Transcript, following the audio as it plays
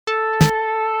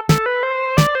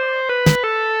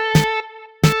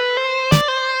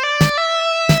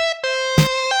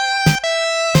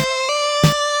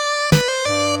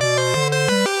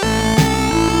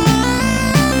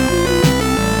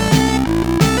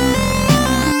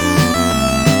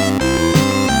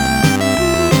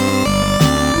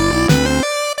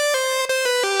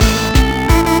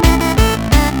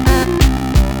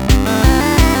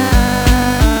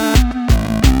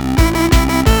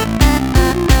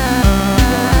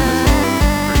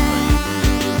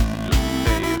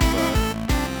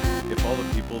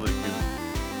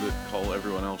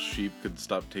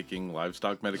stop taking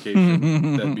livestock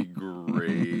medication. That'd be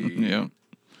great. Yeah.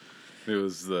 It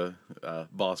was the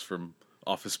boss from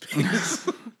Office Space.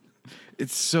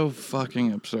 It's so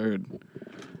fucking absurd.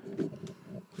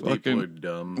 People are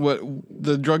dumb. What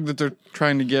the drug that they're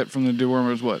trying to get from the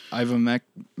dewormer is what? Ivermectin,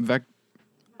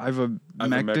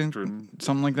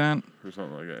 something like that. Or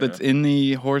something like that. That's in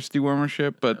the horse dewormer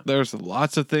ship, but there's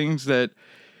lots of things that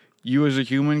you as a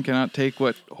human cannot take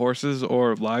what horses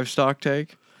or livestock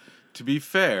take. To be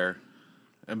fair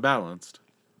and balanced,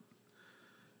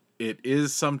 it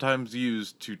is sometimes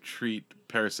used to treat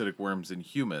parasitic worms in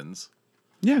humans.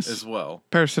 Yes. As well.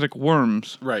 Parasitic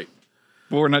worms. Right.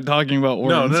 But we're not talking about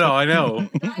worms. No, I know.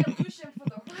 Dilution for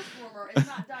the horse warmer is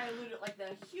not diluted like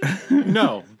the human.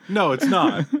 No, it's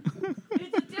not. It's a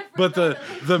different But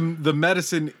the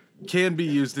medicine can be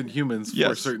used in humans for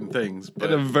Yes. certain things.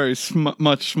 But At a very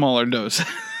much smaller dose.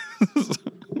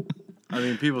 I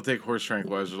mean, people take horse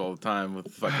tranquilizers all the time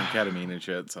with fucking ketamine and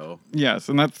shit, so. Yes,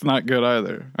 and that's not good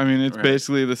either. I mean, it's Right.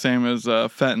 basically the same as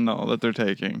fentanyl that they're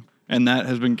taking. And that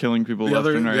has been killing people left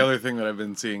and right. The other thing that I've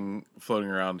been seeing floating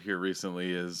around here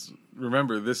recently is,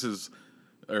 remember, this is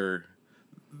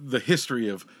the history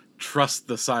of trust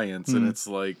the science, and it's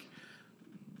like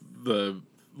the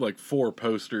 4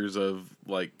 posters of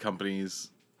like companies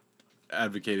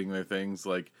advocating their things.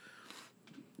 Like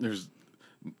there's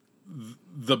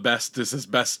the best is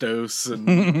asbestos,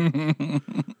 and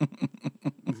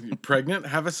you're pregnant,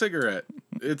 have a cigarette.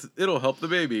 It'll help the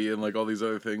baby, and like all these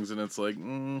other things, and it's like.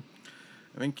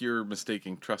 I think you're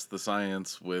mistaking trust the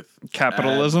science with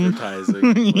capitalism. Advertising.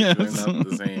 Like, Yes. they're not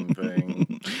the same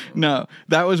thing. No,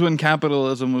 that was when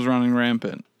capitalism was running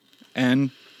rampant.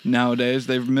 And nowadays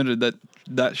they've admitted that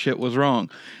that shit was wrong.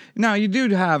 Now, you do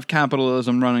have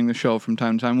capitalism running the show from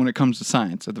time to time when it comes to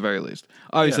science, at the very least.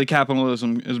 Obviously,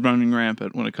 capitalism is running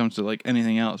rampant when it comes to like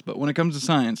anything else. But when it comes to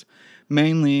science,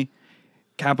 mainly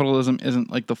capitalism isn't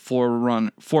like the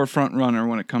forefront runner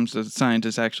when it comes to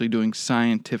scientists actually doing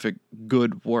scientific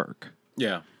good work.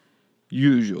 Yeah.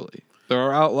 Usually. There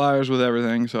are outliers with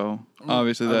everything, so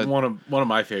obviously that... One of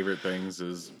my favorite things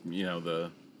is,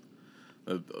 the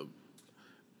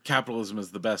capitalism is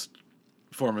the best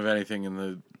form of anything in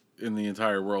the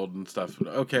entire world and stuff.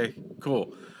 Okay,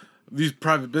 cool. These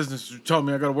private businesses are telling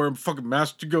me I gotta wear a fucking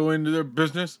mask to go into their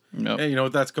business. Nope. Hey, you know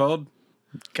what that's called?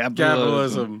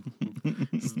 Capitalism.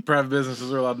 Private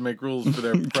businesses are allowed to make rules for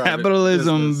their private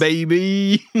capitalism, business.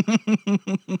 baby.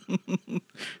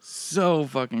 So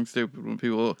fucking stupid when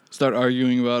people start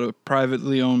arguing about a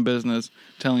privately owned business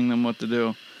telling them what to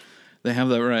do. They have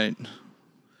that right.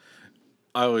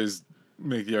 I always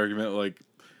make the argument, like,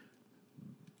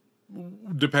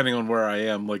 depending on where I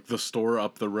am, like the store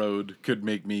up the road could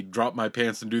make me drop my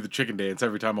pants and do the chicken dance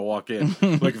every time I walk in.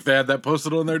 Like if they had that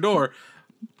posted on their door,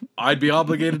 I'd be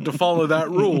obligated to follow that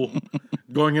rule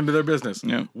going into their business.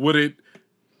 Yeah. Would it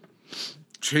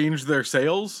change their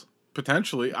sales?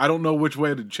 Potentially. I don't know which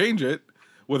way to change it,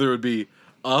 whether it would be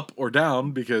up or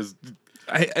down, because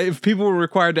if people were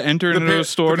required to enter into a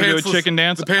store to do a chicken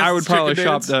dance, I would probably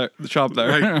shop there.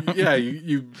 Like, yeah,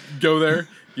 you go there,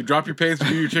 you drop your pants, you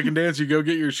do your chicken dance, you go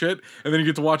get your shit, and then you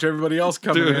get to watch everybody else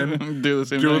coming in do the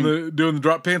same thing. doing the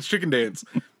drop pants chicken dance.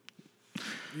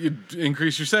 You'd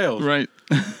increase your sales. Right.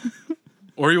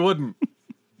 Or you wouldn't.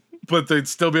 But they'd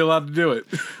still be allowed to do it.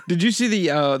 Did you see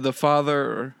the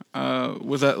father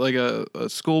was at like a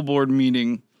school board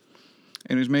meeting,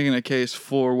 and he was making a case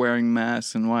for wearing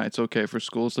masks and why it's okay for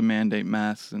schools to mandate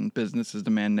masks and businesses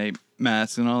to mandate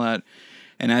masks and all that.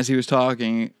 And as he was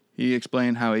talking, he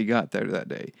explained how he got there that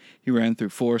day. He ran through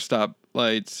 4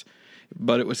 stoplights,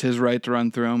 but it was his right to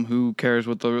run through them. Who cares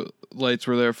what the lights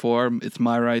were there for? It's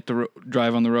my right to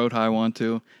drive on the road how I want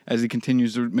to. As he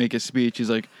continues to make his speech, he's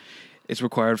like, it's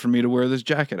required for me to wear this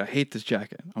jacket. I hate this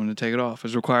jacket. I'm going to take it off.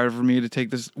 It's required for me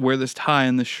to wear this tie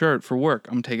and this shirt for work.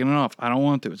 I'm taking it off. I don't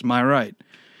want to. It's my right.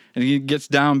 And he gets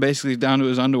basically down to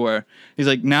his underwear. He's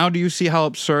like, now do you see how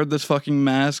absurd this fucking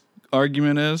mask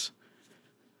argument is?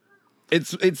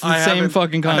 It's the same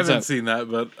fucking concept. I haven't seen that,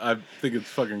 but I think it's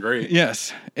fucking great.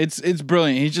 Yes, it's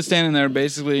brilliant. He's just standing there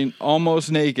basically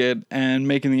almost naked and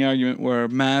making the argument where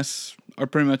masks are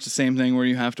pretty much the same thing, where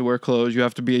you have to wear clothes. You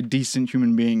have to be a decent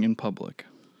human being in public.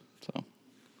 So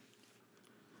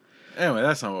anyway,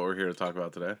 that's not what we're here to talk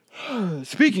about today.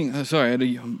 Sorry, I had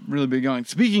a really big going.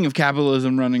 Speaking of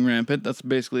capitalism running rampant, that's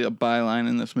basically a byline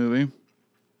in this movie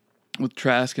with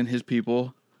Trask and his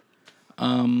people.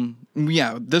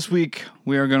 This week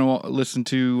we are going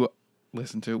to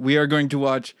we are going to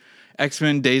watch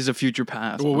X-Men Days of Future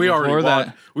Past. Well, we already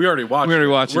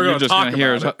watched. We're just just going to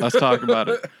hear us talk about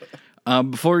it.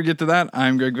 Before we get to that,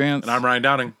 I'm Greg Vance. And I'm Ryan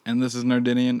Downing. And this is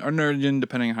Nerdinian, or Nerdian,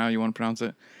 depending on how you want to pronounce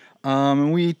it.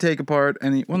 And we take apart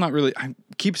not really, I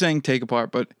keep saying take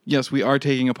apart, but yes, we are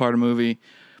taking apart a movie,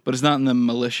 but it's not in the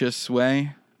malicious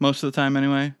way, most of the time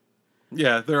anyway.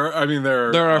 Yeah, there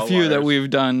are a few that we've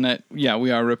done that, yeah,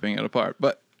 we are ripping it apart.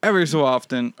 But every so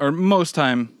often, or most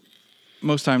times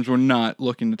we're not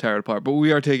looking to tear it apart, but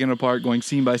we are taking it apart, going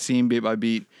scene by scene, beat by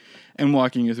beat, and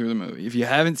walking you through the movie. If you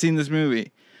haven't seen this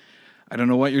movie, I don't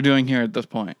know what you're doing here at this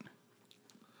point.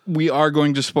 We are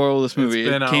going to spoil this movie.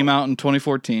 It came out in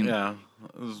 2014. Yeah,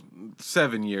 it was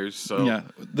 7 years. So yeah,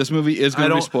 this movie is going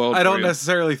to be spoiled. I don't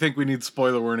necessarily think we need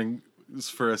spoiler warnings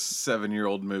for a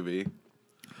 7-year-old movie.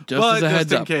 As a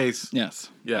heads up. In case. Yes.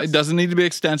 It doesn't need to be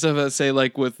extensive, as say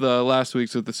like with last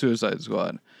week's with the Suicide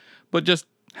Squad, but just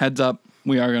heads up,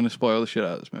 we are going to spoil the shit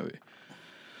out of this movie.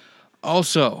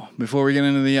 Also, before we get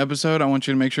into the episode, I want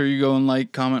you to make sure you go and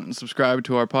like, comment, and subscribe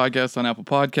to our podcast on Apple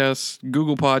Podcasts,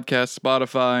 Google Podcasts,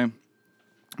 Spotify.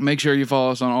 Make sure you follow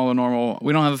us on all the normal...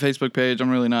 We don't have a Facebook page. I'm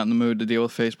really not in the mood to deal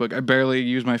with Facebook. I barely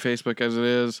use my Facebook as it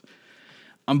is.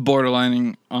 I'm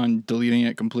borderlining on deleting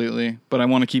it completely, but I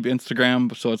want to keep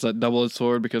Instagram, so it's that double-edged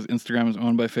sword because Instagram is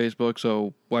owned by Facebook,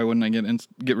 so why wouldn't I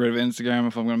get rid of Instagram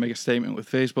if I'm going to make a statement with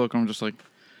Facebook? I'm just like...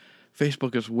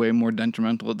 Facebook is way more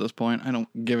detrimental at this point. I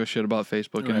don't give a shit about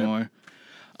Facebook anymore.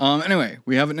 Anyway,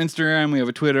 we have an Instagram, we have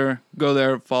a Twitter. Go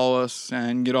there, follow us,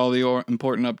 and get all the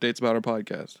important updates about our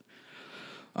podcast.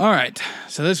 All right.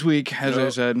 So this week, as I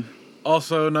said...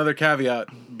 Also, another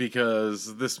caveat,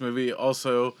 because this movie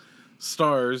also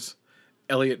stars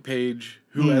Elliot Page,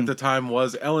 who at the time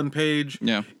was Ellen Page.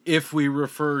 Yeah. If we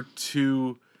refer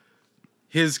to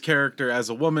his character as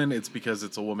a woman, it's because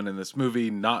it's a woman in this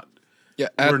movie, not... Yeah,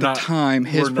 at the time,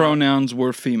 his pronouns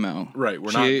were female. Right,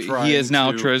 we're not trying He is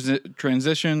now to...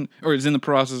 transitioned, or is in the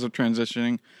process of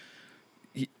transitioning.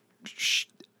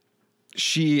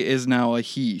 She is now a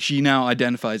he. She now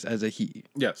identifies as a he.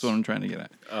 Yes. That's what I'm trying to get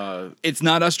at. It's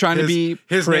not us trying to be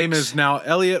His pricks. name is now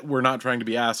Elliot. We're not trying to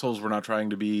be assholes. We're not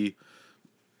trying to be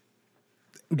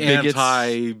bigots.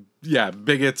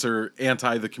 Bigots or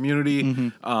anti the community.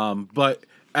 Mm-hmm. But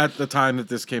at the time that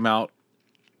this came out,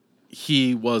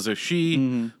 he was a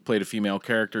she, played a female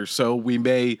character, so we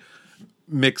may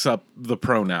mix up the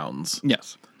pronouns.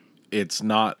 Yes. It's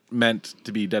not meant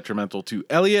to be detrimental to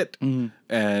Elliot,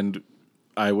 and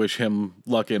I wish him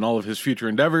luck in all of his future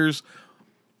endeavors.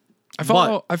 I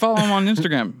follow him on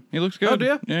Instagram. He looks good. Oh, do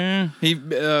you? Yeah. He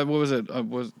what was it?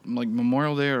 Was like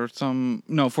Memorial Day or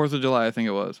 4th of July, I think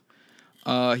it was.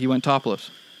 He went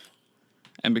topless.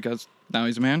 And because now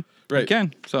he's a man, he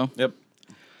can. So Yep.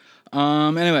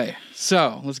 Anyway,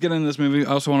 so let's get into this movie.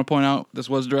 I also want to point out this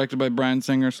was directed by Bryan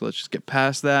Singer, so let's just get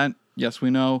past that. Yes, we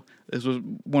know this was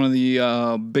one of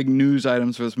the big news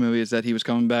items for this movie is that he was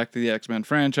coming back to the X-Men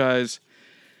franchise.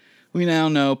 We now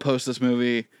know, post this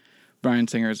movie, Bryan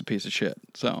Singer is a piece of shit.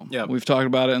 So we've talked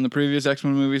about it in the previous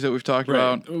X-Men movies that we've talked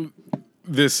about.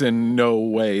 This in no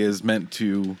way is meant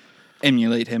to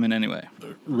emulate him in any way.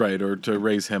 Right, or to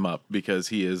raise him up because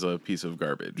he is a piece of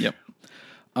garbage. Yep.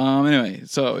 Anyway,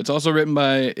 so it's also written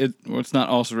by it's not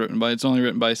also written by. It's only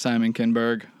written by Simon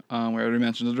Kinberg. We already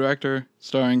mentioned the director,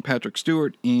 starring Patrick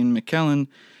Stewart, Ian McKellen,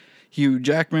 Hugh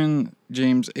Jackman,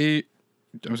 I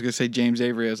was gonna say James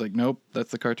Avery. I was like, nope,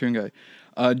 that's the cartoon guy.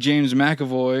 James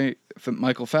McAvoy,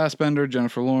 Michael Fassbender,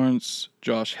 Jennifer Lawrence,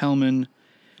 Josh Hellman.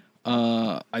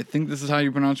 I think this is how you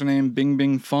pronounce her name, Bing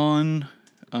Bing Fawn.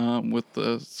 With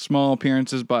the small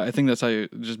appearances by, I think that's how you,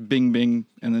 just Bing Bing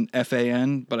and then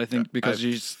F-A-N, but I think because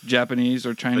she's Japanese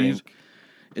or Chinese,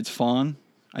 it's Fawn,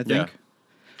 I think. Yeah.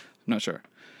 I'm not sure.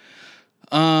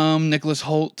 Nicholas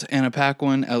Hoult, Anna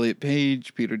Paquin, Elliot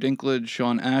Page, Peter Dinklage,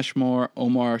 Sean Ashmore,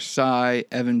 Omar Sy,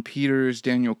 Evan Peters,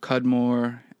 Daniel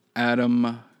Cudmore,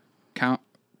 Adam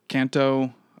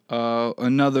Canto,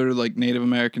 another like Native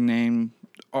American name,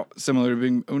 similar to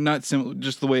being, not similar,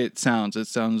 just the way it sounds. It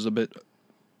sounds a bit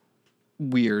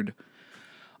weird.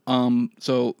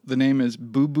 So the name is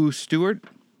Boo Boo Stewart.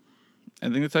 I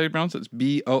think that's how you pronounce it. It's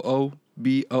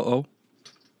B-O-O-B-O-O.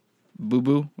 Boo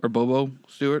Boo or Bobo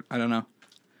Stewart. I don't know.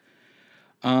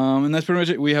 And that's pretty much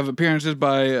it. We have appearances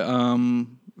by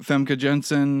Femke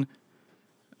Jensen,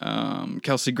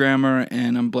 Kelsey Grammer,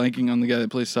 and I'm blanking on the guy that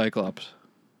plays Cyclops.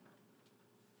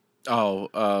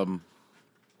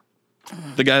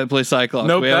 The guy that plays Cyclops.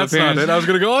 Nope, that's not it. I was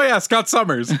going to go, oh yeah, Scott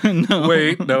Summers. No.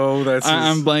 Wait, no, that's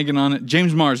I'm blanking on it.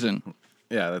 James Marsden.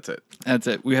 Yeah, that's it. That's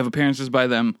it. We have appearances by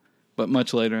them, but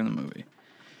much later in the movie.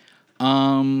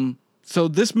 So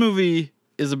this movie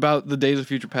is about the Days of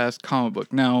Future Past comic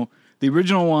book. Now, the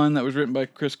original one that was written by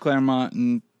Chris Claremont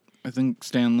and I think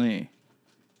Stan Lee.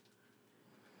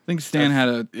 think Stan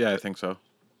had Yeah, I think so.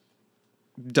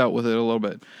 dealt with it a little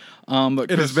bit.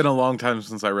 But It has been a long time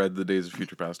since I read the Days of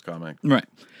Future Past comic. right.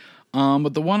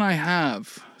 But the one I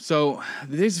have, so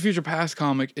the Days of Future Past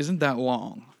comic isn't that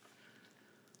long.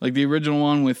 Like the original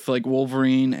one with like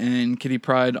Wolverine and Kitty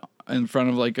Pryde in front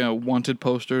of like wanted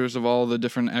posters of all the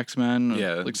different X-Men.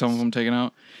 Yeah, Like some of them taken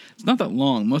out. It's not that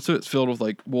long. Most of it's filled with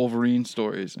like Wolverine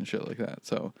stories and shit like that.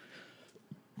 So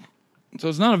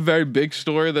it's not a very big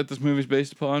story that this movie's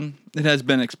based upon. It has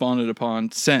been expanded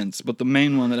upon since, but the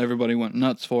main one that everybody went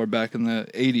nuts for back in the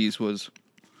 80s was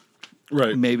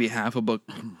Right. maybe half a book,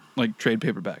 like trade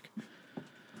paperback.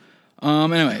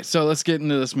 Anyway, so let's get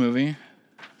into this movie.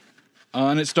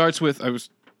 And it starts with, I was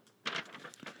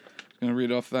going to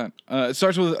read off that. It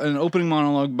starts with an opening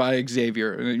monologue by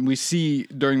Xavier. And we see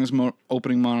during this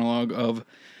opening monologue of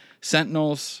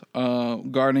Sentinels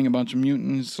guarding a bunch of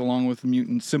mutants along with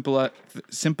mutant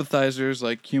sympathizers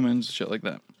like humans, shit like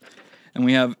that. And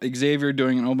we have Xavier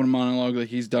doing an open monologue like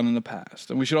he's done in the past.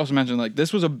 And we should also mention, like,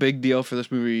 this was a big deal for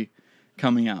this movie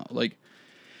coming out. Like,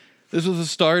 this was the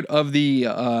start of the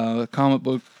comic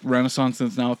book renaissance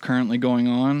that's now currently going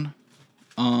on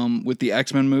with the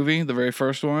X-Men movie, the very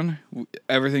first one.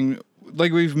 Everything,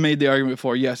 like we've made the argument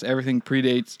before, yes, everything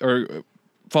predates or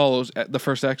follows the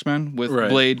first X-Men with Right.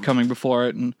 Blade coming before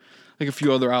it and like a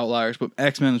few other outliers, but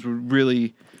X-Men is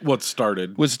really What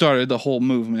started? what started the whole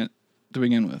movement to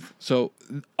begin with. So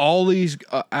all these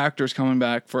actors coming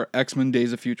back for X-Men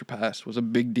Days of Future Past was a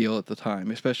big deal at the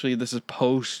time, especially this is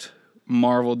post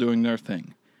Marvel doing their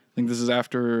thing. I think this is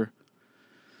after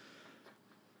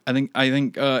I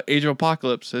think Age of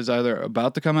Apocalypse is either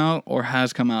about to come out or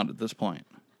has come out at this point.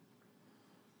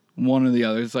 One or the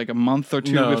other. It's like a month or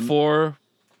two before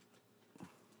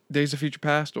Days of Future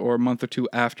Past or a month or two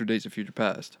after Days of Future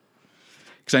Past.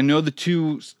 Because I know the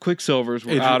two Quicksilvers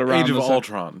were out around Age of the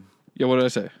Ultron. Yeah, what did I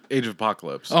say? Age of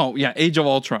Apocalypse. Oh, yeah, Age of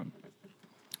Ultron.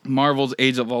 Marvel's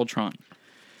Age of Ultron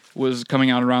was coming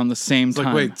out around the same It's time.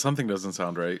 like, wait, something doesn't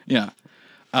sound right. Yeah.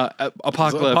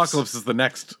 Apocalypse. So Apocalypse is the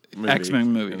next movie.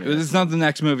 X-Men movie. Anyway. It's not the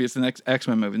next movie. It's the next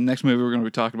X-Men movie. The next movie we're going to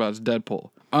be talking about is Deadpool.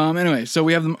 Anyway, so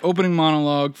we have the opening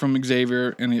monologue from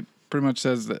Xavier, and it pretty much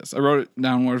says this. I wrote it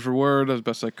down word for word as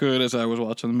best I could as I was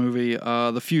watching the movie.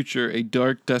 The future, a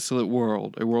dark, desolate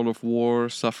world. A world of war,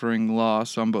 suffering,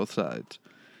 loss on both sides.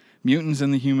 Mutants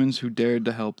and the humans who dared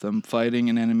to help them, fighting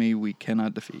an enemy we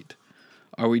cannot defeat.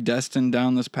 Are we destined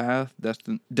down this path,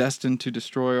 destined to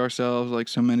destroy ourselves like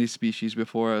so many species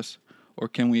before us? Or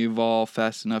can we evolve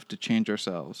fast enough to change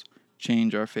ourselves,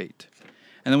 change our fate?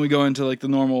 And then we go into like the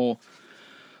normal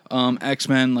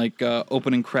X-Men like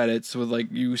opening credits with like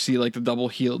you see like the double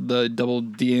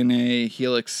DNA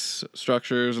helix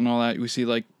structures and all that. We see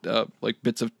like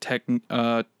bits of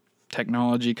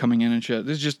technology coming in and shit.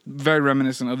 This is just very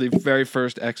reminiscent of the very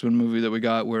first X-Men movie that we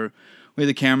got where we had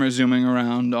the camera zooming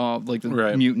around all like the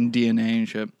mutant DNA and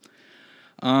shit.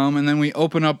 And then we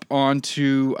open up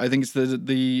onto I think it's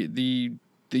the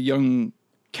young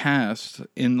cast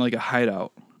in like a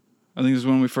hideout. I think this is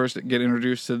when we first get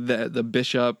introduced to the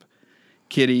Bishop,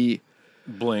 Kitty,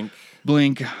 Blink,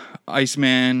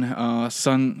 Iceman,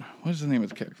 Sun. What is the name of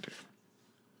the character?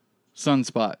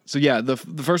 Sunspot. So yeah, the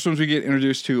first ones we get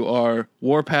introduced to are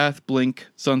Warpath, Blink,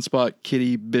 Sunspot,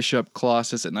 Kitty, Bishop,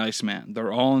 Colossus, and Iceman.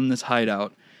 They're all in this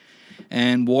hideout.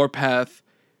 And Warpath,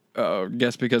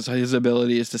 guess because his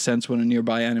ability is to sense when a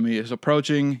nearby enemy is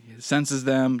approaching, he senses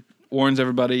them, warns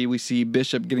everybody. We see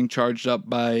Bishop getting charged up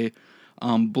by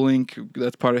Blink.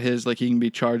 That's part of his, like he can be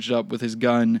charged up with his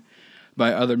gun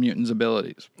by other mutants'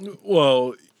 abilities.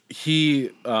 Well,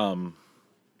 he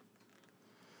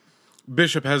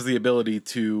Bishop has the ability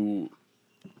to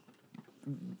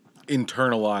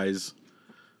internalize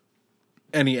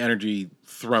any energy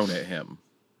thrown at him.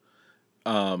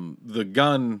 The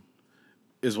gun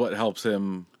is what helps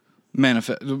him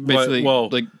manifest, basically,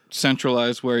 like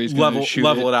centralize where he's going to shoot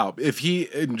level it out. If he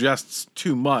ingests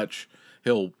too much,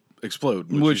 he'll explode.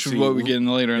 Which is what we get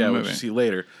later in the movie. Which you see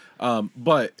later.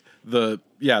 But the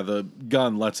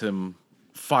gun lets him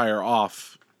fire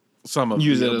off some of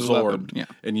the absorbed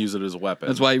and use it as a weapon.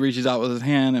 That's why he reaches out with his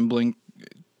hand and Blink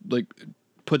like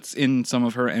puts in some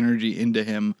of her energy into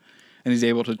him and he's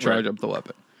able to charge up the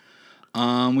weapon.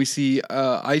 We see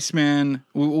Iceman,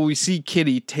 we see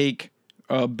Kitty take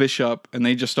Bishop and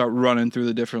they just start running through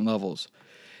the different levels.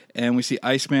 And we see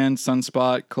Iceman,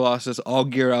 Sunspot, Colossus all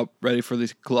gear up ready for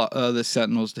the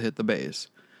Sentinels to hit the base.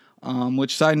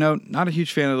 Which, side note, not a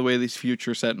huge fan of the way these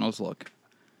future Sentinels look.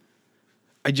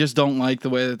 I just don't like the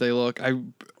way that they look.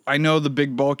 I know the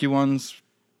big bulky ones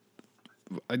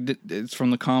It's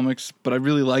from the comics, but I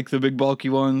really like the big bulky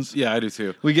ones. Yeah, I do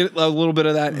too. We get a little bit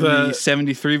of that in the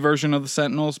 73 version of the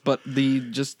Sentinels, but the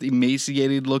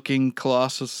emaciated looking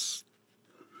Colossus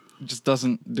just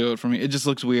doesn't do it for me. It just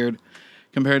looks weird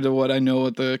compared to what I know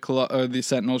what the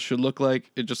Sentinels should look like.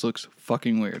 It just looks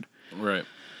fucking weird. Right.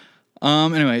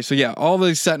 Anyway, so yeah, all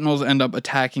these Sentinels end up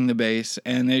attacking the base,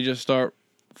 and they just start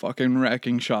fucking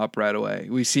wrecking shop right away.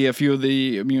 We see a few of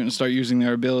the mutants start using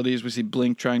their abilities. We see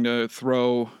Blink trying to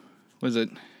throw, what is it?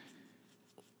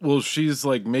 Well, she's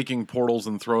like making portals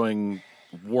and throwing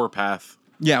Warpath.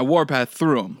 Yeah, Warpath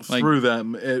through them. Through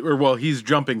them. He's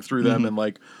jumping through them and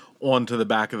like onto the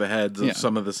back of the heads of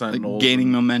some of the Sentinels. Like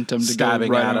gaining momentum to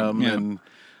stabbing go right at them. Yeah. And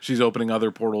she's opening other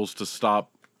portals to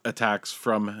stop attacks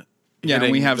from Yeah,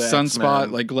 and we have Sunspot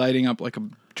X-Men. like lighting up like a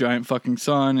giant fucking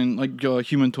sun, and like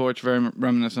Human Torch, very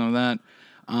reminiscent of that.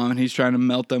 And he's trying to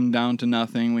melt them down to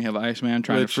nothing. We have Iceman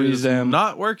trying to freeze them.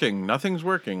 Not working. Nothing's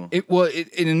working. It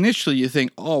initially you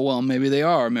think, oh well, maybe they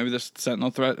are. Maybe this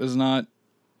Sentinel threat is not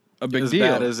a big deal.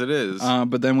 As bad as it is.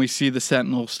 But then we see the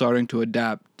Sentinel starting to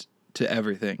adapt to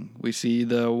everything. We see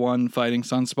the one fighting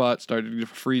Sunspot starting to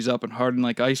freeze up and harden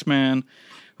like Iceman.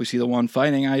 We see the one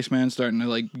fighting Iceman starting to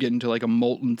like get into like a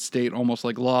molten state, almost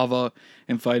like lava,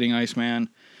 and fighting Iceman.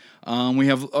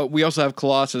 We also have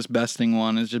Colossus besting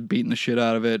one, is just beating the shit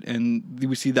out of it, and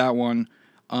we see that one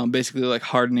basically like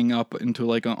hardening up into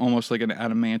like almost like an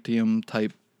adamantium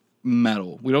type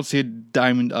metal. We don't see a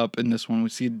diamond up in this one. We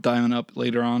see a diamond up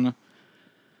later on.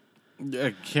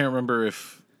 I can't remember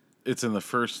if it's in the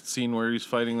first scene where he's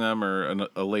fighting them or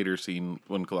a later scene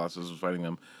when Colossus was fighting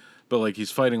them. But like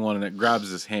he's fighting one and it grabs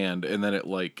his hand and then it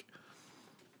like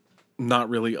not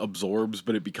really absorbs,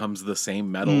 but it becomes the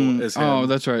same metal as him. Oh,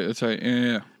 that's right. That's right.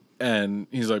 Yeah. And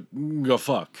he's like, go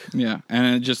fuck. Yeah,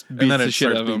 and it just beats the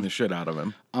shit out of him. The shit out of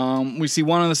him. We see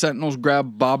one of the Sentinels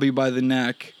grab Bobby by the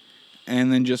neck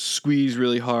and then just squeeze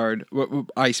really hard.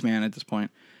 Iceman at this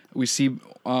point. We see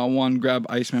one grab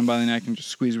Iceman by the neck and just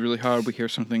squeeze really hard. We hear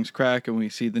some things crack, and we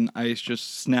see the ice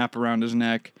just snap around his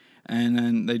neck, and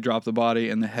then they drop the body,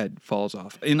 and the head falls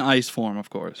off. In ice form, of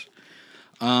course.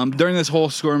 During this whole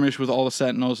skirmish with all the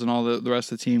Sentinels and all the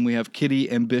rest of the team, we have Kitty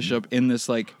and Bishop in this,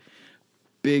 like,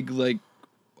 big, like,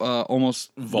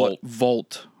 almost...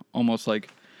 Vault. Almost like...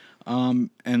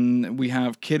 and we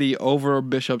have Kitty over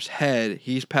Bishop's head.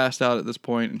 He's passed out at this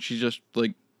point, and she's just,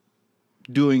 like,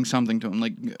 doing something to him.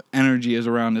 Like, energy is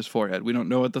around his forehead. We don't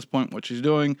know at this point what she's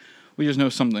doing. We just know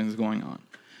something's going on.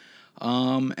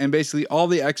 And basically, all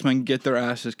the X-Men get their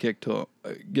asses kicked to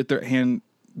get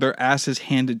their asses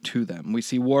handed to them. We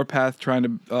see Warpath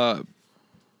trying to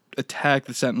attack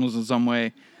the Sentinels in some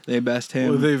way. They best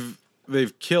him. Well,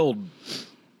 they've killed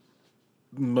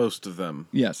most of them.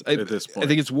 Yes, at this point, I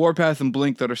think it's Warpath and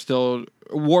Blink that are still.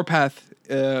 Warpath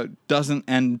doesn't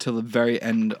end until the very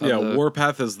end.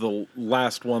 Warpath is the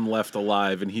last one left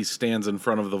alive, and he stands in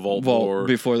front of the vault door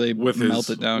before they melt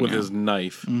it down with his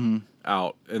knife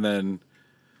out, and then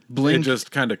Blink it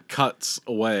just kind of cuts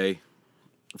away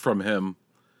from him.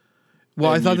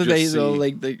 Well, I thought that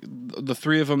the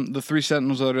three of them, the three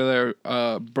Sentinels that are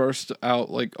there, burst out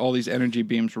like all these energy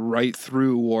beams right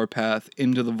through Warpath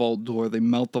into the vault door. They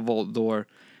melt the vault door,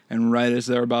 and right as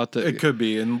they're about to, it could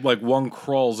be, and like one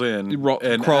crawls in,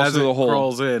 and crawls as through it the hole.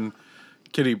 Crawls in,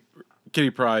 Kitty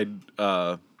Pryde.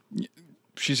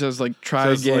 She says like,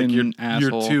 "Try again, like,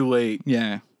 asshole. You're too late."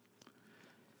 Yeah.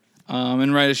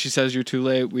 And right as she says, "You're too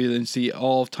late," we then see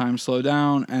all of time slow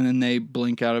down, and then they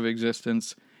blink out of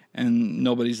existence. And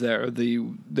nobody's there.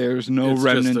 There's no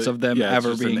remnants of them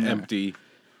ever being an there. empty.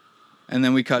 And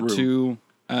then we cut room. to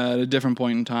at a different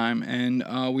point in time,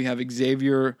 and we have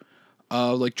Xavier,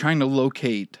 like trying to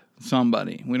locate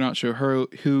somebody. We're not sure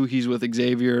who he's with.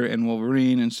 Xavier and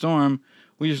Wolverine and Storm.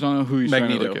 We just don't know who he's trying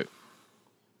to locate.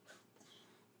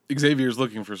 Xavier's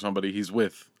looking for somebody. He's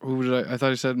with. Who did I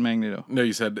thought he said Magneto. No,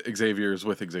 you said Xavier's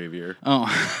with Xavier.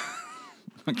 Oh.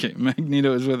 Okay,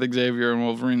 Magneto is with Xavier and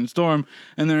Wolverine and Storm,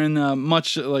 and they're in a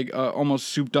much like almost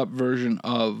souped up version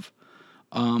of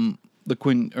the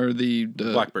Queen or the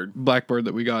Blackbird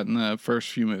that we got in the first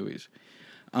few movies.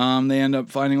 They end up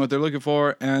finding what they're looking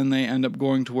for, and they end up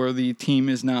going to where the team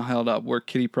is now held up, where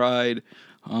Kitty Pryde,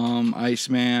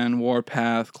 Iceman,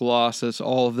 Warpath, Colossus,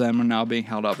 all of them are now being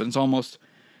held up. And it's almost,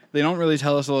 they don't really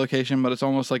tell us the location, but it's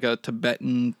almost like a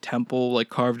Tibetan temple, like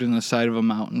carved in the side of a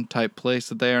mountain type place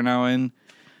that they are now in.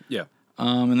 Yeah.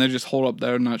 And they just hold up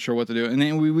there, not sure what to do. And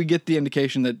then we get the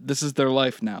indication that this is their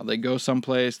life now. They go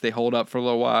someplace, they hold up for a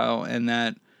little while, and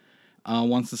that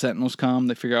once the Sentinels come,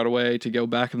 they figure out a way to go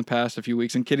back in the past a few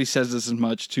weeks. And Kitty says this as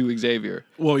much to Xavier.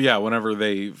 Well, yeah, whenever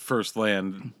they first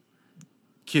land,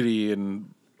 Kitty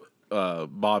and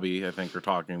Bobby, I think, are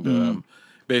talking to them,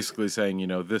 basically saying, you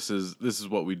know, this is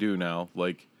what we do now.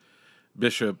 Like,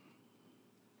 Bishop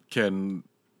can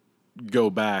go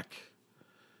back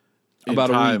in About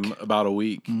a time week. about a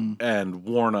week and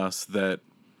warn us that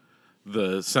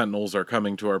the Sentinels are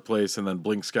coming to our place, and then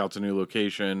Blink scouts a new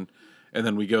location, and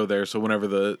then we go there. So whenever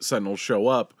the Sentinels show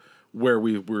up where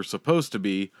we were supposed to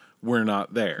be, we're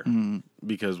not there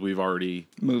because we've already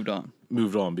moved on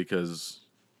because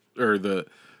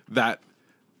that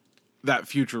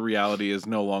future reality is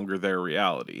no longer their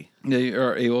reality. They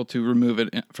are able to remove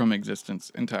it from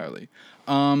existence entirely.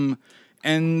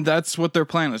 And that's what their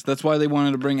plan is. That's why they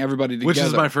wanted to bring everybody together. Which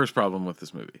is my first problem with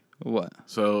this movie. What?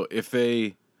 So if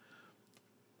they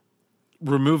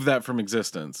remove that from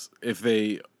existence, if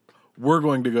they were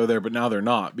going to go there, but now they're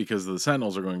not because the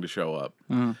Sentinels are going to show up.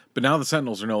 But now the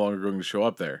Sentinels are no longer going to show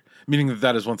up there, meaning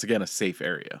that is once again a safe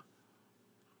area.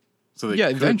 So they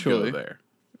could eventually go there.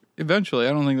 Eventually,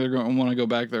 I don't think they're going to want to go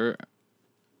back there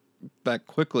that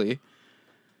quickly.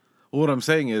 Well, what I'm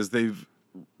saying is they've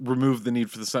removed the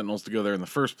need for the Sentinels to go there in the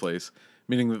first place,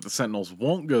 meaning that the Sentinels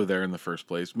won't go there in the first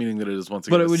place, meaning that it is once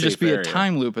again But it would just be area. A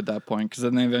time loop at that point, because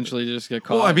then they eventually just get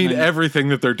caught. Well, I mean, everything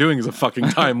that they're doing is a fucking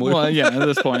time loop. Well, yeah, at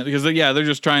this point, because they're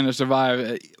just trying to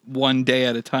survive one day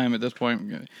at a time. At this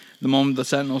point, the moment the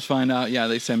Sentinels find out,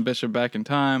 they send Bishop back in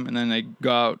time, and then they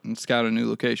go out and scout a new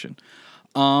location.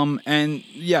 And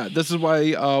this is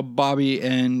why Bobby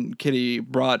and Kitty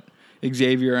brought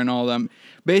Xavier and all them.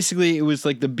 Basically, it was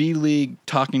like the B League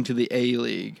talking to the A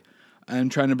League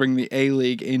and trying to bring the A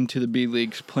League into the B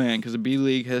League's plan, because the B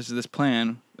League has this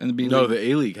plan, and the B League. No, the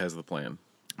A League has the plan.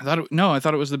 I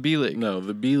thought it was the B League. No,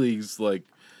 the B League's like,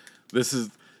 this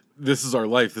is our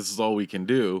life. This is all we can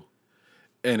do.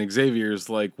 And Xavier's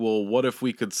like, well, what if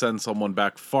we could send someone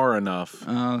back far enough?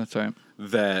 Oh, that's right.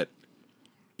 That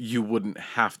you wouldn't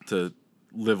have to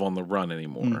live on the run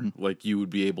anymore. Like, you would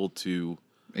be able to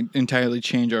entirely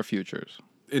change our futures.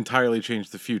 Entirely change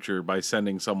the future by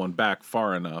sending someone back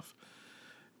far enough.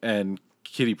 And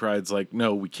Kitty Pryde's like,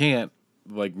 no, we can't.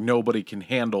 Like, nobody can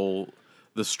handle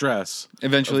the stress.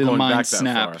 Eventually, the mind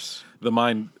snaps. The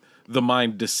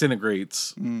mind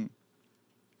disintegrates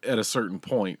at a certain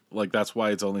point. Like, that's why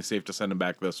it's only safe to send him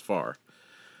back this far.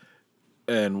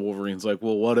 And Wolverine's like,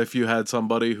 well, what if you had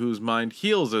somebody whose mind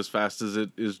heals as fast as it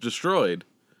is destroyed?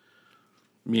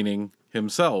 Meaning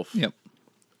himself. Yep.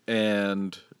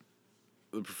 And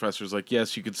the professor's like,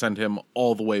 yes, you could send him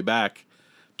all the way back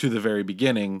to the very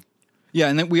beginning. Yeah,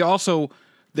 and then they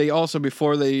also,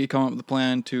 before they come up with the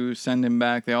plan to send him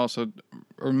back, they also,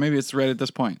 or maybe it's right at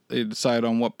this point, they decide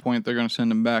on what point they're going to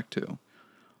send him back to.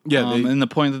 Yeah. And the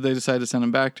point that they decide to send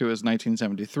him back to is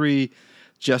 1973,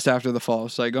 just after the fall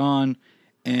of Saigon.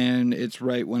 And it's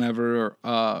right whenever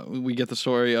we get the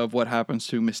story of what happens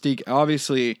to Mystique.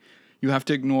 Obviously, you have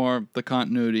to ignore the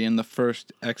continuity in the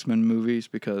first X-Men movies,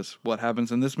 because what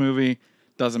happens in this movie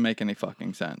doesn't make any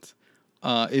fucking sense.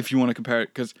 If you want to compare it,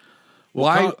 because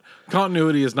why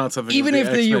continuity is not something. Even that if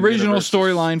the X-Men original universe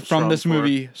storyline is from this strong for.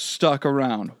 movie stuck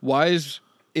around,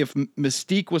 if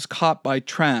Mystique was caught by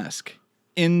Trask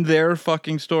in their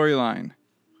fucking storyline,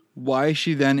 why is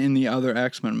she then in the other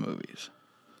X-Men movies?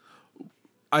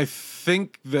 I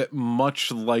think that much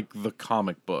like the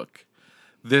comic book,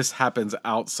 this happens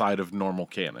outside of normal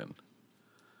canon.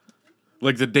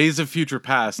 Like, the Days of Future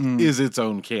Past is its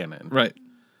own canon. Right.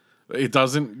 It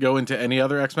doesn't go into any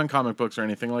other X-Men comic books or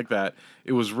anything like that.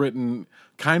 It was written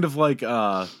kind of like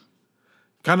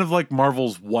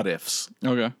Marvel's What Ifs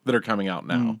that are coming out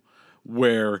now.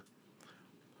 Where,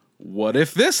 what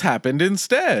if this happened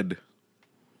instead?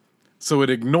 So it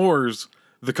ignores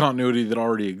the continuity that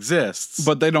already exists.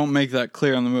 But they don't make that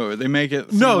clear in the movie. They make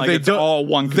it seem like they it's don't. all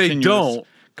one continuous They don't.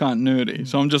 continuity.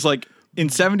 So I'm just like, in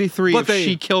 73, But if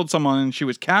she killed someone and she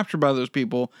was captured by those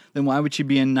people, then why would she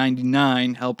be in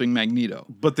 99 helping Magneto?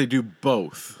 But they do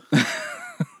both.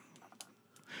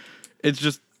 It's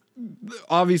just,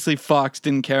 obviously Fox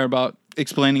didn't care about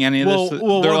explaining any of this.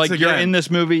 Well, They're once like, you're again- in this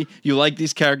movie, you like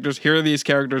these characters, here are these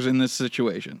characters in this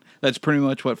situation. That's pretty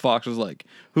much what Fox was like.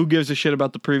 Who gives a shit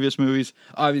about the previous movies?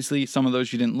 Obviously, some of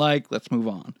those you didn't like, let's move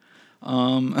on.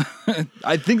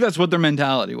 I think that's what their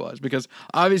mentality was, because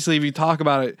obviously if you talk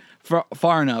about it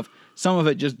far enough, some of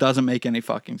it just doesn't make any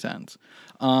fucking sense.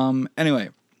 Anyway,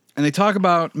 and they talk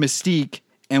about Mystique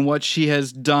and what she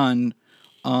has done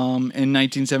in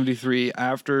 1973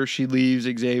 after she leaves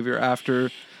Xavier, after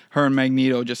her and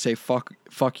Magneto just say fuck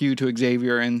you to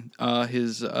Xavier and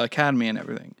his academy and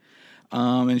everything.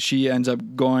 And she ends up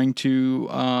going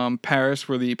to Paris,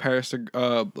 where the Paris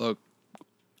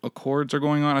Accords are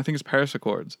going on. I think it's Paris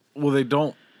Accords. Well, they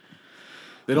don't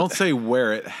They don't say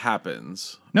where it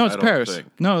happens. No, it's I don't Paris. think.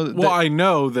 No, Well, I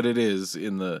know that it is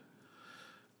in the,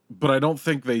 but I don't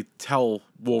think they tell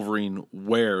Wolverine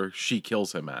where she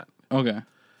kills him at. okay.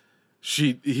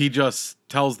 He just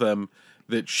tells them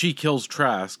that she kills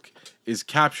Trask, is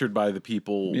captured by the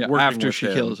people Yeah, working after with she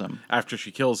him, kills him. After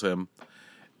she kills him,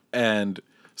 and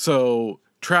so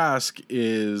Trask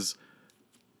is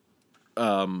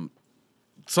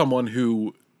someone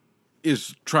who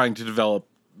is trying to develop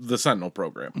the Sentinel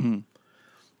program. Mm-hmm.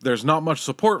 There's not much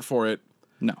support for it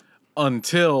No.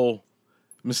 until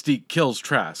Mystique kills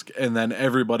Trask, and then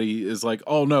everybody is like,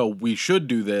 "Oh no, we should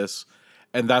do this,"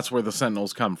 and that's where the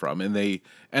Sentinels come from, and they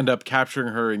end up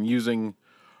capturing her and using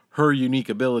her unique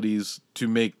abilities to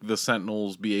make the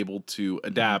Sentinels be able to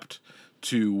adapt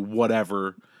to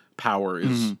whatever power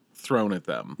is thrown at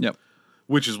them. Yep.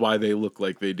 Which is why they look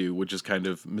like they do, which is kind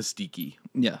of mystique-y.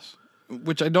 Yes.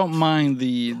 Which I don't mind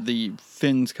the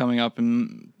fins coming up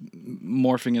and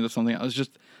morphing into something else. It's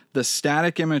just the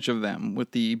static image of them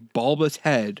with the bulbous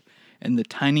head and the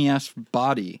tiny ass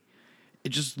body. It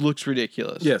just looks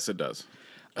ridiculous. Yes, it does.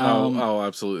 I'll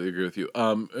absolutely agree with you.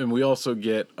 And we also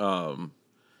get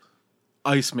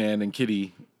Iceman and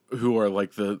Kitty, who are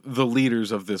like the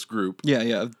leaders of this group. Yeah,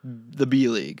 yeah. The B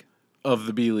League. Of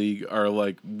the B League are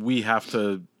like, we have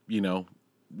to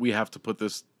put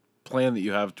this plan that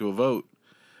you have to a vote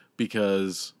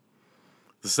because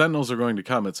the Sentinels are going to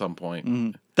come at some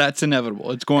point. That's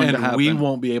inevitable. It's going to happen. And we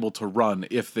won't be able to run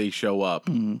if they show up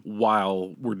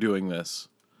while we're doing this.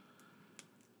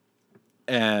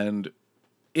 And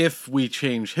if we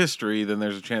change history, then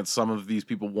there's a chance some of these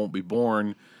people won't be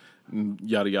born,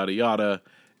 yada, yada, yada.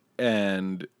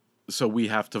 And so we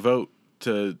have to vote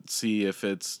to see if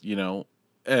it's,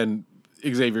 and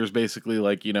Xavier's basically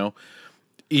like,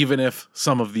 even if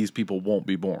some of these people won't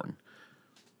be born,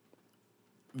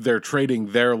 they're trading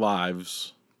their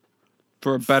lives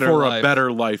for a better a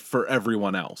better life for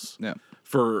everyone else. Yeah.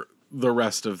 For the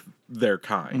rest of their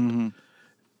kind.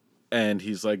 And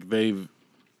he's like, they've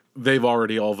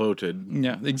already all voted.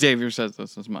 Yeah, Xavier says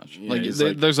this as much.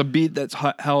 Yeah, there's a beat that's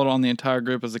held on the entire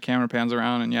group as the camera pans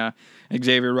around, and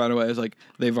Xavier right away is like,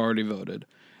 they've already voted.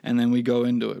 And then we go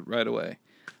into it right away.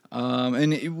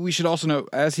 And we should also note,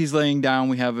 as he's laying down,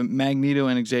 we have Magneto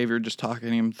and Xavier just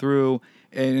talking him through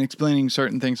and explaining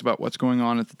certain things about what's going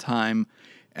on at the time.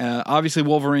 Obviously,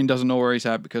 Wolverine doesn't know where he's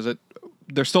at because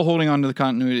they're still holding on to the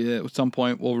continuity. At some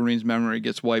point, Wolverine's memory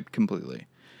gets wiped completely.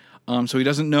 So he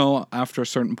doesn't know after a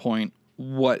certain point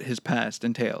what his past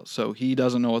entails. So he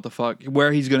doesn't know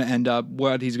where he's going to end up,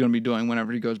 what he's going to be doing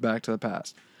whenever he goes back to the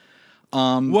past.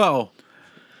 Well,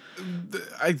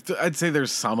 I'd say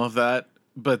there's some of that,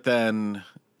 but then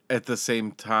at the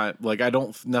same time, like, I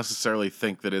don't necessarily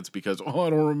think that it's because, I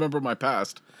don't remember my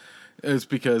past. It's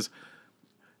because,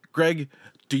 Greg,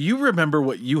 do you remember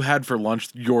what you had for lunch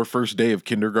your first day of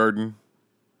kindergarten?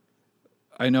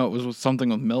 I know it was something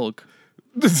with milk.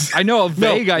 I know a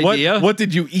vague idea. What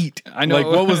did you eat? I know. Like,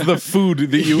 what was the food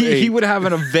that you ate? He would have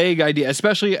a vague idea,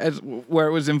 especially where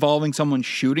it was involving someone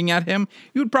shooting at him.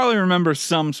 You would probably remember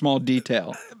some small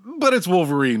detail. But it's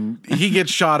Wolverine. He gets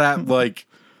shot at like,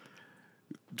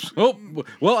 oh,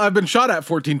 well, I've been shot at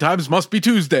 14 times. Must be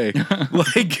Tuesday.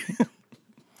 Like,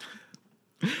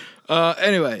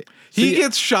 anyway. He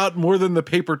gets shot more than the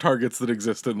paper targets that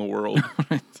exist in the world.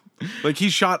 Right. Like,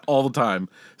 he's shot all the time.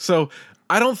 So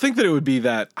I don't think that it would be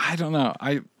that. I don't know.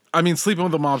 I mean, sleeping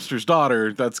with a mobster's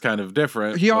daughter, that's kind of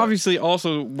different. He obviously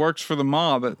also works for the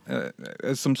mob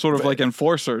as some sort of like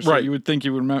enforcer. So right. You would think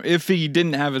you would remember. If he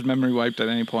didn't have his memory wiped at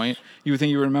any point, you would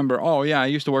think you would remember, oh, yeah, I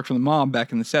used to work for the mob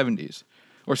back in the 70s.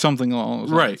 Or something along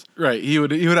those lines. Right. He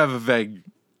would have a vague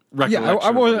recollection.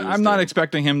 Yeah, I'm not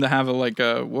expecting him to have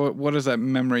what is that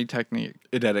memory technique?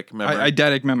 Eidetic memory.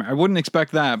 Eidetic memory. I wouldn't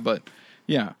expect that, but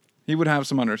yeah. He would have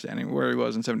some understanding where he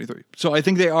was in 73. So I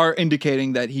think they are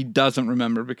indicating that he doesn't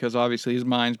remember because obviously his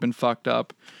mind's been fucked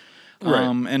up. Right.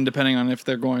 And depending on if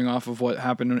they're going off of what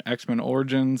happened in X-Men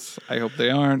Origins, I hope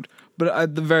they aren't. But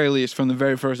at the very least, from the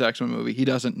very first X-Men movie, he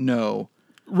doesn't know.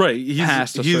 Right.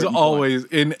 He's always,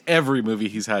 in every movie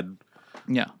he's had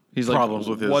he's problems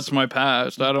like, with his... what's my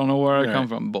past? I don't know where I come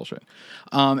from. Bullshit.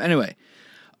 Anyway.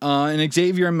 And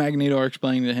Xavier and Magneto are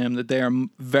explaining to him that they are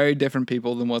very different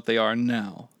people than what they are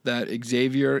now. That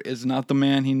Xavier is not the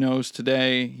man he knows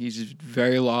today. He's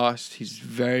very lost. He's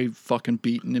very fucking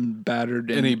beaten and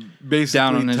battered. And he basically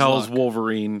down on tells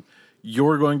Wolverine,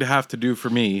 you're going to have to do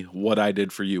for me what I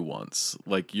did for you once.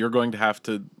 Like, you're going to have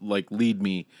to, like, lead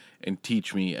me and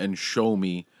teach me and show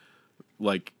me,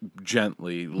 like,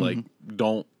 gently. Like,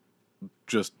 don't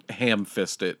just ham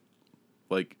fist it.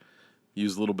 Like,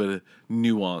 use a little bit of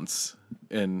nuance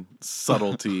and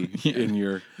subtlety Yeah. in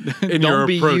your Don't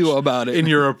be approach, you about it. in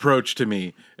your approach to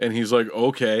me. And he's like,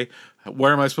 okay,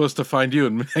 where am I supposed to find you?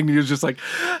 And Magneto's just like,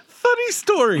 funny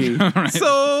story. Right.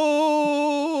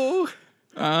 So,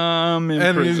 In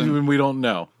and prison. we don't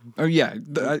know. Oh yeah,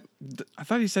 I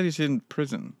thought he said he's in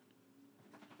prison.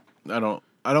 I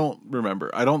don't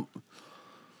remember.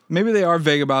 Maybe they are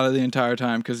vague about it the entire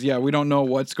time because yeah, we don't know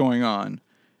what's going on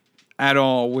at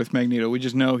all with Magneto. We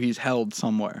just know he's held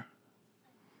somewhere.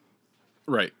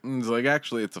 Right. And it's like,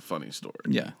 actually, it's a funny story.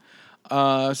 Yeah.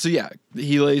 So yeah,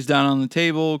 he lays down on the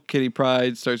table. Kitty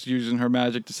Pryde starts using her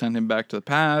magic to send him back to the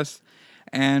past,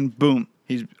 and boom,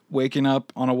 he's waking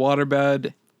up on a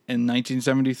waterbed in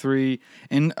 1973.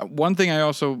 And one thing I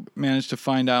also managed to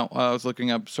find out while I was looking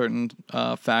up certain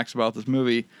facts about this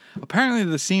movie, apparently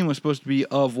the scene was supposed to be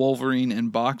of Wolverine in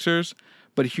boxers,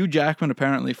 but Hugh Jackman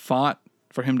apparently fought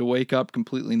for him to wake up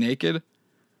completely naked.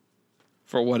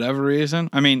 For whatever reason.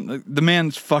 I mean, the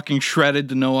man's fucking shredded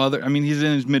to no other. I mean, he's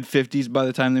in his mid-50s by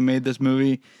the time they made this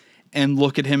movie. And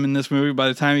look at him in this movie. By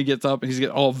the time he gets up, he's get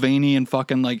all veiny and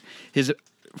fucking like his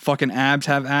fucking abs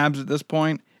have abs at this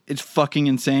point. It's fucking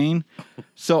insane.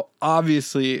 So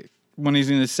obviously, when he's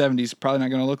in his 70s, he's probably not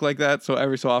going to look like that. So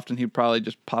every so often, he'd probably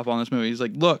just pop on this movie. He's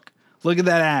like, look at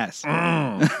that ass.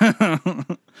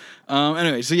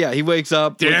 Anyway, so yeah, he wakes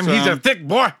up. Damn, he's a thick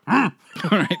boy.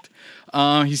 Right.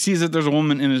 He sees that there's a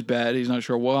woman in his bed. He's not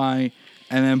sure why.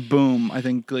 And then, boom, I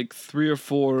think like 3 or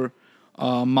 4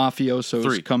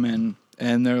 mafiosos come in.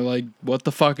 And they're like, what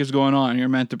the fuck is going on? You're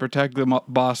meant to protect the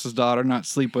boss's daughter, not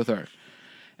sleep with her.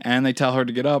 And they tell her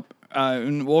to get up.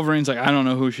 And Wolverine's like, I don't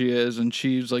know who she is. And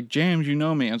she's like, James, you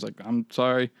know me. I was like, I'm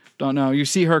sorry. Don't know. You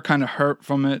see her kind of hurt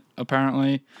from it,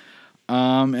 apparently.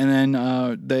 And then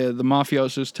the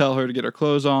mafiosos tell her to get her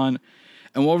clothes on.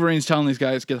 And Wolverine's telling these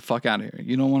guys, get the fuck out of here.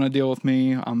 You don't want to deal with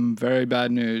me. I'm very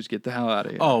bad news. Get the hell out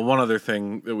of here. Oh, one other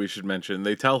thing that we should mention.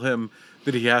 They tell him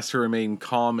that he has to remain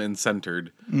calm and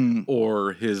centered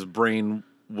or his brain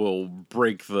will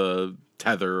break the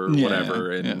tether or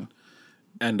whatever and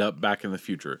end up back in the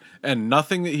future. And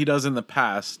nothing that he does in the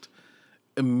past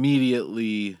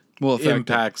immediately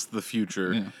impacts the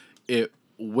future. Yeah. It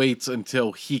waits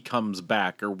until he comes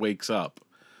back or wakes up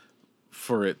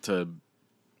for it to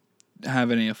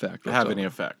have any effect or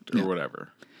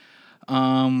whatever.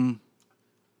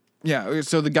 Yeah,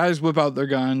 so the guys whip out their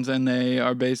guns and they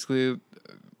are basically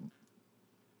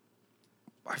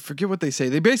I forget what they say.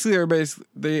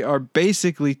 They are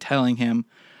basically telling him,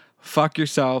 fuck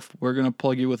yourself, we're going to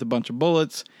plug you with a bunch of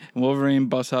bullets. And Wolverine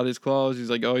busts out his claws. He's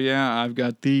like, oh yeah, I've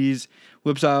got these.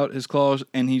 Whips out his claws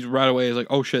and he's right away he's like,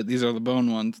 oh shit, these are the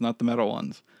bone ones, not the metal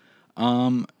ones.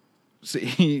 So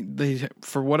they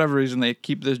for whatever reason they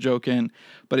keep this joke in,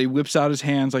 but he whips out his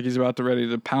hands like he's about to ready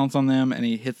to pounce on them, and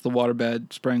he hits the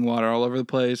waterbed, spraying water all over the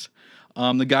place.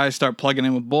 The guys start plugging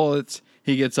in with bullets.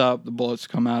 He gets up, the bullets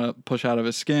push out of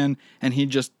his skin, and he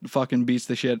just fucking beats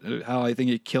the shit. How I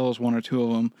think he kills 1 or 2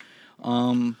 of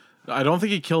them. I don't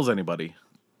think he kills anybody.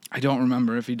 I don't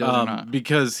remember if he does or not,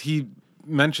 because he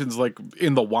mentions like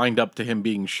in the wind up to him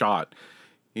being shot.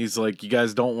 He's like, you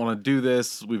guys don't want to do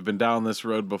this. We've been down this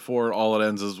road before. All it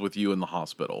ends is with you in the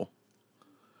hospital.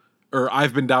 Or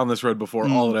I've been down this road before.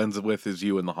 All it ends with is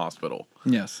you in the hospital.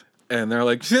 Yes. And they're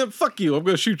like, fuck you. I'm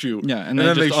going to shoot you. Yeah, and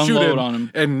then they shoot him, on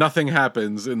him. And nothing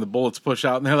happens. And the bullets push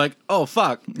out. And they're like, oh,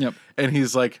 fuck. Yep. And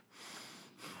he's like,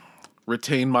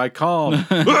 retain my calm.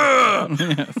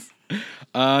 Yes.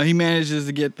 He manages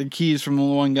to get the keys from the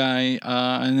one guy.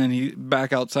 And then he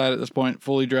back outside at this point,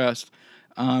 fully dressed.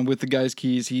 With the guy's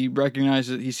keys, he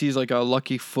recognizes, he sees like a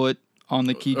lucky foot on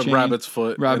the keychain, a rabbit's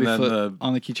foot,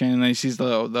 on the keychain, and then he sees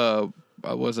the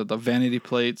the vanity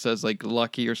plate says like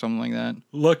lucky or something like that.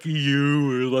 Lucky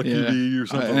you or lucky me or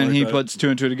something. And then like he that. puts 2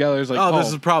 and 2 together. He's like, oh,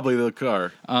 this is probably the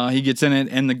car. He gets in it,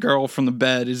 and the girl from the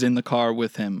bed is in the car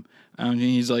with him. And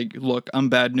he's like, look, I'm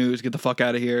bad news. Get the fuck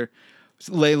out of here.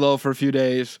 Lay low for a few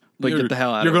days, but get the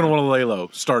hell out of here. You're going to want to lay low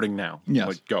starting now. Yes.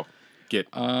 Like, go. Get.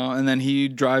 And then he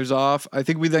drives off. I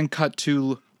think we then cut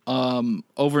to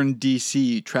over in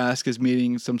D.C. Trask is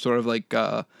meeting some sort of like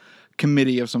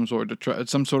committee of some sort,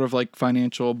 some sort of like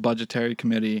financial budgetary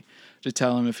committee to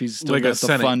tell him if he's still like got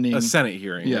the funding. A Senate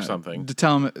hearing or something. To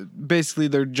tell him, basically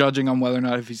they're judging on whether or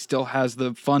not if he still has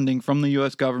the funding from the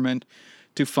U.S. government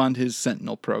to fund his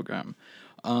Sentinel program.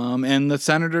 And the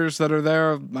senators that are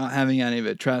there are not having any of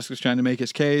it. Trask is trying to make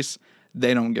his case.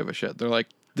 They don't give a shit. They're like,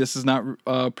 this is not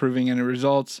proving any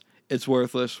results. It's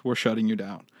worthless. We're shutting you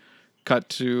down. Cut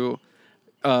to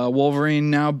Wolverine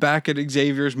now back at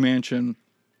Xavier's mansion.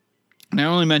 And I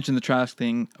only mentioned the Trask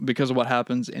thing because of what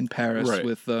happens in Paris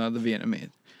with the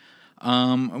Vietnamese.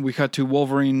 We cut to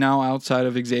Wolverine now outside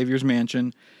of Xavier's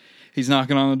mansion. He's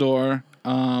knocking on the door.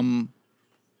 I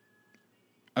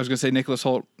was going to say Nicholas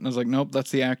Hoult. I was like, nope,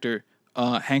 that's the actor.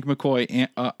 Hank McCoy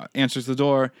answers the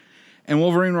door. And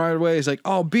Wolverine right away is like,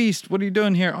 oh, Beast, what are you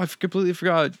doing here? Oh, I completely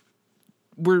forgot.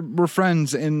 We're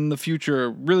friends in the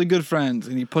future. Really good friends.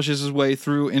 And he pushes his way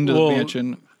through into the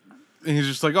mansion. And he's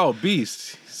just like, oh,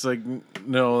 Beast. He's like,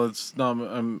 no, it's not.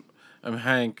 I'm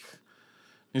Hank.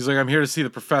 He's like, I'm here to see the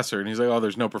professor. And he's like, oh,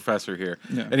 there's no professor here.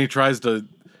 Yeah. And he tries to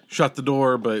shut the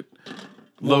door, but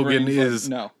Logan is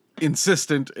no.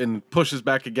 insistent and pushes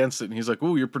back against it. And he's like,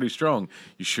 ooh, you're pretty strong.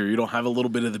 You sure you don't have a little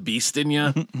bit of the Beast in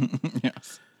you?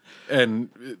 Yes. And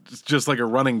it's just like a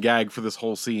running gag for this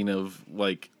whole scene of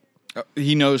like...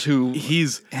 He knows who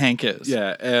he's Hank is.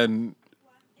 Yeah, and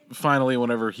finally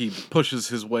whenever he pushes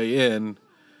his way in...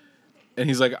 And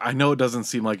he's like, I know it doesn't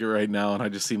seem like it right now, and I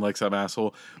just seem like some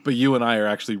asshole, but you and I are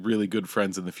actually really good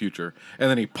friends in the future. And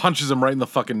then he punches him right in the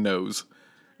fucking nose,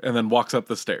 and then walks up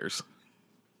the stairs.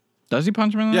 Does he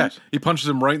punch him in the nose? Yeah, he punches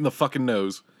him right in the fucking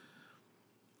nose.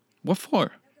 What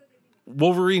for?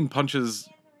 Wolverine punches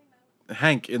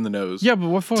Hank in the nose. Yeah, but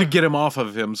what for? To get him off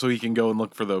of him so he can go and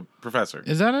look for the professor.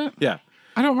 Is that it? Yeah.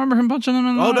 I don't remember him punching him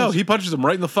in the nose. Oh, no, he punches him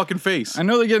right in the fucking face. I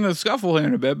know they get in a scuffle here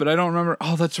in a bit, but I don't remember.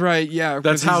 Oh, that's right. Yeah,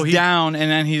 That's how he's he- down, and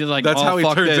then he's like, That's oh, how he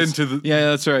fuck turns this. into the...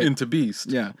 Yeah, that's right. Into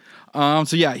Beast. Yeah.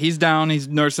 So yeah, he's down. He's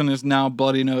nursing his now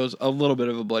bloody nose, a little bit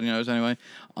of a bloody nose anyway.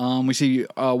 We see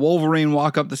Wolverine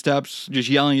walk up the steps, just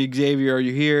yelling, "Xavier, are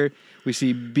you here?" We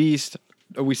see Beast.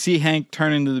 We see Hank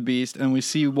turn into the Beast, and we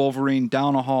see Wolverine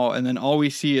down a hall, and then all we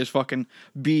see is fucking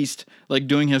Beast like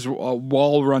doing his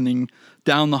wall running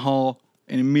down the hall,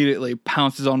 and immediately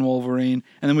pounces on Wolverine.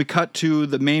 And then we cut to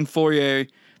the main foyer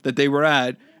that they were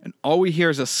at, and all we hear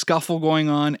is a scuffle going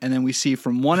on, and then we see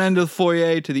from one end of the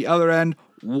foyer to the other end,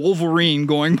 Wolverine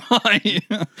going by.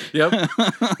 Yep.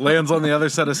 Lands on the other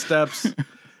set of steps,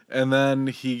 and then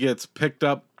he gets picked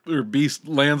up, or Beast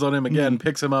lands on him again,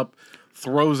 picks him up,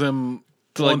 throws him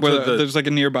To like onto where there's like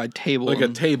a nearby table. like a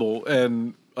table,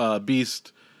 and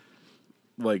Beast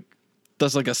like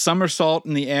does like a somersault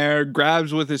in the air,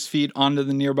 grabs with his feet onto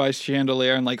the nearby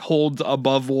chandelier, and like holds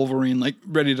above Wolverine, like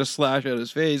ready to slash at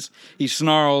his face. He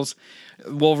snarls.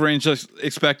 Wolverine's just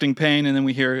expecting pain, and then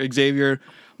we hear Xavier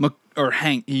or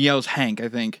Hank. He yells, "Hank, I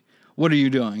think. What are you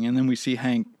doing?" And then we see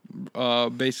Hank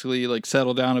basically like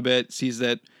settle down a bit, sees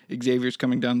that Xavier's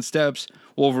coming down the steps.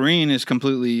 Wolverine is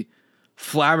completely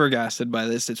flabbergasted by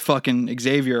this. It's fucking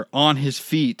Xavier on his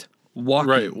feet,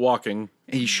 walking.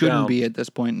 He shouldn't be at this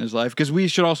point in his life, because we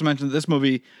should also mention that this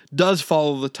movie does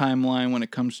follow the timeline when it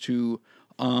comes to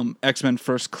X-Men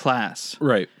First Class.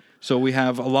 right. So we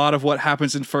have a lot of what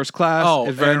happens in First Class. Oh,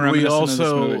 it's very and we reminiscent of this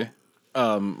also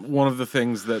movie. one of the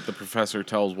things that the professor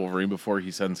tells Wolverine before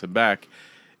he sends him back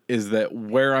is that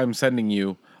where I'm sending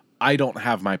you, I don't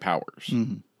have my powers,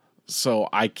 so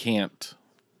I can't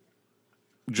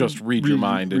just read your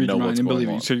mind and know what's going believe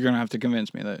on. you. So you're gonna have to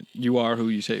convince me that you are who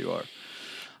you say you are.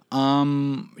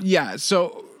 Yeah.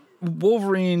 So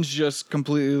Wolverine's just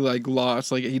completely like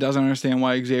lost. Like he doesn't understand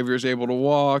why Xavier's able to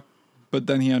walk, but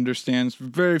then he understands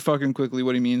very fucking quickly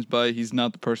what he means by he's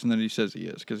not the person that he says he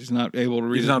is, because he's not able to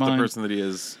read He's his not mind. the person that he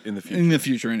is in the future. In the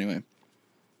future, anyway.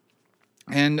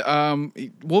 And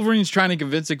Wolverine's trying to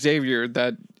convince Xavier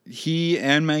that he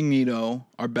and Magneto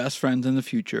are best friends in the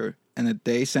future, and that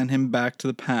they sent him back to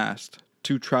the past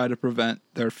to try to prevent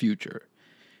their future.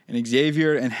 And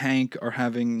Xavier and Hank are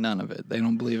having none of it. They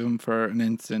don't believe him for an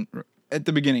instant, at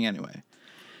the beginning anyway.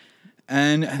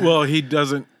 And well, he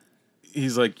doesn't.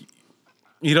 He's like,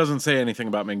 he doesn't say anything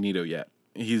about Magneto yet.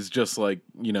 He's just like,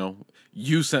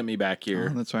 you sent me back here.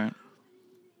 Oh, that's right.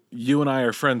 You and I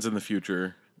are friends in the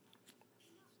future,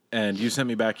 and you sent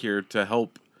me back here to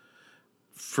help.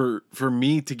 For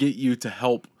me to get you to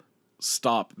help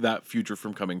stop that future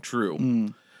from coming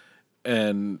true.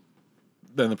 And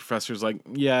then the professor's like,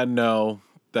 yeah, no,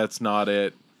 that's not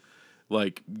it.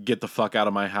 Like, get the fuck out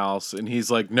of my house. And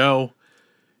he's like, no,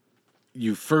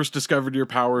 you first discovered your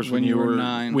powers when you were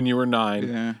 9. When you were 9.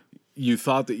 Yeah. You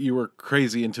thought that you were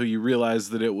crazy until you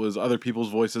realized that it was other people's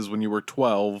voices when you were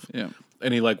 12. Yeah.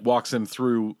 And he like walks him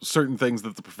through certain things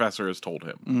that the professor has told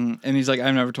him. And he's like,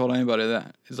 I've never told anybody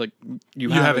that. He's like, you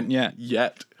haven't yet.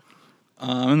 Yet.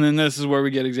 And then this is where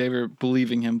we get Xavier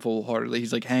believing him full-heartedly.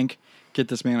 He's like, Hank, get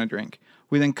this man a drink.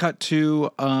 We then cut to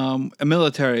a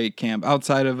military camp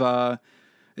outside of...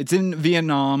 it's in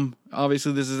Vietnam.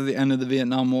 Obviously, this is the end of the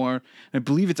Vietnam War. And I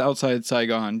believe it's outside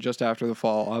Saigon, just after the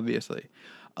fall, obviously.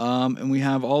 And we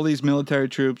have all these military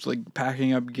troops like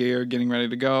packing up gear, getting ready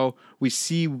to go. We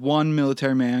see one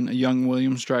military man, a young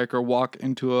William Stryker, walk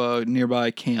into a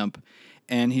nearby camp.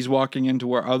 and he's walking into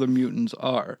where other mutants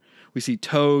are. We see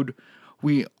Toad.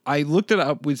 I looked it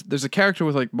up. There's a character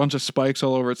with like a bunch of spikes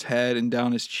all over its head and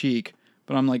down his cheek,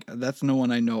 but I'm like, that's no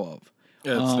one I know of.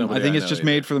 Yeah, it's nobody I think I it's know just either.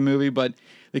 made for the movie, but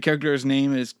the character's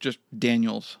name is just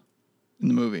Daniels in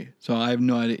the movie. So I have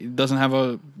no idea. It doesn't have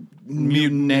a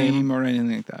mutant name or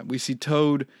anything like that. We see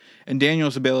Toad, and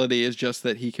Daniel's ability is just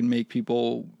that he can make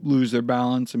people lose their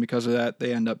balance, and because of that,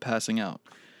 they end up passing out.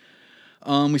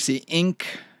 We see Ink,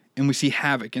 and we see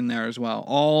Havoc in there as well.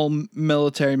 All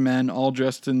military men, all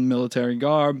dressed in military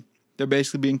garb. They're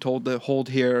basically being told to hold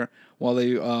here while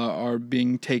they are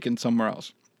being taken somewhere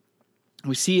else.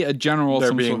 We see a general.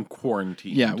 They're being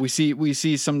quarantined. Yeah, we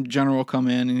see some general come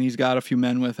in, and he's got a few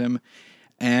men with him.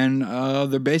 And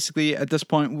they're basically, at this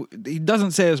point, he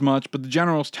doesn't say as much, but the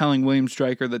general's telling William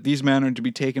Stryker that these men are to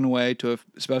be taken away to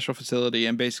a special facility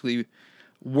and basically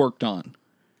worked on.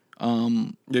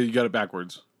 Yeah, you got it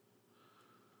backwards.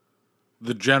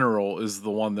 The general is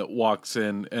the one that walks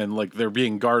in and like they're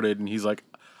being guarded, and he's like,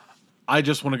 I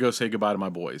just want to go say goodbye to my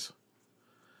boys.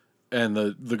 And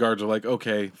the guards are like,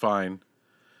 okay, fine.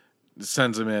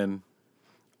 Sends him in,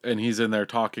 and he's in there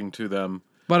talking to them.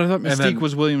 But I thought And Mystique then-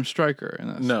 was William Stryker in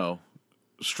this. No.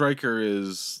 Stryker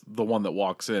is the one that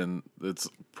walks in. It's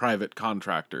private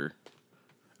contractor,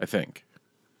 I think.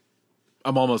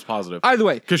 I'm almost positive. Either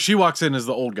way, Because she walks in as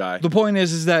the old guy. the point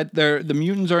is that the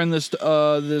mutants are in this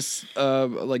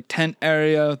like tent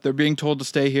area. They're being told to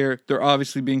stay here. They're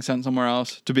obviously being sent somewhere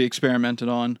else to be experimented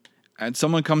on. And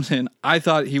someone comes in. I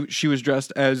thought she was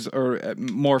dressed as or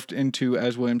morphed into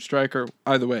as William Stryker.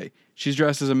 Either way, she's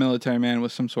dressed as a military man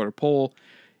with some sort of pole.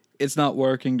 It's not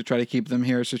working to try to keep them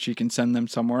here so she can send them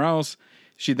somewhere else.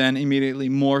 She then immediately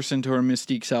morphs into her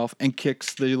Mystique self and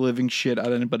kicks the living shit out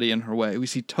of anybody in her way. We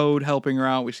see Toad helping her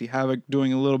out. We see Havoc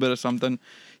doing a little bit of something.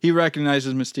 He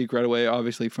recognizes Mystique right away,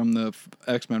 obviously from the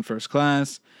X-Men First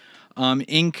Class.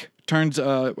 Ink turns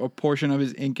a portion of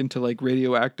his ink into like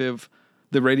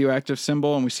the radioactive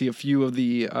symbol, and we see a few of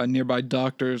the nearby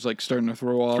doctors like starting to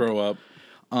throw up.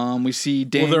 We see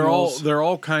Daniels. Well, they're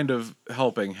all kind of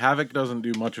helping. Havoc doesn't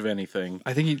do much of anything.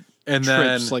 I think he And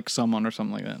trips then- like someone or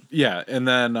something like that. Yeah, and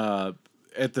then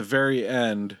at the very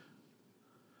end,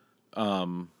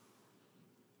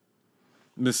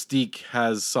 Mystique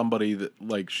has somebody that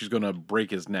like she's gonna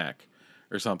break his neck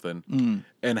or something,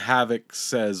 and Havoc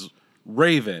says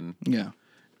Raven, Yeah.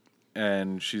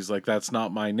 and she's like, "That's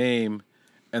not my name,"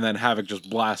 and then Havoc just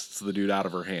blasts the dude out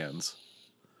of her hands,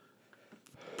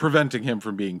 preventing him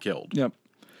from being killed. Yep.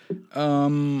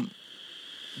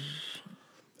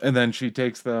 And then she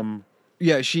takes them.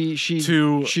 Yeah, she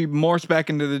To- morphs back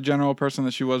into the general person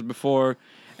that she was before,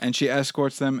 and she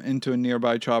escorts them into a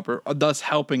nearby chopper, thus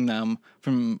helping them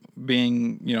from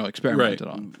being, experimented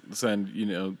on.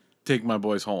 Send, take my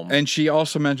boys home. And she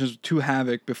also mentions to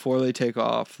Havoc before they take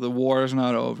off, the war is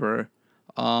not over.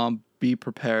 Be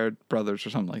prepared, brothers,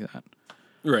 or something like that.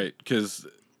 Right, because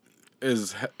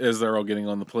as they're all getting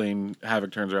on the plane,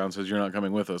 Havoc turns around and says, "You're not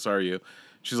coming with us, are you?"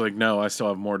 She's like, "No, I still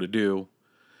have more to do."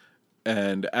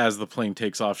 And as the plane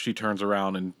takes off, she turns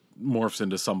around and morphs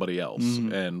into somebody else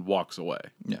and walks away.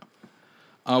 Yeah.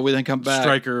 We then come back.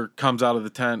 Stryker comes out of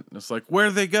the tent and it's like,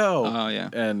 "Where'd they go?" Oh, yeah.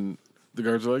 And the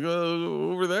guards are like,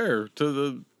 "Oh, over there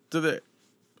to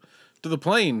the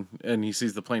plane." And he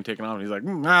sees the plane taking off and he's like,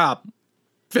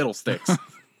 fiddlesticks.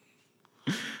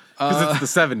 Because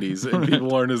it's the 70s and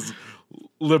people aren't as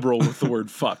liberal with the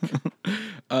word fuck.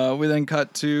 We then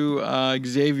cut to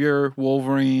Xavier,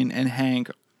 Wolverine, and Hank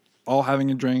all having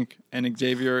a drink, and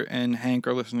Xavier and Hank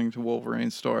are listening to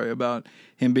Wolverine's story about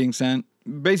him being sent.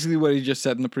 Basically what he just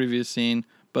said in the previous scene,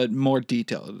 but more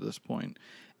detailed at this point.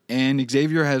 And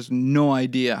Xavier has no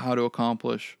idea how to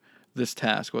accomplish this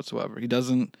task whatsoever. He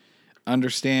doesn't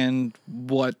understand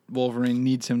what Wolverine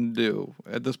needs him to do.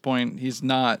 At this point, he's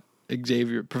not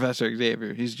Professor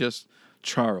Xavier. He's just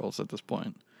Charles at this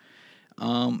point.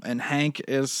 And Hank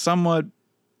is somewhat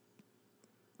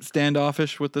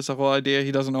standoffish with this whole idea.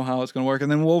 He doesn't know how it's going to work.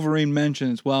 And then Wolverine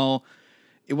mentions, well,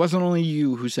 it wasn't only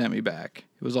you who sent me back.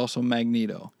 It was also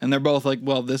Magneto. And they're both like,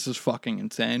 well, this is fucking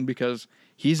insane because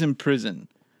he's in prison.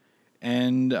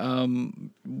 And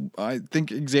I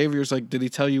think Xavier's like, did he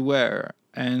tell you where?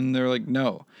 And they're like,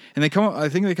 no. And I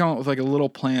think they come up with like a little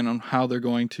plan on how they're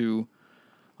going to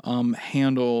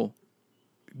handle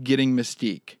getting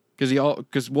Mystique.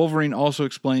 Because Wolverine also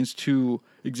explains to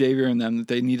Xavier and them that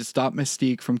they need to stop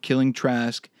Mystique from killing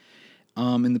Trask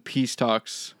in the peace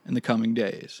talks in the coming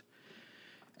days.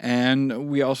 And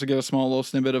we also get a small little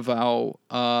snippet of how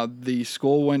the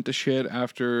school went to shit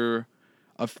after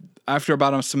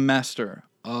about a semester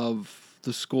of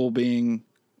the school being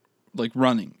like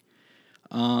running.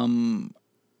 And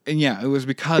yeah, it was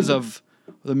because of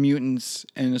the mutants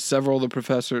and several of the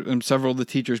professors and several of the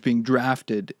teachers being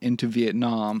drafted into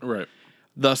Vietnam, Right.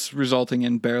 thus resulting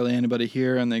in barely anybody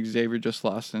here, and the Xavier just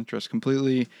lost interest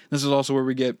completely. This is also where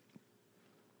we get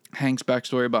Hank's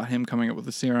backstory about him coming up with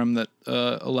a serum that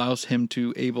allows him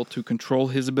to able to control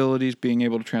his abilities, being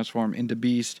able to transform into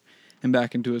Beast and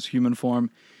back into his human form,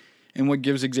 and what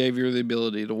gives Xavier the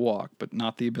ability to walk, but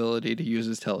not the ability to use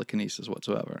his telekinesis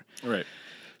whatsoever. Right.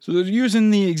 So they're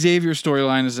using the Xavier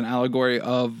storyline as an allegory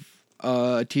of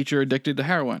a teacher addicted to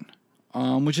heroin,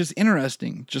 which is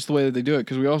interesting, just the way that they do it,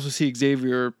 because we also see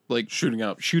Xavier like Shooting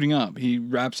up. He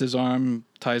wraps his arm,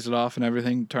 ties it off and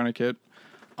everything, tourniquet.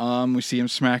 We see him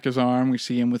smack his arm. We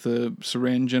see him with a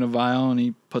syringe and a vial, and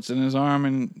he puts it in his arm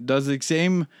and does the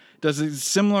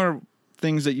similar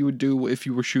things that you would do if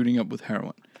you were shooting up with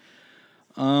heroin.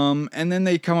 And then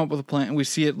they come up with a plan, and we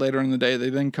see it later in the day. They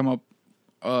then come up.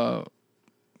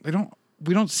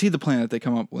 We don't see the plan that they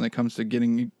come up when it comes to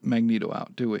getting Magneto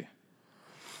out, do we?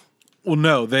 Well,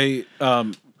 no,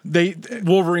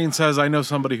 Wolverine says, "I know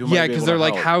somebody who." Yeah, might be because able they're to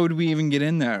like, help." how would we even get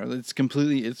in there? It's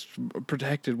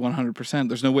protected 100%.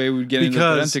 There's no way we'd get into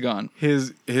the Pentagon.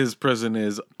 His prison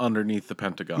is underneath the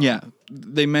Pentagon. Yeah,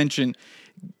 they mention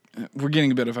we're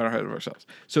getting a bit ahead of ourselves.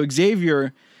 So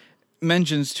Xavier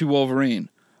mentions to Wolverine,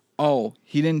 "Oh,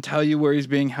 he didn't tell you where he's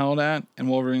being held at?" And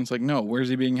Wolverine's like, "No, where's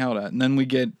he being held at?" And then we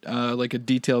get like a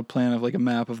detailed plan of like a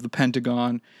map of the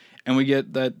Pentagon. And we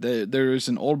get that there is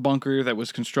an old bunker that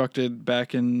was constructed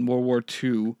back in World War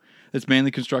II that's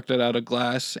mainly constructed out of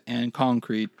glass and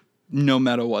concrete, no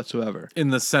metal whatsoever.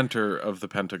 In the center of the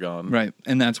Pentagon. Right.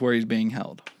 And that's where he's being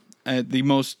held. At the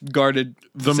most guarded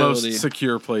facility. The most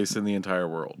secure place in the entire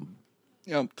world.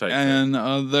 Yep. And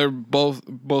they're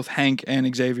both Hank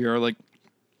and Xavier are like,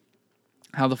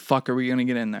 how the fuck are we going to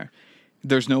get in there?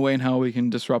 There's no way in hell we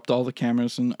can disrupt all the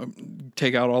cameras and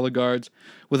take out all the guards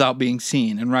without being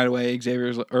seen. And right away,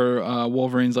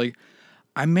 Wolverine's like,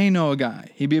 I may know a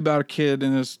guy. He'd be about a kid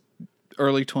in his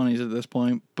early 20s at this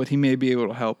point, but he may be able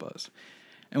to help us.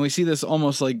 And we see this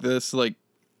almost like this, like,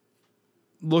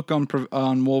 look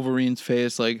on Wolverine's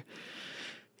face, like,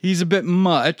 he's a bit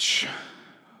much,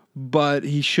 but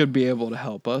he should be able to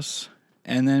help us.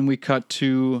 And then we cut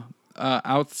to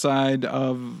outside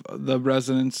of the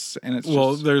residence, and it's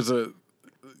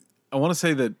I want to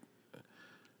say that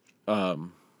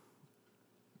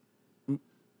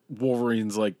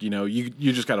Wolverine's like, you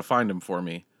just got to find him for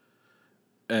me,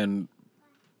 and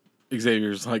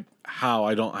Xavier's like, how?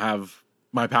 I don't have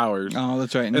my powers. Oh,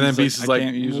 that's right. And then Beast is like,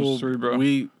 can't use well, Cerebro.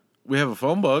 we have a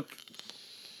phone book.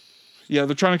 Yeah,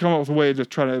 they're trying to come up with a way to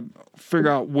try to figure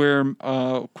out where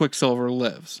Quicksilver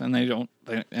lives, and they don't.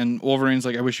 And Wolverine's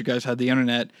like, I wish you guys had the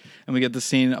internet. And we get the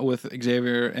scene with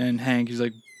Xavier and Hank. He's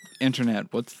like,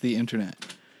 internet? What's the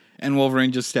internet? And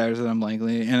Wolverine just stares at him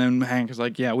blankly. And then Hank is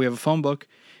like, yeah, we have a phone book.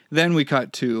 Then we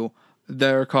cut to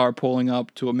their car pulling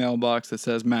up to a mailbox that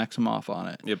says Maximoff on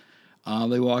it. Yep.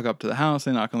 They walk up to the house.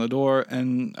 They knock on the door.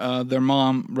 And their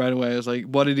mom right away is like,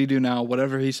 what did he do now?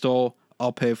 Whatever he stole,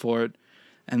 I'll pay for it.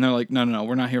 And they're like, no,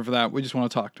 we're not here for that. We just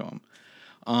want to talk to him.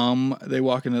 They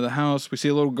walk into the house. We see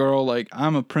a little girl like,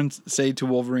 I'm a prince, say to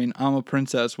Wolverine, I'm a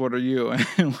princess. What are you?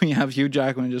 And we have Hugh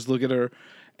Jackman just look at her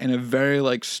in a very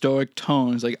like stoic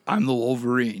tone. He's like, I'm the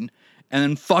Wolverine. And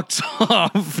then fucks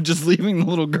off, just leaving the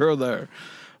little girl there.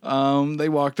 They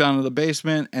walk down to the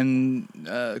basement, and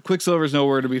Quicksilver's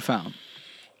nowhere to be found.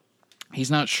 He's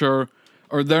not sure,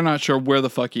 or they're not sure where the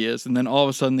fuck he is. And then all of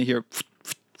a sudden they hear...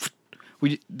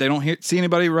 They don't see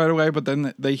anybody right away, but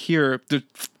then they hear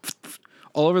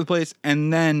all over the place,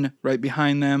 and then right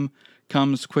behind them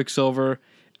comes Quicksilver,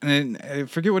 and then, I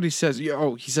forget what he says.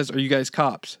 Oh, he says, "Are you guys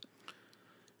cops?"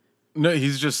 No,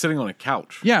 he's just sitting on a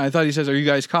couch. Yeah, I thought he says, "Are you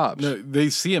guys cops?" No, they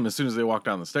see him as soon as they walk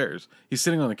down the stairs. He's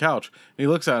sitting on the couch, and he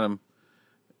looks at him.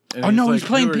 And he's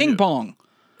playing ping pong.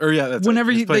 Or yeah, that's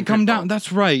whenever right. they come down.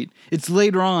 That's right. It's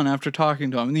later on after talking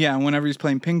to him. Yeah, whenever he's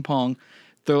playing ping pong.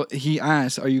 He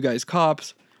asks, are you guys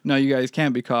cops? No, you guys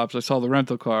can't be cops. I saw the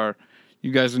rental car.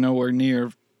 You guys are nowhere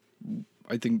near,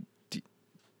 I think...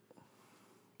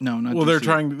 No, not Well,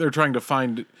 DC. they're trying to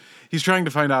find... He's trying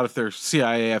to find out if they're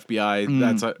CIA, FBI,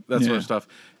 that sort of stuff.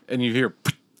 And you hear...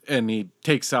 And he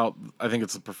takes out, I think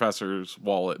it's the professor's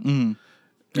wallet. Mm.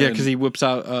 Yeah, because he whips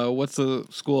out, what's the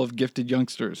School of Gifted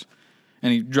Youngsters?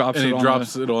 And he drops it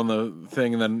on the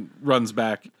thing and then runs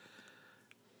back.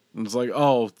 And it's like,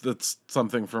 oh, that's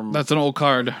something from... That's an old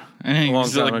card. And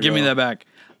he's like, give me that back.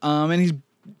 And he's...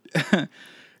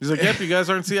 He's like, yep, you guys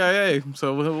aren't CIA,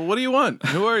 so what do you want?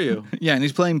 Who are you? Yeah, and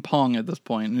he's playing Pong at this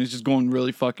point, and he's just going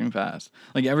really fucking fast.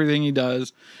 Like, everything he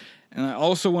does. And I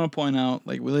also want to point out,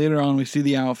 like, later on we see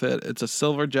the outfit. It's a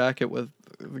silver jacket with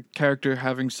the character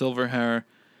having silver hair.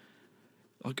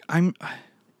 Look,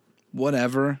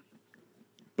 whatever,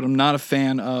 but I'm not a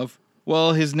fan of,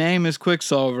 well, his name is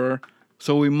Quicksilver,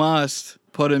 so we must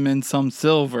put him in some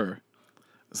silver.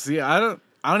 See, I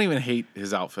don't even hate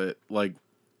his outfit. Like,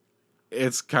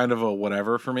 it's kind of a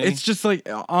whatever for me. It's just like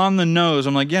on the nose.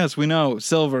 I'm like, yes, we know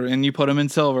silver, and you put him in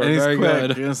silver. And Very he's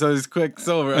quick, good. and so he's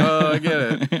Quicksilver. Oh, I get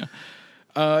it.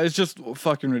 It's just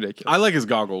fucking ridiculous. I like his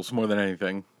goggles more than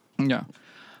anything. Yeah.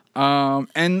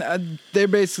 And they're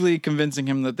basically convincing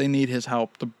him that they need his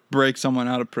help to break someone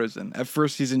out of prison. At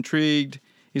first, he's intrigued.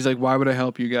 He's like, why would I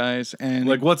help you guys? And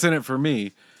Like, what's in it for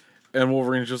me? And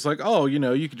Wolverine's just like, oh,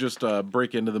 you could just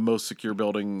break into the most secure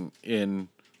building in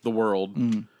the world.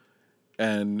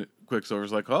 And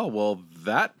Quicksilver's like, oh, well,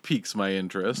 that piques my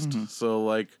interest. So,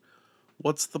 like,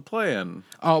 what's the plan?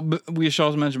 Oh, but we should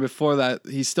also mention before that,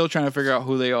 he's still trying to figure out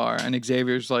who they are. And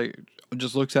Xavier's like,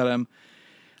 just looks at him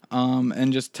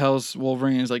and just tells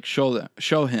Wolverine, he's like,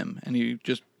 show him. And he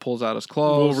just pulls out his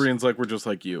claws. Wolverine's like, we're just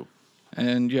like you.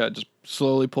 And yeah, just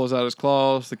slowly pulls out his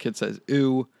claws. The kid says,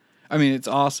 ew. I mean, it's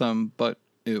awesome, but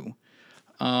ew.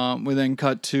 We then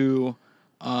cut to,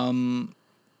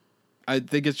 I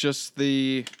think it's just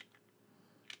we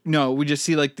just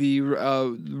see like the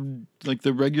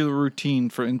regular routine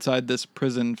for inside this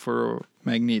prison for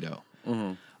Magneto.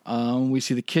 We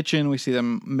see the kitchen. We see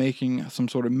them making some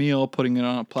sort of meal, putting it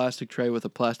on a plastic tray with a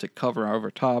plastic cover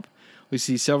over top. We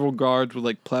see several guards with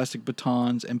like plastic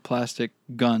batons and plastic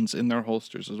guns in their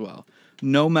holsters as well.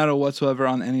 No metal whatsoever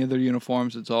on any of their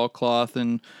uniforms. It's all cloth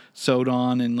and sewed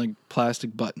on and like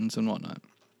plastic buttons and whatnot.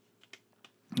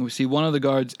 We see one of the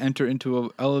guards enter into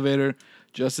an elevator.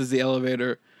 Just as the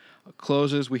elevator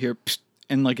closes, we hear psst,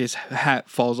 and like his hat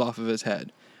falls off of his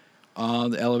head.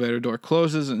 The elevator door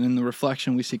closes, and in the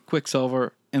reflection, we see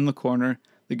Quicksilver in the corner.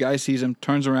 The guy sees him,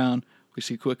 turns around. We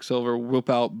see Quicksilver whip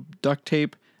out duct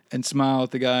tape and smile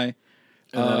at the guy.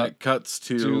 And then it cuts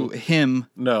to him.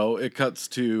 No, it cuts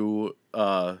to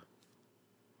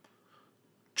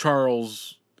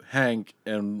Charles, Hank,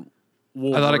 and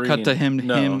Wolverine. I thought it cut to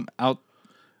him out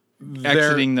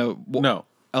exiting the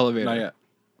elevator. Not yet.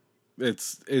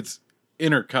 It's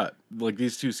intercut. Like,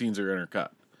 these two scenes are intercut.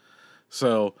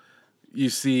 So you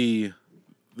see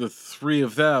the three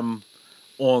of them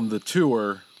on the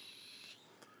tour,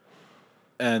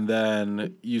 and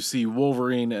then you see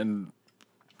Wolverine and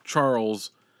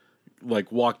Charles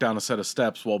like walk down a set of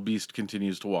steps while Beast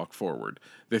continues to walk forward.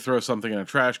 They throw something in a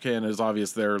trash can. It's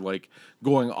obvious they're like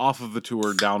going off of the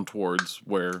tour down towards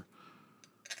where.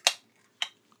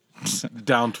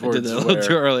 Down towards I did that a little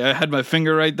too early. I had my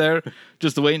finger right there,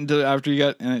 just to wait until after you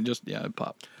got, and it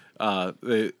popped.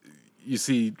 You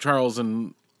see Charles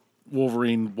and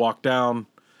Wolverine walk down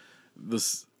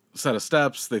this set of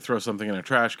steps. They throw something in a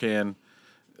trash can.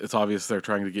 It's obvious they're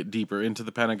trying to get deeper into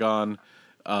the Pentagon.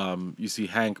 You see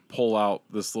Hank pull out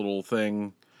this little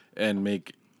thing and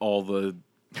make all the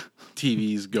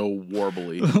TVs go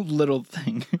warbly. Little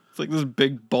thing. It's like this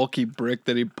big bulky brick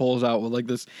that he pulls out with like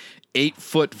this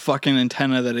 8-foot fucking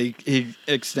antenna that he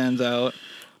extends out.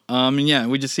 And yeah,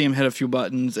 we just see him hit a few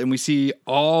buttons, and we see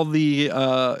all the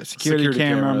security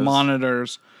camera cameras.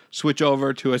 monitors switch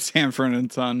over to a Sanford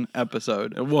and Son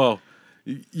episode. Well,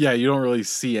 yeah, you don't really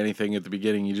see anything at the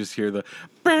beginning. You just hear the.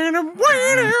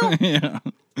 Yeah.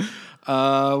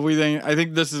 I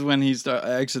think this is when he's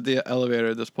exit the elevator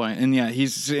at this point, and yeah,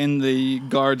 he's in the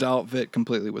guard's outfit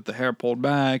completely with the hair pulled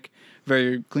back,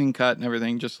 very clean cut and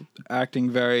everything, just acting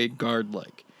very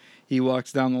guard-like. He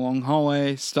walks down the long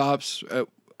hallway, stops.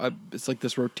 It's like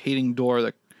this rotating door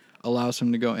that allows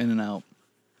him to go in and out.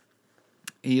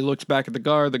 He looks back at the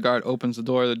guard. The guard opens the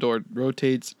door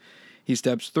rotates. He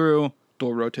steps through.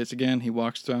 Door rotates again. He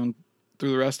walks down through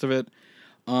the rest of it.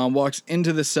 Walks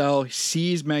into the cell. He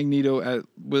sees Magneto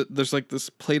there's like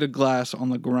this plate of glass on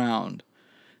the ground,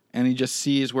 and he just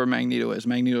sees where Magneto is.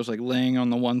 Magneto's like laying on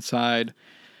the one side.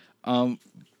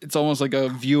 It's almost like a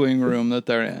viewing room that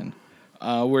they're in,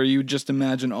 where you just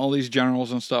imagine all these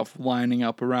generals and stuff lining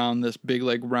up around this big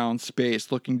like round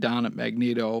space, looking down at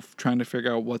Magneto, trying to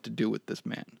figure out what to do with this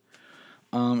man.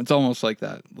 It's almost like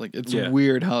that. Like, it's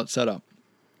weird how it's set up.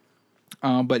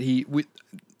 But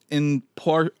in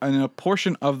a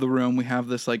portion of the room, we have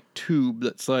this like tube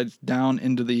that slides down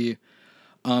into the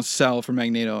cell for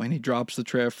Magneto, and he drops the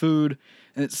tray of food,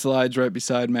 and it slides right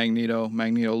beside Magneto.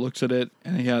 Magneto looks at it,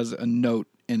 and he has a note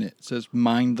in it. It says,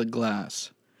 "Mind the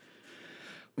glass."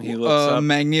 He looks up.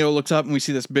 Magneto looks up, and we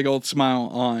see this big old smile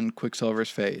on Quicksilver's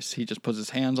face. He just puts his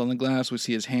hands on the glass. We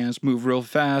see his hands move real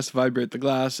fast, vibrate the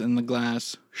glass, and the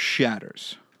glass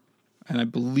shatters. and I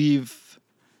believe,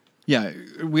 yeah,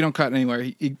 we don't cut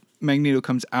anywhere. Magneto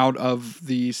comes out of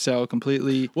the cell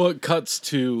completely. Well, it cuts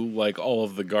to like all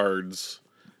of the guards,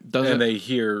 they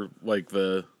hear like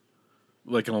an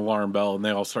alarm bell, and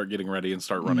they all start getting ready and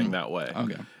start running that way.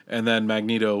 Okay. And then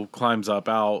Magneto climbs up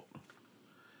out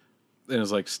and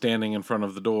is like standing in front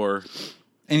of the door.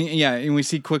 And we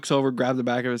see Quicksilver grab the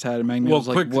back of his head, and Magneto's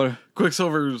what?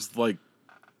 Quicksilver's like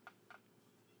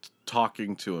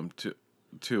talking to him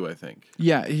too, I think.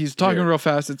 Yeah, he's talking real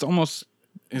fast. It's almost.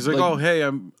 He's like, "Oh, hey,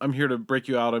 I'm here to break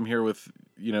you out. I'm here with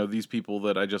these people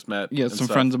that I just met. Yeah, some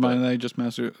friends of mine that I just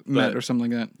met or something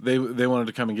like that. They wanted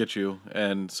to come and get you,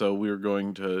 and so we were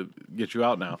going to get you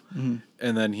out now." Mm-hmm.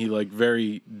 And then he like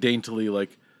very daintily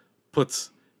like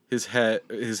puts his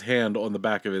hand on the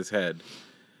back of his head,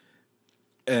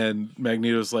 and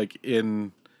Magneto's like,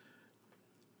 in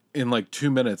like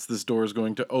 2 minutes, this door is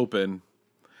going to open,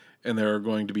 and there are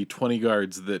going to be 20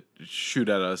 guards that shoot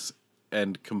at us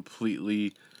and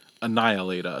completely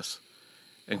annihilate us.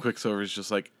 And Quicksilver's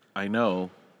just like, I know,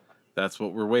 that's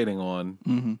what we're waiting on.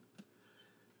 Mm-hmm.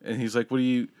 And he's like, what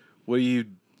are you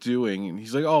doing? And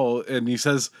he's like, oh, and he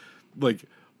says like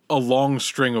a long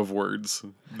string of words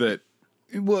that.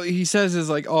 Well, he says is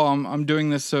like, oh, I'm doing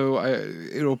this so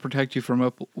it'll protect you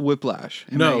from whiplash.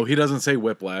 No, he doesn't say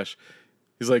whiplash.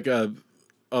 He's like a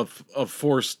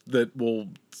force that will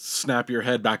snap your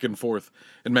head back and forth.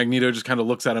 And Magneto just kind of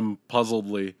looks at him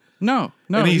puzzledly. No.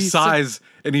 And he sighs,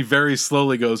 and he very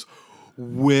slowly goes,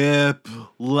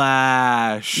 whiplash.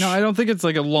 No, I don't think it's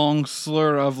like a long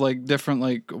slur of like different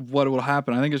like what will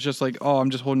happen. I think it's just like, oh, I'm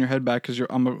just holding your head back because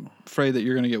I'm afraid that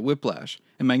you're gonna get whiplash.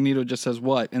 And Magneto just says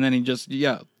what, and then he just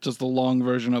the long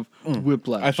version of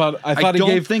whiplash. I thought he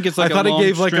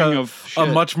gave like a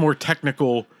much more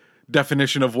technical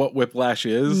definition of what whiplash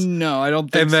is. No, I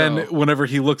don't think. And then whenever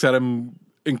he looks at him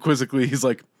inquisitively, he's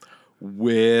like,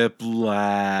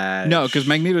 whiplash. No, because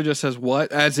Magneto just says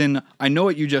what, as in I know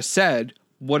what you just said.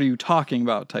 What are you talking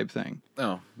about? Type thing.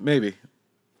 Oh, maybe.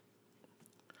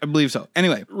 I believe so.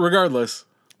 Anyway, regardless,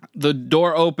 the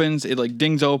door opens. It like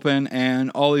dings open,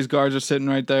 and all these guards are sitting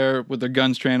right there with their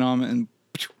guns trained on them, and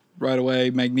right away,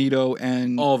 Magneto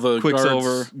and all the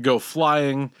Quicksilver guards go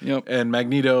flying. Yep. And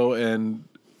Magneto and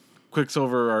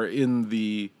Quicksilver are in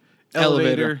the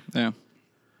elevator. Yeah.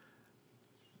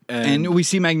 And we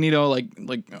see Magneto like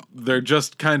they're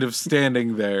just kind of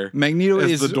standing there. Magneto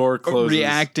as is the door closes,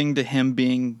 reacting to him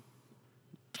being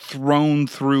thrown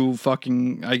through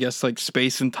fucking, I guess, like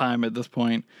space and time at this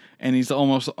point, and he's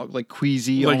almost like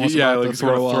queasy, almost about to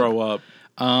throw up.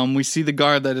 We see the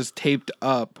guard that is taped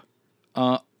up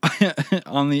on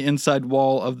the inside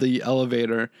wall of the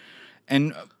elevator,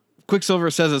 and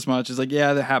Quicksilver says as much. He's like,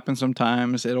 "Yeah, that happens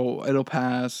sometimes. It'll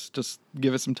pass. Just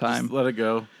give it some time. Just let it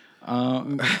go."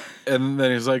 And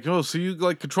then he's like, "Oh, so you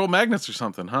like control magnets or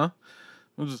something, huh?"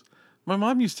 My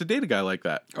mom used to date a guy like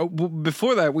that. Oh, well,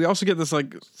 before that, we also get this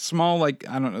like small, like,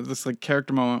 I don't know, this like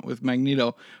character moment with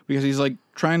Magneto, because he's like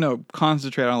trying to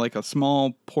concentrate on like a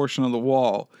small portion of the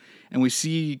wall, and we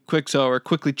see Quicksilver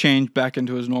quickly change back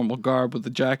into his normal garb with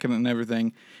the jacket and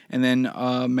everything, and then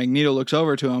Magneto looks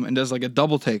over to him and does like a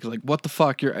double take, like, "What the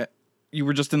fuck? You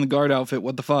were just in the guard outfit.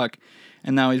 What the fuck?"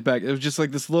 And now he's back. It was just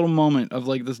like this little moment of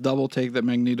like this double take that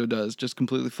Magneto does, just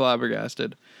completely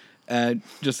flabbergasted at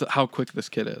just how quick this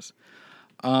kid is.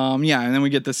 And then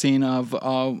we get the scene of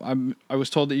I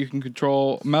was told that you can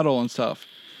control metal and stuff,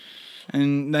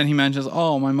 and then he mentions,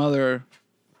 "Oh, my mother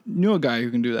knew a guy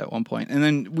who can do that at one point," and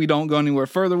then we don't go anywhere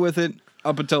further with it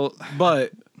up until.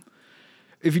 But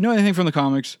if you know anything from the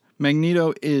comics,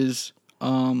 Magneto is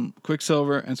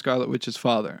Quicksilver and Scarlet Witch's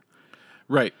father.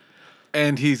 Right.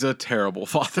 And he's a terrible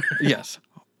father. Yes.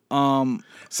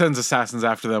 Sends assassins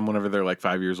after them whenever they're like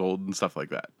 5 years old and stuff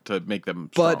like that to make them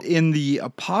strong. But in the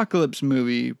Apocalypse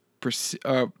movie,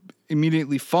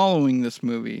 immediately following this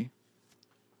movie,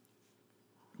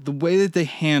 the way that they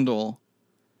handle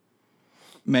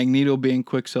Magneto being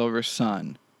Quicksilver's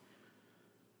son.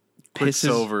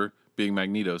 Quicksilver being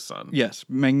Magneto's son. Yes,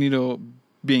 Magneto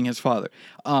being his father.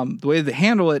 The way they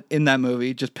handle it in that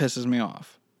movie just pisses me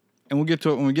off. And we'll get to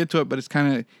it when we get to it, but it's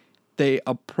kind of, they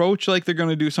approach like they're going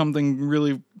to do something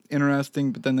really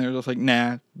interesting, but then they're just like,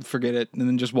 nah, forget it, and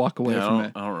then just walk away from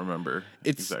it. I don't remember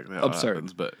exactly how absurd. it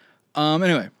happens, but...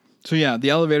 Anyway, so yeah, the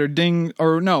elevator ding,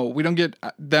 or no, we don't get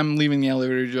them leaving the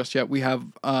elevator just yet. We have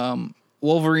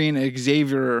Wolverine and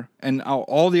Xavier, and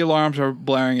all the alarms are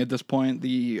blaring at this point.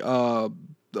 The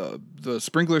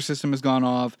sprinkler system has gone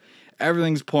off.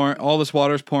 Everything's pouring, all this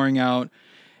water's pouring out.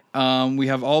 We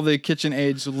have all the kitchen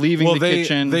aides leaving the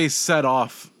kitchen. They set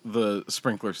off the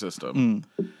sprinkler system,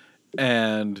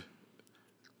 and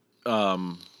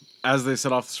as they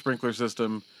set off the sprinkler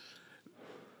system,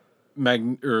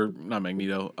 not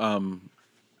Magneto,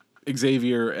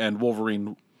 Xavier and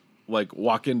Wolverine like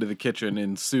walk into the kitchen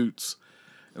in suits,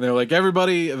 and they're like,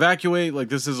 "Everybody evacuate!" Like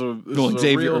this is a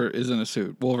Xavier is in a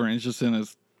suit. Wolverine's just in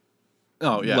his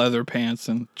leather pants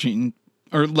and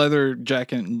leather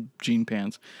jacket and jean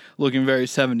pants, looking very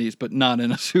 70s, but not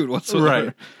in a suit whatsoever.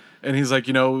 Right. And he's like,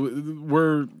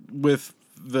 we're with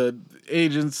the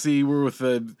agency, we're with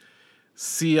the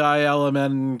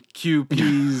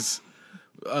CILMNQPs.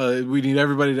 We need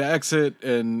everybody to exit,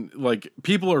 and like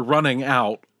people are running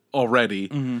out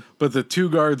already, but the 2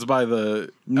 guards by the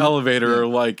elevator are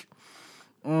like,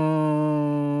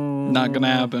 not gonna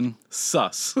happen.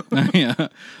 Sus. Yeah.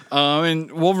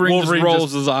 And Wolverine just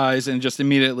rolls his eyes and just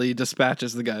immediately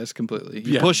dispatches the guys completely.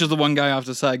 He pushes the one guy off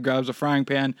the side, grabs a frying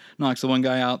pan, knocks the one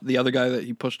guy out. The other guy that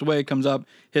he pushed away comes up,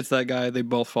 hits that guy. They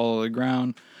both fall to the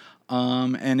ground.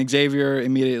 And Xavier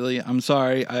immediately, I'm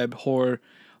sorry, I abhor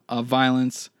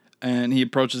violence. And he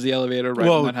approaches the elevator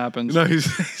when that happens. No, he's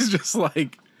just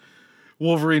like,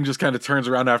 Wolverine just kind of turns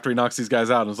around after he knocks these guys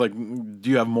out and is like, do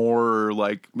you have more? Or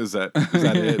like, is that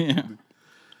it? Yeah.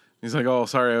 He's like, oh,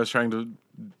 sorry, I was trying to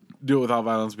do it without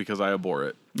violence because I abhor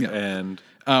it. Yeah. And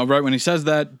right when he says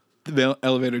that, the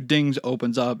elevator dings,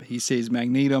 opens up. He sees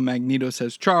Magneto. Magneto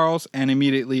says Charles, and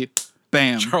immediately,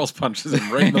 bam. Charles punches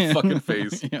him right in the fucking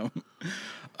face. Yeah.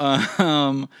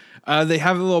 They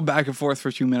have a little back and forth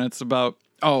for 2 minutes about,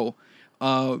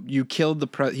 you killed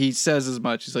the he says as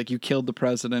much. He's like, you killed the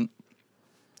president.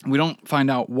 We don't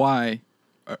find out why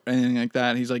or anything like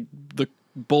that. He's like, the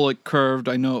bullet curved.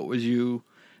 I know it was you.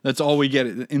 That's all we get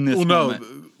in this moment.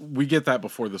 No, we get that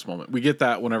before this moment. We get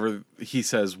that whenever he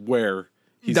says where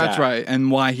he's That's at. right,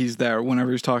 and why he's there whenever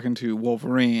he's talking to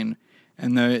Wolverine.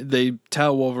 And they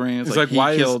tell Wolverine, it's like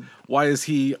why is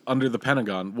he under the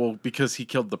Pentagon? Well, because he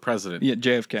killed the president. Yeah,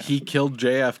 JFK. He killed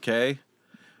JFK?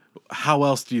 How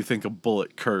else do you think a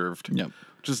bullet curved? Yep.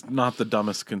 Just not the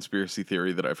dumbest conspiracy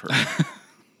theory that I've heard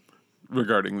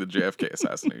regarding the JFK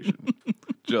assassination.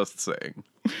 Just saying.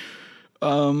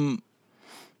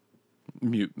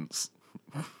 Mutants.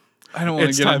 I don't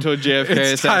want to get into a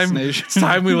JFK assassination. It's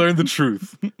time we learned the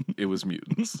truth. It was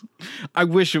mutants. I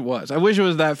wish it was. I wish it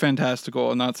was that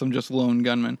fantastical and not some just lone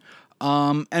gunman.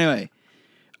 Anyway.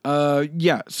 So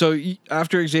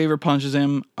after Xavier punches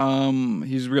him,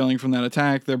 he's reeling from that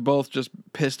attack. They're both just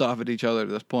pissed off at each other at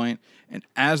this point. And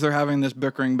as they're having this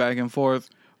bickering back and forth,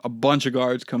 a bunch of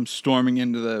guards come storming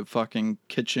into the fucking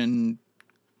kitchen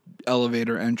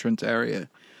elevator entrance area.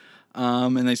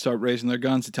 And they start raising their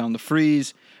guns to tell them to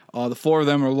freeze. The 4 of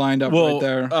them are lined up right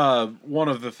there. One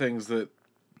of the things that,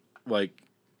 like,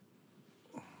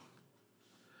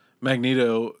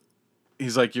 Magneto,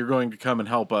 he's like, you're going to come and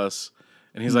help us.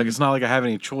 And he's like, it's not like I have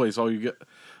any choice. All you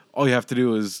have to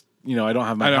do is, I don't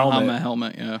have my helmet. I don't have my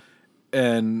helmet, yeah.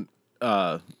 And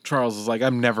Charles is like,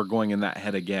 I'm never going in that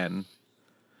head again.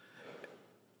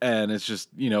 And it's just,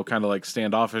 kind of like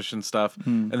standoffish and stuff.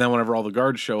 And then whenever all the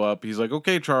guards show up, he's like,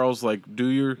 okay, Charles, like, do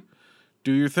your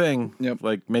thing. Yep.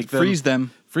 Like, make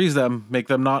them freeze them, make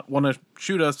them not want to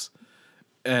shoot us.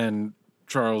 And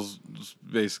Charles is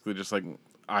basically just like,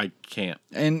 I can't.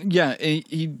 And yeah,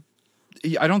 he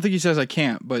I don't think he says I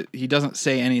can't, but he doesn't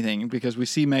say anything because we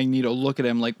see Magneto look at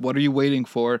him like, what are you waiting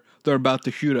for? They're about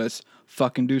to shoot us.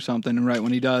 Fucking do something. And right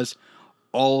when he does,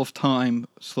 all of time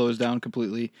slows down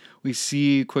completely. We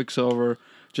see Quicksilver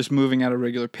just moving at a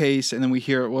regular pace, and then we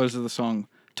hear, what is it, the song?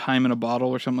 Time in a Bottle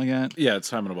or something like that? Yeah, it's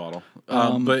Time in a Bottle.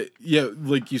 But yeah,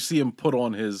 like you see him put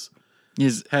on his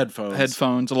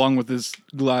headphones along with his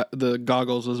the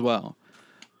goggles as well.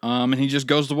 And he just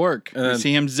goes to work. And you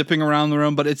see him zipping around the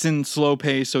room, but it's in slow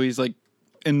pace, so he's like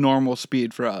in normal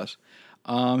speed for us.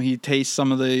 He tastes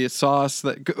some of the sauce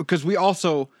because we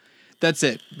also, that's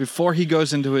it. Before he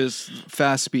goes into his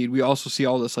fast speed, we also see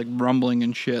all this like rumbling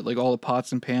and shit, like all the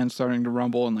pots and pans starting to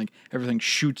rumble and like everything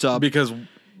shoots up. Because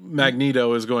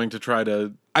Magneto is going to try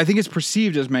to... I think it's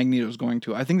perceived as Magneto's going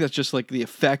to. I think that's just like the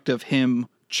effect of him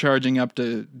charging up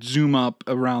to zoom up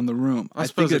around the room. I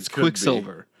think it's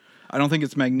Quicksilver. I don't think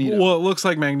it's Magneto. Well, it looks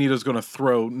like Magneto's going to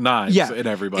throw knives at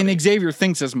everybody. And Xavier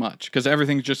thinks as much because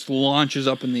everything just launches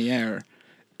up in the air.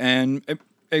 And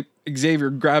Xavier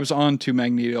grabs onto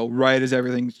Magneto right as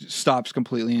everything stops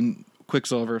completely and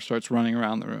Quicksilver starts running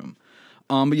around the room.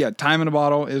 But yeah, Time in a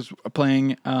Bottle is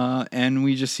playing and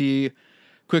we just see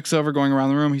Quicksilver going around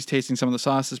the room. He's tasting some of the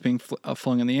sauces being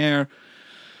flung in the air.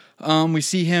 We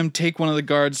see him take one of the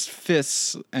guards'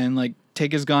 fists and like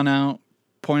take his gun out,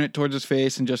 point it towards his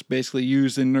face and just basically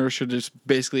use inertia to just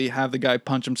basically have the guy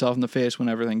punch himself in the face when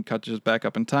everything catches back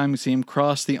up in time. We see him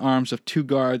cross the arms of 2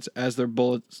 guards as their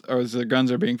bullets or as their guns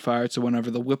are being fired. So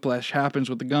whenever the whiplash happens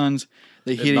with the guns,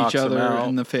 they hit each other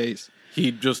in the face.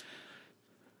 He just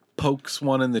pokes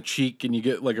one in the cheek, and you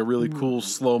get like a really cool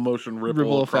slow motion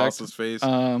ripple across his face.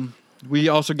 We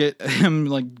also get him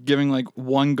like giving like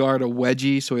one guard a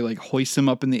wedgie, so he like hoists him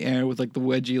up in the air with like the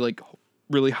wedgie like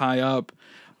really high up,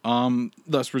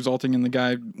 thus resulting in the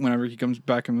guy whenever he comes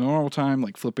back in normal time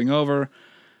like flipping over.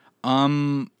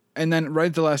 And then right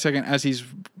at the last second, as he's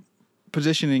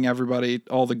positioning everybody,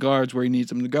 all the guards where he needs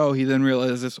them to go, he then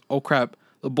realizes, oh crap,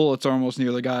 the bullets are almost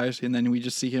near the guys, and then we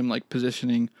just see him like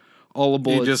positioning all the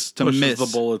bullets he just to pushes miss the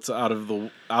bullets out of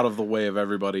the way of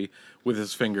everybody with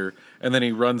his finger, and then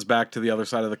he runs back to the other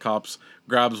side of the cops,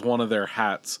 grabs one of their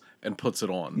hats, and puts it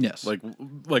on. Yes,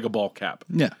 like a ball cap.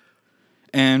 Yeah.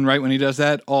 And right when he does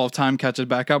that, all of time catches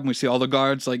back up, and we see all the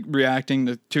guards like reacting.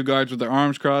 The 2 guards with their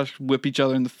arms crossed whip each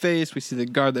other in the face. We see the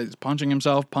guard that is punch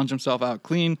himself out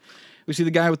clean. We see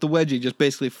the guy with the wedgie just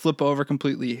basically flip over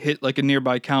completely, hit like a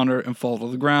nearby counter, and fall to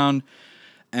the ground.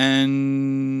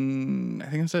 And I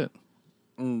think that's it.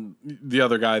 The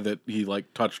other guy that he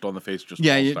like touched on the face just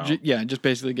falls down. Just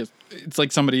basically gets. It's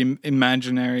like somebody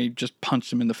imaginary just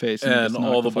punched him in the face, and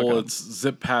all the bullets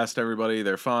zip past everybody.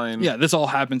 They're fine. Yeah, this all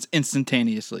happens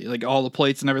instantaneously. Like all the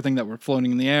plates and everything that were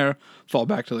floating in the air fall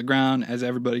back to the ground as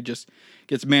everybody just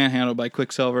gets manhandled by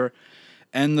Quicksilver.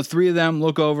 And the 3 of them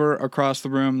look over across the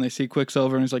room. They see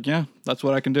Quicksilver, and he's like, "Yeah, that's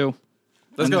what I can do.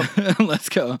 Let's go. Let's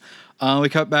go." We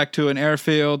cut back to an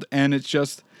airfield, and it's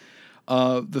just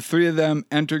the 3 of them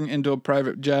entering into a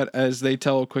private jet as they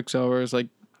tell Quicksilver, is like,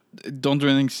 "Don't do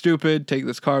anything stupid. Take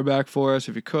this car back for us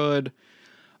if you could."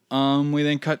 We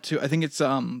then cut to, I think it's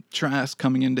Trask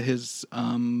coming into his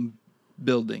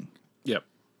building. Yep.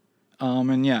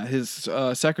 And yeah, his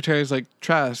secretary's like,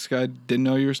 "Trask, I didn't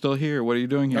know you were still here. What are you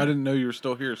doing here?" "I didn't know you were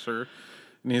still here, sir."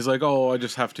 And he's like, "Oh, I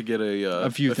just have to get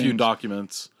a few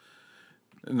documents."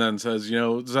 And then says,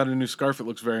 "Is that a new scarf? It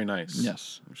looks very nice."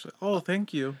 Yes. She's like, "Oh,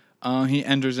 thank you." He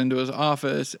enters into his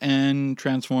office and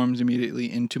transforms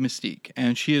immediately into Mystique.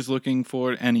 And she is looking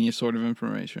for any sort of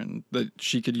information that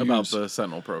she could use. About the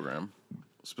Sentinel program,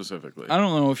 specifically. I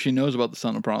don't know if she knows about the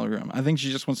Sentinel program. I think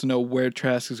she just wants to know where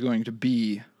Trask is going to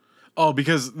be. Oh,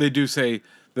 because they do say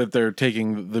that they're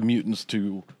taking the mutants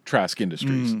to Trask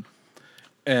Industries.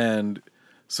 And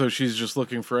so she's just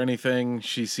looking for anything.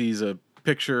 She sees a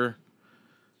picture.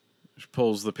 She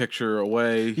pulls the picture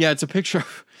away. Yeah, it's a picture.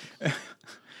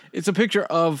 It's a picture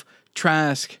of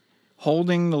Trask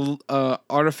holding the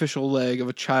artificial leg of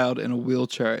a child in a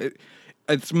wheelchair.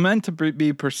 It's meant to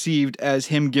be perceived as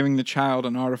him giving the child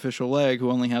an artificial leg who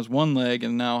only has one leg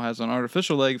and now has an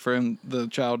artificial leg for the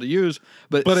child to use.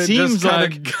 But it seems just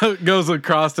like goes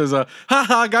across as a,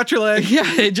 "Ha, got your leg."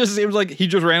 Yeah, it just seems like he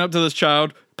just ran up to this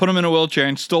child, put him in a wheelchair,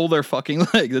 and stole their fucking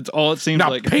leg. That's all it seems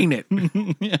like. Now paint it.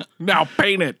 Yeah. Now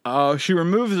paint it. She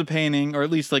removes the painting, or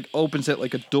at least like opens it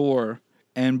like a door.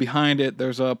 And behind it,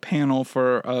 there's a panel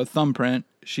for a thumbprint.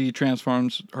 She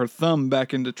transforms her thumb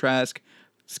back into Trask,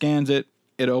 scans it,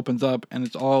 it opens up, and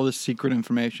it's all this secret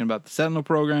information about the Sentinel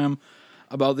program,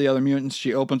 about the other mutants.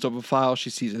 She opens up a file. She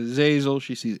sees Azazel.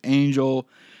 She sees Angel.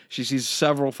 She sees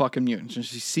several fucking mutants, and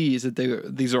she sees that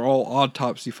these are all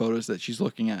autopsy photos that she's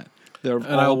looking at. And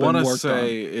I want to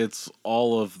say it's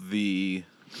all of the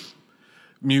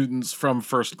mutants from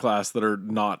First Class that are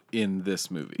not in this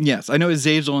movie. Yes, I know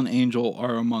Azazel and Angel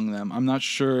are among them. I'm not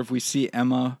sure if we see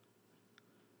Emma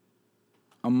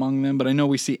among them, but I know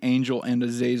we see Angel and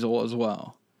Azazel as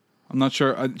well. I'm not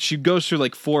sure. She goes through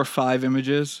like 4 or 5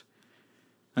 images.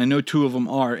 I know 2 of them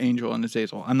are Angel and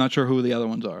Azazel. I'm not sure who the other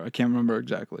ones are. I can't remember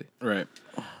exactly. Right.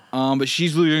 But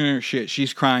she's losing her shit.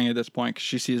 She's crying at this point because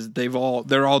she sees they're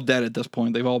all dead at this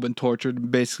point. They've all been tortured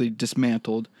and basically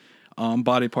dismantled.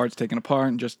 Body parts taken apart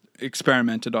and just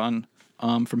experimented on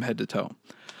from head to toe.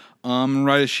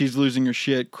 Right as she's losing her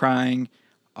shit, crying,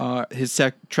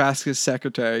 Trask's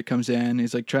secretary comes in.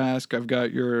 He's like, "Trask, I've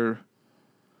got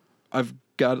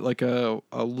like a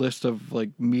list of like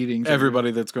meetings.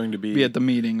 Everybody that's going to be at the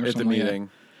meeting or at something." The meeting.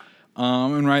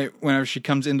 And right whenever she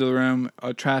comes into the room,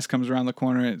 Trask comes around the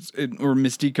corner, or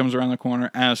Mystique comes around the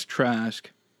corner as Trask.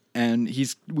 And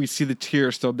we see the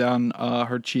tear still down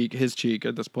his cheek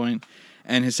at this point,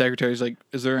 and his secretary's like,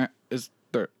 "Is there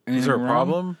anything a wrong?"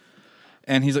 problem?"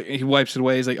 And he's like, he wipes it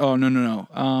away. He's like, "Oh,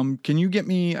 no. Can you get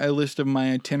me a list of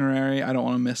my itinerary? I don't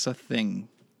want to miss a thing."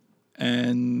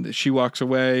 And she walks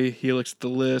away. He looks at the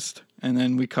list, and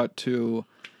then we cut to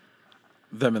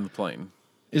them in the plane.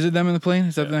 Is it them in the plane?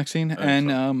 Is that the Yeah, next scene? I think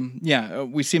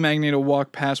And we see Magneto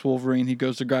walk past Wolverine. He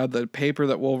goes to grab the paper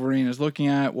that Wolverine is looking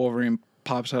at. Wolverine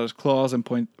pops out his claws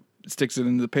and sticks it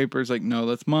into the paper. He's like, "No,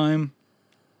 that's mine."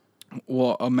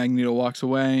 Well, Magneto walks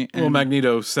away. And Well,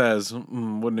 Magneto says,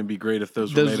 "Wouldn't it be great if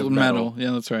those were There's made of metal?"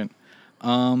 Yeah, that's right.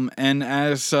 And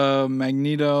as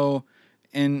Magneto,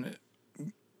 and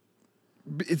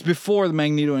it's before the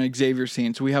Magneto and Xavier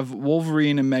scene, so we have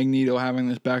Wolverine and Magneto having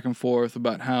this back and forth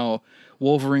about how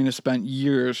Wolverine has spent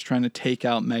years trying to take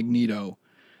out Magneto.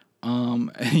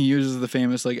 And he uses the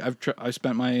famous like I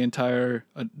spent my entire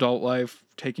adult life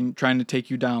trying to take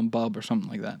you down, bub, or something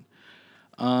like that.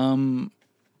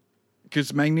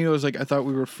 Because Magneto is like, I thought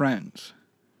we were friends,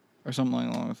 or something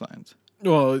along those lines.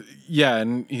 Well, yeah,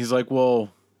 and he's like, "Well,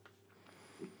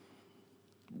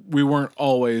 we weren't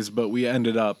always, but we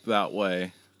ended up that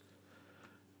way."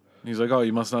 He's like, "Oh,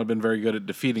 you must not have been very good at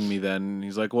defeating me then." And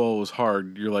he's like, "Well, it was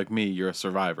hard. You're like me. You're a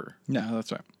survivor." Yeah,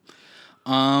 that's right.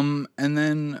 And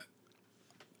then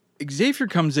Xavier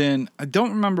comes in. I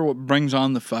don't remember what brings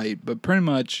on the fight, but pretty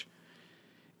much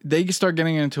they start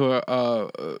getting into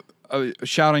a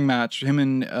shouting match. Him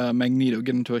and Magneto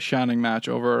get into a shouting match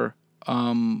over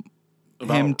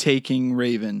him taking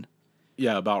Raven.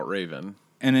 Yeah, about Raven.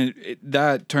 And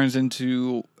that turns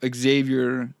into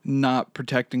Xavier not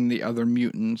protecting the other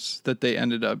mutants that they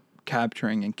ended up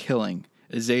capturing and killing.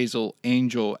 Azazel,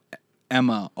 Angel,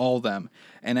 Emma, all of them.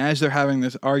 And as they're having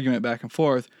this argument back and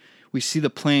forth, we see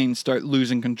the plane start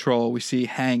losing control. We see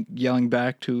Hank yelling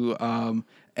back to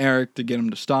Eric to get him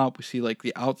to stop. We see like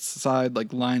the outside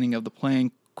like lining of the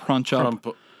plane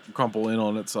Crumple in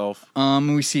on itself.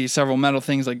 We see several metal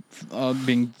things like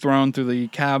being thrown through the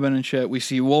cabin and shit. We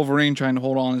see Wolverine trying to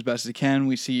hold on as best as he can.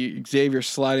 We see Xavier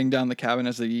sliding down the cabin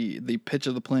as the pitch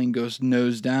of the plane goes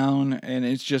nose down. And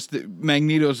it's just that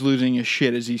Magneto's losing his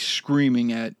shit as he's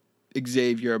screaming at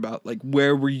Xavier about, like,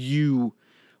 where were you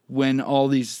when all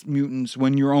these mutants,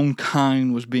 when your own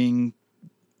kind was being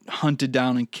hunted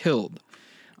down and killed?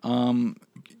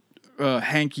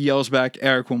 Hank yells back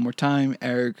Eric one more time.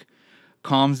 Eric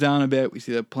calms down a bit. We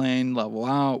see the plane level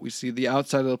out. We see the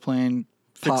outside of the plane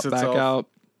pop back out.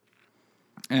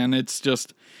 And it's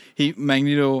just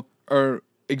Magneto or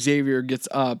Xavier gets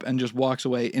up and just walks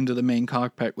away into the main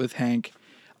cockpit with Hank.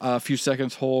 A few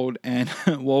seconds hold, and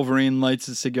Wolverine lights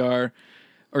his cigar,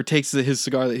 or takes his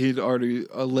cigar that he'd already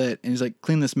lit, and he's like,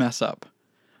 "Clean this mess up."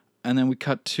 And then we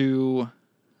cut to,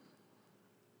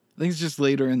 I think it's just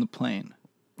later in the plane.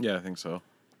 Yeah, I think so.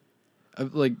 I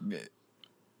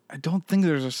don't think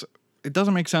it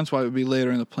doesn't make sense why it would be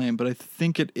later in the plane, but I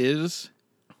think it is,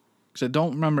 because I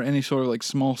don't remember any sort of like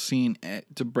small scene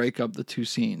to break up the two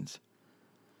scenes.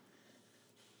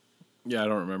 Yeah, I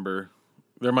don't remember.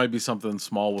 There might be something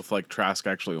small with like Trask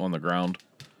actually on the ground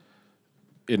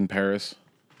in Paris.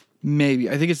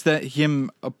 Maybe. I think it's that him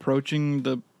approaching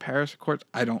the Paris Accords.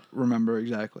 I don't remember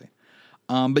exactly.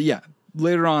 But yeah,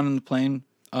 later on in the plane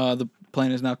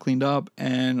is now cleaned up,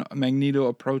 and Magneto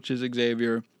approaches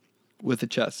Xavier with a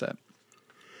chess set.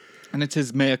 And it's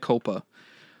his mea culpa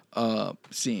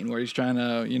scene where he's trying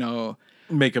to,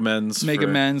 make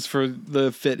amends for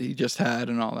the fit he just had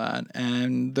and all that.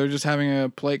 And they're just having a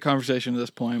polite conversation at this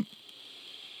point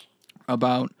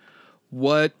about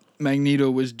what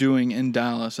Magneto was doing in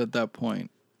Dallas at that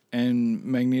point. And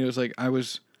Magneto's like, I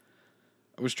was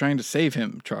trying to save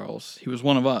him, Charles. He was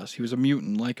one of us. He was a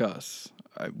mutant like us.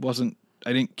 I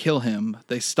didn't kill him.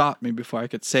 They stopped me before I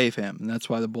could save him. And that's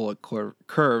why the bullet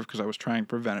curved, because I was trying to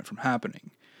prevent it from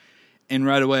happening. And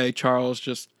right away, Charles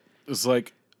just... It's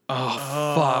like...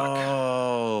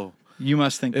 Oh, fuck. You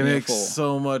must think it me makes a fool.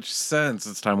 So much sense.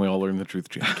 It's time we all learn the truth.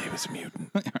 JFK was a mutant.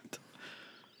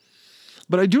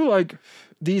 But I do like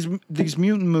these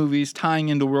mutant movies tying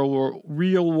into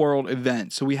real world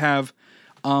events. So we have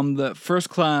the First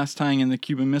Class tying in the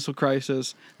Cuban Missile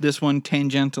Crisis. This one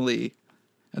tangentially,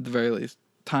 at the very least,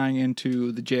 tying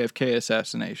into the JFK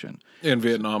assassination. In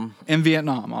Vietnam. In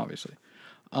Vietnam, obviously.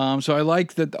 So I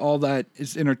like that all that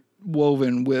is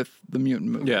interwoven with the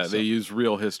mutant movie. Yeah, they use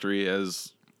real history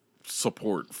as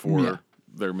support for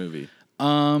their movie.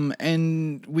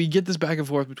 And we get this back and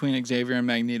forth between Xavier and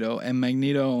Magneto,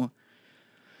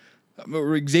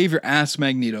 Xavier asks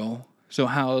Magneto, so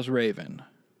how's Raven?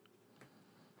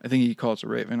 I think he calls her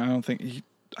Raven. I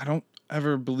don't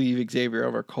ever believe Xavier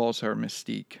ever calls her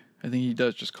Mystique. I think he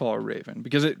does just call her Raven,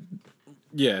 because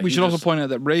we should also point out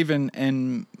that Raven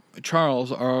and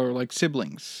Charles are like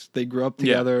siblings. They grew up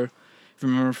together. If you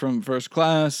remember from First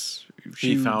Class,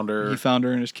 He found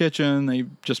her in his kitchen. They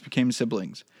just became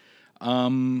siblings.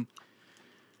 And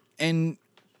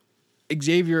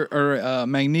Xavier or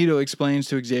Magneto explains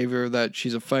to Xavier that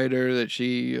she's a fighter, that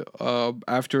she,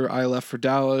 after I left for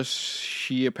Dallas,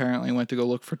 she apparently went to go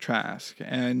look for Trask.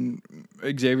 And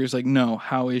Xavier's like, no,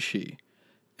 how is she?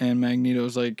 And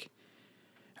Magneto's like,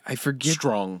 I forget.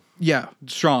 Strong. Yeah,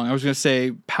 strong. I was going to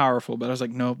say powerful, but I was like,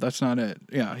 nope, that's not it.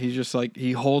 Yeah, he's just like,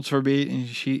 he holds her beat, and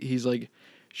he's like,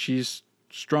 she's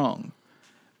strong.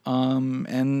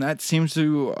 And that seems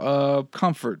to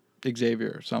comfort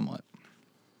Xavier somewhat.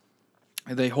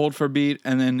 They hold for a beat,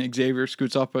 and then Xavier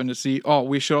scoots up in to see. Oh,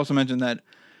 we should also mention that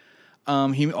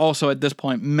he also at this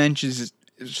point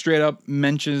straight up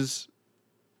mentions.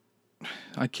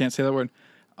 I can't say that word.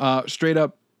 Straight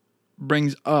up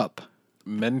brings up.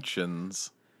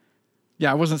 Mentions. Yeah,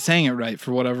 I wasn't saying it right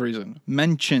for whatever reason.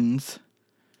 Mentions.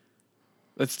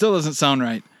 That still doesn't sound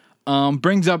right.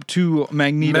 Brings up to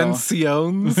Magneto.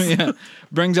 Mentions. Yeah,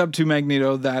 brings up to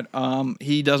Magneto that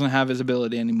he doesn't have his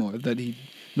ability anymore. That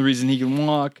the reason he can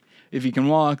walk, if he can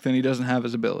walk, then he doesn't have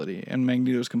his ability. And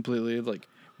Magneto's completely like,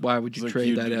 why would you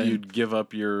trade that in? You'd give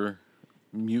up your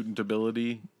mutant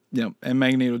ability. Yeah, and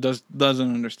Magneto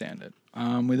doesn't understand it.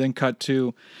 We then cut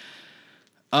to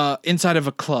inside of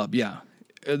a club. Yeah,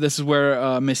 this is where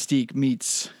Mystique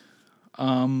meets the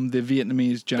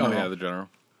Vietnamese general. Oh yeah, the general.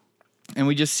 And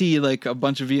we just see like a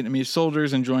bunch of Vietnamese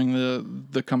soldiers enjoying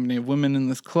the company of women in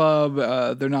this club.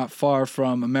 They're not far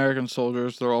from American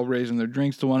soldiers. They're all raising their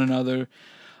drinks to one another.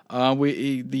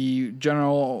 The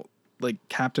general, like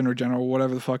captain or general,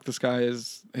 whatever the fuck this guy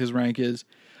is, his rank is,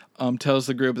 tells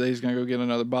the group that he's gonna go get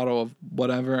another bottle of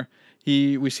whatever.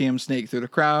 We see him snake through the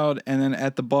crowd, and then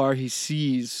at the bar he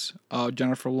sees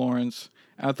Jennifer Lawrence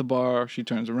at the bar. She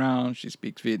turns around. She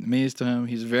speaks Vietnamese to him.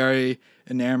 He's very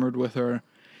enamored with her.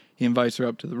 He invites her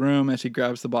up to the room as he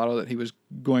grabs the bottle that he was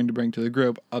going to bring to the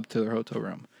group up to their hotel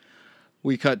room.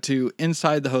 We cut to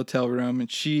inside the hotel room,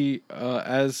 and she,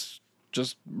 as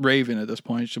just Raven at this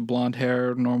point, she blonde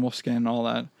hair, normal skin, all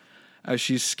that. As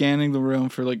she's scanning the room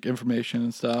for like information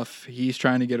and stuff, he's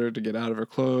trying to get her to get out of her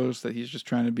clothes. That he's just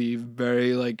trying to be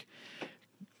very like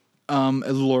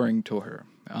alluring to her.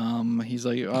 He's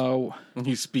like, oh,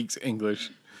 He speaks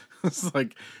English. It's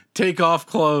like, take off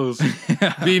clothes,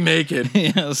 be naked.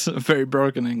 yes, very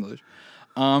broken English.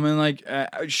 And like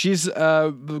she's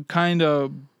kind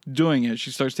of doing it.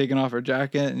 She starts taking off her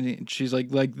jacket, and she's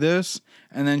like this,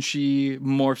 and then she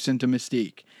morphs into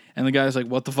Mystique. And the guy's like,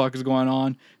 what the fuck is going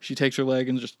on? She takes her leg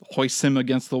and just hoists him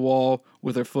against the wall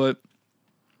with her foot.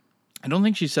 I don't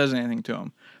think she says anything to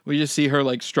him. We just see her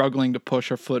like struggling to push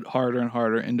her foot harder and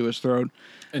harder into his throat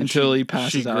until he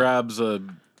passes out. She grabs a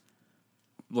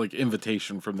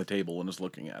invitation from the table and is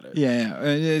looking at it. Yeah.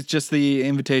 It's just the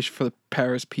invitation for the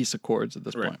Paris Peace Accords at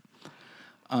this point.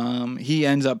 He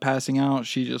ends up passing out.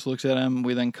 She just looks at him.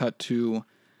 We then cut to,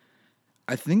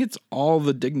 I think it's all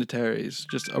the dignitaries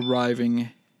just arriving.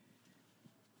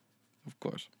 Of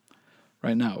course.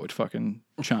 Right now it would fucking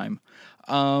chime.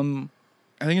 I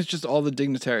think it's just all the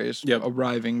dignitaries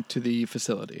arriving to the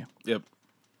facility. Yep.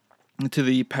 To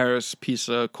the Paris Peace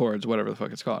Accords, whatever the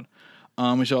fuck it's called.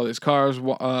 We saw all these cars,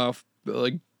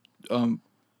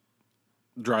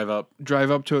 drive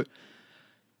up to it.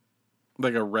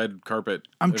 like a red carpet.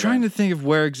 I'm trying to think of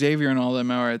where Xavier and all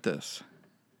them are at this.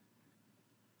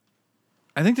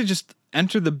 I think they just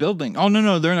entered the building. Oh,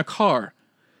 no, they're in a car.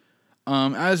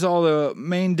 As all the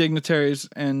main dignitaries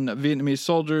and Vietnamese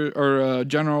soldiers or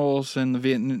generals and the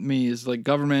Vietnamese like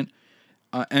government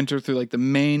enter through like the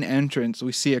main entrance,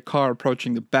 we see a car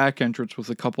approaching the back entrance with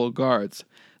a couple of guards.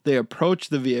 They approach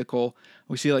the vehicle.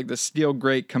 We see like the steel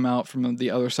grate come out from the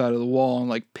other side of the wall and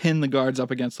like pin the guards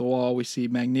up against the wall. We see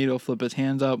Magneto flip his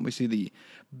hands up. We see the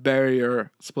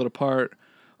barrier split apart,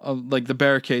 like the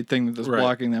barricade thing that's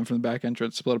blocking them from the back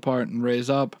entrance split apart and raise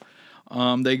up.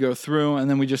 They go through, and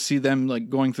then we just see them like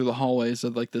going through the hallways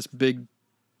of like this big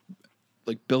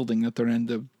like building that they're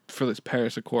in for this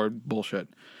Paris Accord bullshit.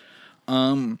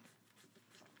 We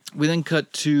then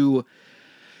cut to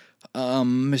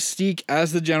Mystique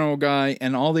as the general guy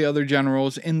and all the other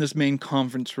generals in this main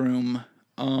conference room,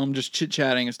 just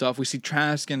chit-chatting and stuff. We see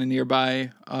Trask in a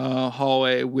nearby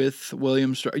hallway with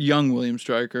young William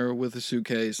Stryker with a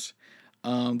suitcase.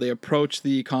 They approach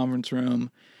the conference room,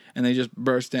 and they just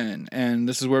burst in. And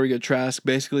this is where we get Trask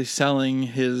basically selling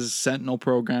his Sentinel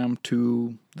program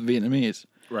to the Vietnamese.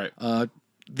 Right.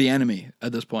 The enemy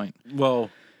at this point. Well,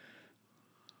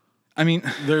 I mean,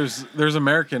 there's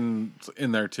Americans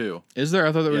in there too. Is there?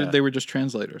 I thought they were just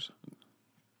translators.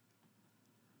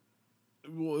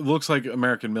 It looks like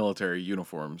American military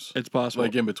uniforms. It's possible.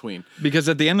 Like in between. Because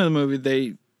at the end of the movie,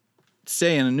 they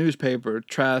say in a newspaper,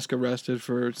 Trask arrested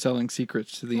for selling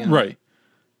secrets to the enemy. Right.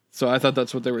 So I thought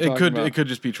that's what they were It talking could about. it could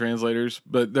just be translators,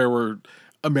 but there were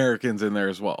Americans in there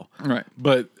as well. Right.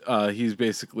 But he's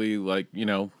basically like,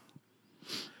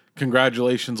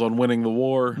 congratulations on winning the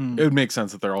war. It would make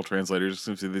sense that they're all translators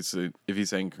if he's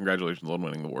saying congratulations on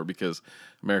winning the war, because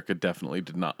America definitely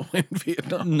did not win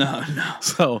Vietnam. No.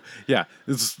 So yeah,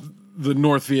 it's the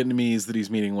North Vietnamese that he's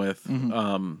meeting with,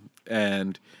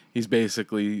 and he's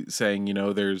basically saying,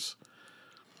 there's,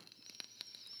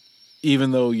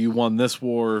 even though you won this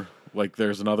war, like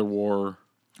there's another war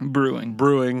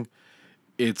brewing.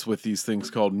 It's with these things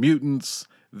called mutants.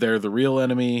 They're the real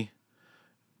enemy,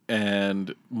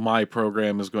 and my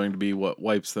program is going to be what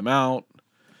wipes them out.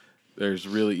 There's a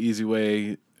really easy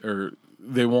way, or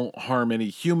they won't harm any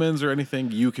humans or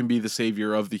anything. You can be the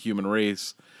savior of the human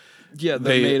race. Yeah,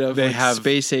 they're made of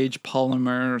space age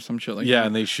polymer or some shit like that. Yeah,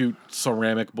 and they shoot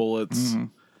ceramic bullets.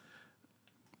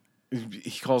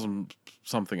 He calls them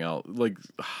something else, like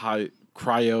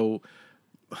cryo.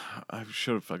 I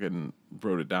should have fucking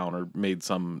wrote it down or made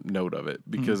some note of it,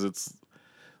 because it's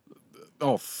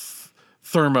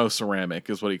thermoceramic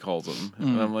is what he calls them,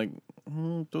 and I'm like,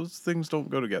 those things don't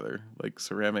go together. Like,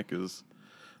 ceramic is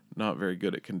not very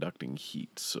good at conducting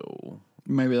heat, so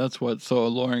maybe that's what's so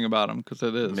alluring about him, because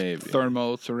it is Maybe.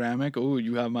 thermoceramic. Oh,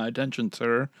 you have my attention,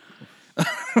 sir.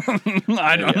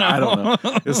 I don't know.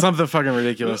 It's something fucking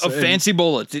ridiculous. Fancy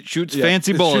bullets. It shoots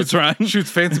fancy bullets, right? Shoots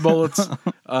fancy bullets,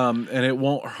 and it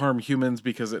won't harm humans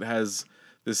because it has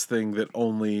this thing that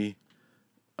only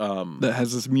that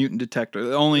has this mutant detector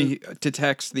that only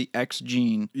detects the X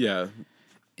gene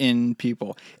in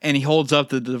people. And he holds up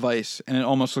the device, and it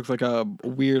almost looks like a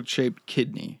weird shaped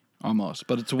kidney, almost,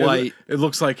 but it's white. It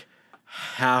looks like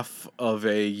half of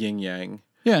a yin yang.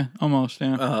 Yeah, almost,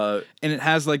 yeah. And it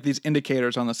has like these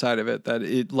indicators on the side of it that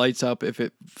it lights up if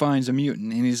it finds a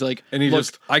mutant. And he's like, and he look,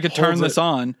 just I could turn this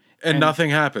on. And nothing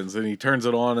happens. And he turns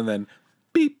it on, and then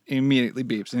beep. It immediately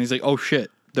beeps. And he's like, oh shit,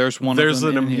 there's one there's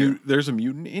of them in here. There's a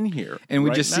mutant in here. And we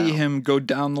right just now. see him go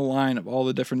down the line of all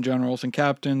the different generals and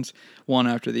captains, one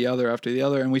after the other.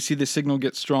 And we see the signal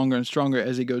get stronger and stronger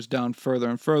as he goes down further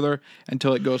and further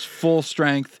until it goes full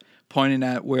strength, pointing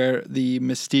at where the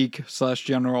Mystique /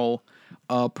 General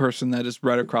person that is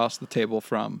right across the table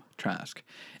from Trask.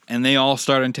 And they all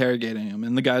start interrogating him.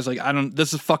 And the guy's like,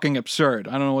 this is fucking absurd.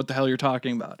 I don't know what the hell you're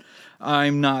talking about.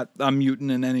 I'm not a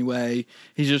mutant in any way.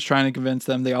 He's just trying to convince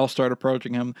them. They all start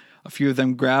approaching him. A few of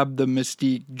them grab the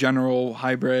Mystique General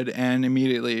hybrid, and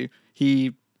immediately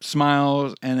he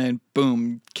smiles and then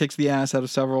boom, kicks the ass out of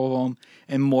several of them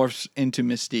and morphs into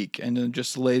Mystique, and then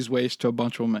just lays waste to a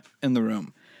bunch of them in the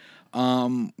room.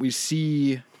 We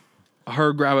see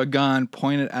her grab a gun,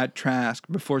 point it at Trask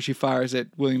before she fires at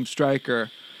William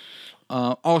Stryker.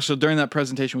 Also, during that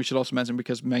presentation, we should also mention,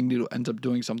 because Magneto ends up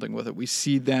doing something with it, we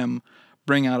see them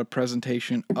bring out a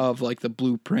presentation of like the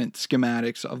blueprint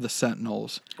schematics of the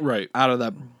Sentinels out of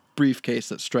that briefcase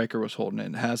that Stryker was holding.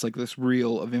 It has like this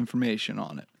reel of information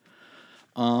on it.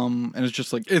 And it's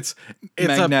just like it's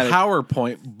magnetic. A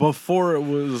PowerPoint before it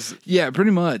was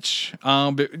pretty much.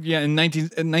 But yeah, in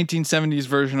 1970s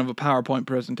version of a PowerPoint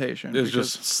presentation. It's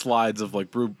just slides of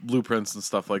like blueprints and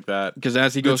stuff like that. Because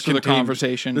as he goes through the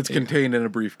conversation, it's contained in a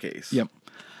briefcase. Yep.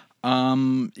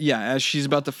 As she's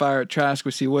about to fire at Trask,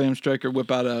 we see William Stryker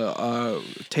whip out a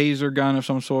taser gun of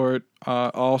some sort.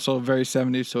 Also very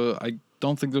 70s, so I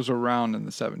don't think those were around in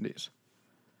the 70s.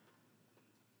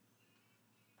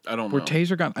 I don't know. Were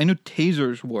taser guns? I knew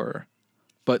tasers were,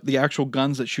 but the actual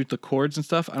guns that shoot the cords and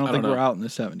stuff, I don't think were out in the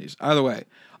 70s. Either way,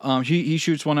 he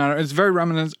shoots one out. It's very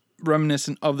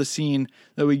reminiscent of the scene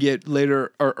that we get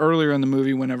later or earlier in the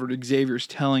movie whenever Xavier's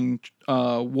telling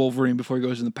Wolverine before he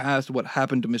goes in the past what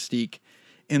happened to Mystique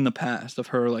in the past, of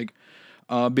her like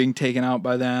being taken out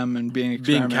by them and being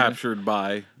captured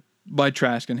by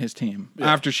Trask and his team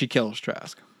after she kills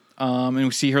Trask. And we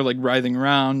see her like writhing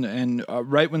around, and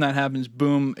right when that happens,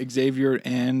 boom, Xavier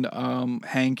and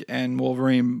Hank and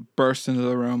Wolverine burst into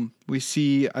the room. We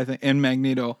see, and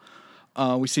Magneto,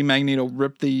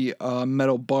 rip the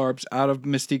metal barbs out of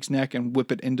Mystique's neck and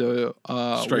whip it into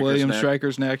William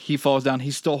Stryker's neck. He falls down.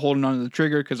 He's still holding onto the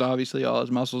trigger because obviously all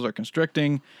his muscles are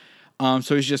constricting.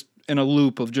 So he's just in a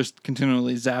loop of just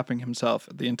continually zapping himself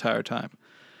the entire time.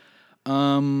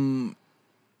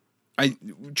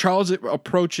 Charles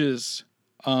approaches.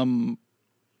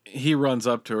 He runs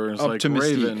up to her and is like,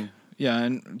 Raven. Yeah,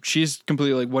 and she's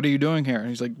completely like, "What are you doing here?" And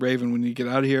he's like, "Raven, we need to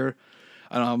get out of here.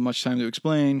 I don't have much time to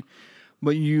explain,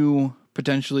 but you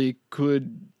potentially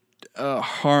could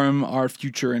harm our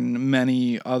future and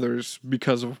many others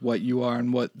because of what you are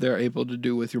and what they're able to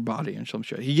do with your body and some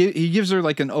shit. He gives her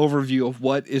like an overview of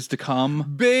what is to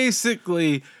come.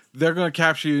 Basically, they're going to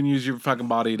capture you and use your fucking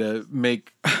body to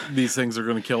make these things are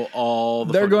going to kill all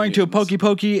the They're fucking going to mutants. pokey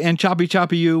pokey and choppy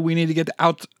choppy you. We need to get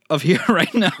out of here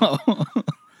right now.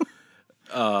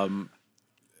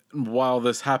 While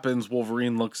this happens,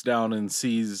 Wolverine looks down and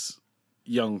sees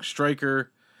young Stryker,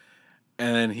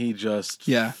 and then he just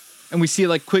Yeah. And we see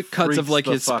like quick cuts of Freaks like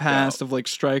the his fuck past out. of like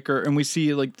Stryker, and we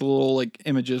see like the little like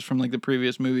images from like the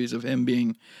previous movies of him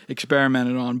being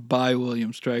experimented on by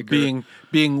William Stryker.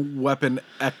 being weapon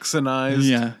Xanized.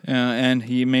 yeah, and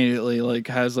he immediately like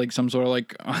has like some sort of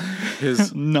like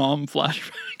His nom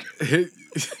flashback.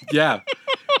 yeah.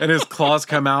 And his claws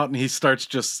come out and he starts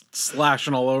just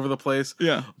slashing all over the place.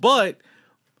 Yeah. But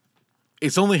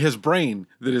it's only his brain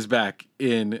that is back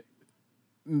in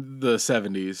the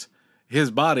 70s.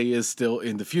 His body is still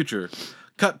in the future.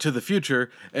 Cut to the future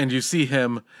and you see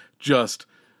him just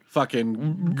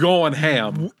fucking going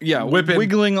ham. Yeah, whipping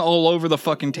wiggling all over the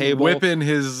fucking table, whipping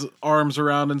his arms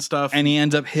around and stuff. and he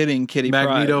ends up hitting Kitty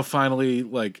Magneto Pryde. finally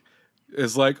like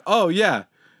is like, "Oh yeah,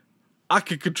 I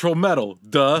could control metal,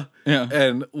 duh." Yeah.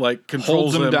 And like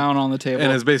controls Holds him down on the table.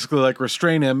 and is basically like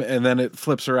restrain him, and then it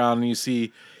flips around and you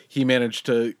see he managed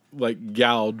to like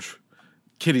gouge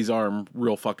Kitty's arm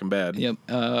real fucking bad. Yep.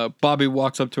 Bobby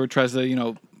walks up to her, tries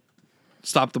to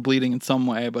stop the bleeding in some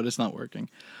way, but it's not working.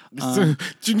 Do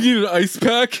you need an ice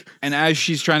pack? And as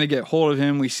she's trying to get hold of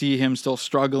him, we see him still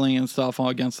struggling and stuff all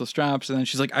against the straps. And then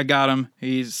she's like, "I got him."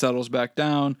 He settles back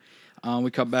down. We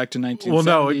cut back to 1970s. Well,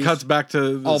 no, it cuts back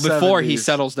to the before he 70s.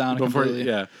 settles down Before,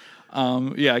 completely. yeah.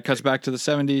 It cuts back to the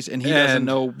 70s, and he doesn't And-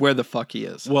 know where the fuck he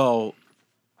is. Well,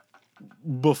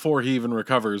 before he even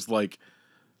recovers, like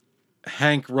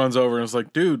Hank runs over and is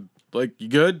like, "Dude, like you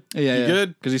good? You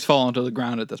good?" Because he's fallen to the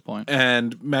ground at this point.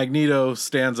 And Magneto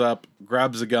stands up,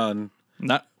 grabs a gun. He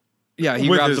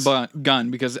With grabs his- the gun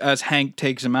because as Hank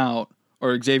takes him out,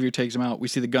 or Xavier takes him out, we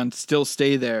see the gun still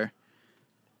stay there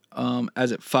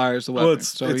as it fires the weapon. Well,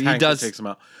 it's he Hank does that takes him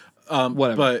out.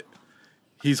 whatever. But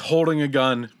he's holding a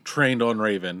gun trained on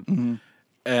Raven. Mm-hmm.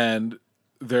 And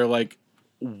they're like,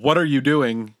 "What are you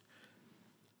doing?"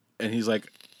 And he's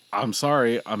like, "I'm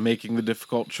sorry, I'm making the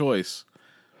difficult choice.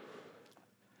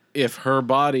 If her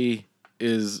body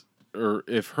is, or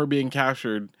if her being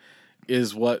captured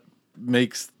is what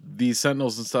makes these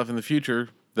Sentinels and stuff in the future,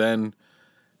 then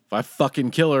if I fucking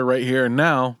kill her right here and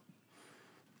now,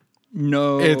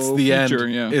 no it's the future,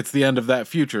 end. Yeah. It's the end of that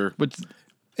future." Which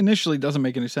initially doesn't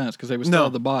make any sense because they would still No.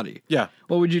 have the body. Yeah.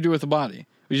 What would you do with the body?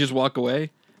 Would you just walk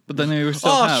away? But then they would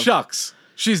still Oh, have shucks.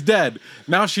 She's dead.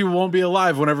 Now she won't be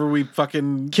alive whenever we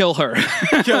fucking kill her.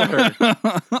 kill her.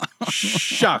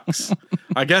 Shucks.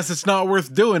 I guess it's not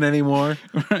worth doing anymore.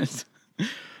 Right.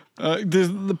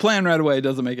 The plan right away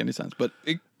doesn't make any sense, but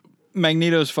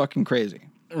Magneto's fucking crazy,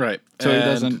 Right. so he And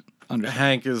doesn't understand.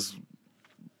 Hank is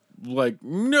like,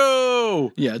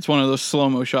 "No." Yeah, it's one of those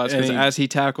slow-mo shots because And he- as he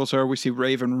tackles her, we see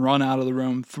Raven run out of the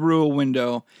room through a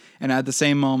window, and at the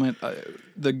same moment,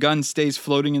 the gun stays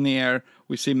floating in the air.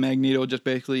 We see Magneto just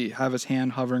basically have his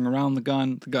hand hovering around the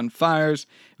gun. The gun fires.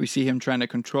 We see him trying to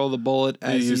control the bullet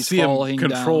as You he's see him falling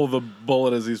control down. the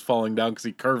bullet as he's falling down because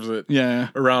he curves it Yeah,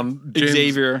 around James,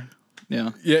 Xavier. Yeah.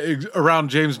 Yeah, around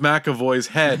James McAvoy's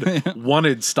head,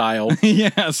 wanted style.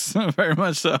 Yes, very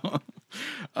much so.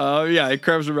 It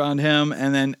curves around him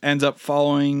and then ends up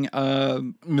following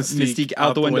Mystique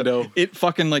out the window. It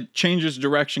fucking like changes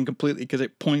direction completely because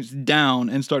it points down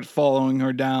and starts following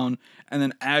her down. And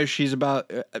then as she's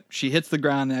she hits the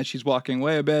ground, and as she's walking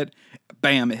away a bit,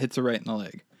 bam, it hits her right in the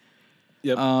leg.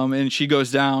 Yep. And she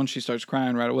goes down. She starts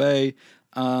crying right away.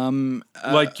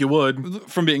 Like you would.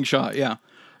 From being shot. Yeah.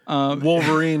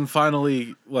 Wolverine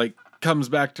finally like comes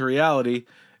back to reality,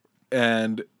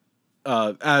 and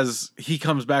as he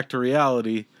comes back to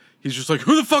reality, he's just like,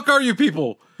 "Who the fuck are you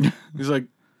people?" He's like,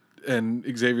 and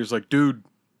Xavier's like, "Dude,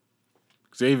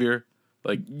 Xavier,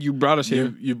 like You brought us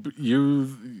here.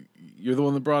 you're the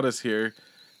one that brought us here."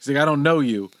 He's like, "I don't know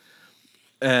you,"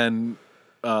 and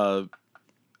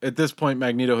at this point,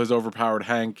 Magneto has overpowered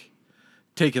Hank,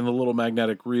 taken the little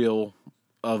magnetic reel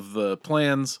of the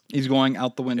plans. He's going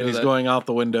out the window. And he's going out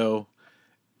the window,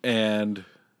 and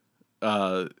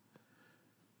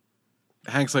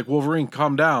Hank's like, "Wolverine,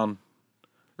 calm down,"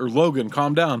 or Logan,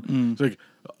 calm down. He's like,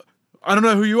 "I don't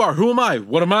know who you are. Who am I?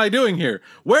 What am I doing here?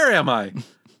 Where am I?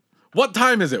 What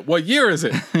time is it? What year is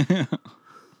it?"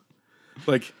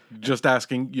 like just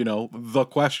asking, the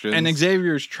questions. And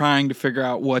Xavier's trying to figure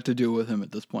out what to do with him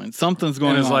at this point. Something's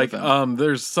going and on. it's like, with him.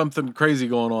 there's something crazy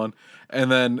going on.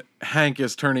 And then Hank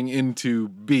is turning into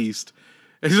Beast.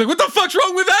 And he's like, what the fuck's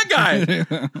wrong with that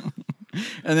guy?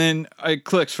 And then it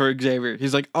clicks for Xavier.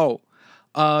 He's like, oh,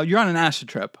 you're on an acid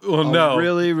trip. Well, no.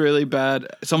 Really, really bad.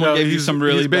 Someone gave you some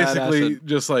really bad basically acid.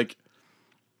 just like,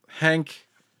 Hank,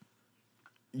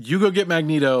 you go get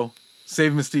Magneto,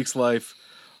 save Mystique's life.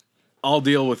 I'll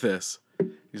deal with this.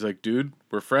 He's like, dude,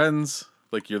 we're friends.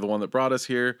 Like, you're the one that brought us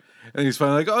here. And he's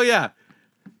finally like, oh, yeah.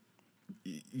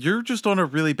 You're just on a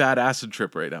really bad acid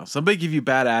trip right now. Somebody give you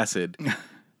bad acid.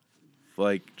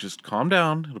 Like, just calm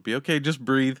down. It'll be okay. Just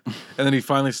breathe. And then he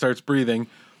finally starts breathing,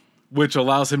 which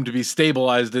allows him to be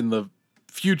stabilized in the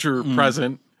future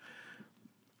present,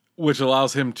 which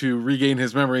allows him to regain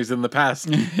his memories in the past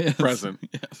present.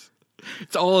 Yes.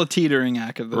 It's all a teetering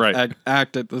act at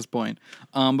this point.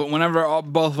 But whenever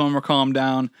both of them are calmed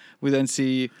down, we then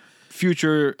see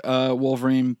future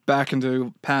Wolverine back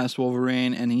into past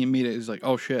Wolverine, and he immediately is like,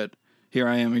 oh shit, here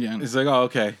I am again. He's like, oh,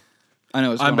 okay. I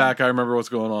know I'm back. I remember what's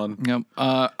going on. Yep.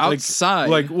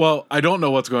 Outside. Well, I don't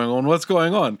know what's going on. What's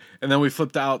going on? And then we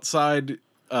flip to outside.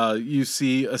 You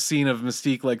see a scene of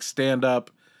Mystique like stand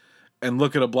up and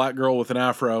look at a black girl with an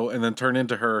afro and then turn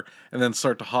into her and then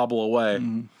start to hobble away.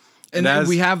 Mm-hmm. And then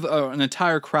we have an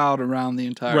entire crowd around the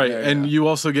entire area. And you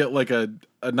also get like a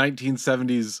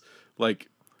 1970s like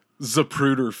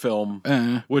Zapruder film,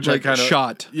 which like I kind of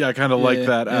shot. Yeah, I kind of like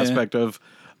that aspect of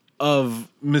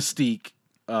Mystique,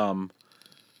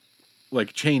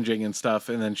 like changing and stuff,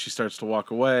 and then she starts to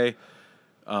walk away.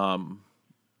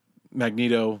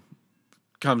 Magneto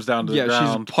comes down to the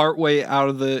ground. She's partway out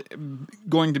of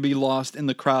going to be lost in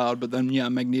the crowd, but then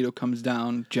Magneto comes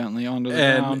down gently onto the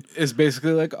ground. And is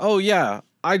basically like, oh yeah,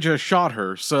 I just shot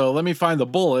her, so let me find the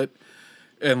bullet,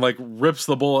 and like rips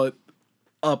the bullet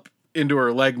up into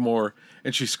her leg more,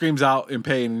 and she screams out in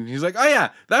pain, and he's like, oh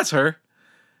yeah, that's her,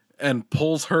 and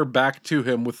pulls her back to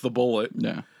him with the bullet.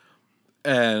 Yeah.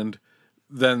 And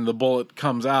then the bullet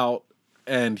comes out,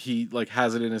 and he like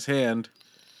has it in his hand,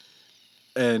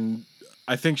 and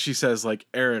I think she says like,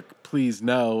 Eric, please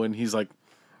no, and he's like,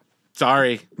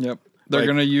 sorry. Yep. They're Like,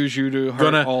 gonna use you to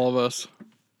hurt all of us.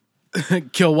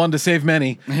 Kill one to save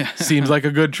many. Seems like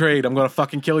a good trade. I'm gonna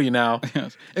fucking kill you now.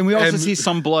 Yes. And we also see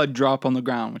some blood drop on the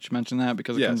ground, which mentioned that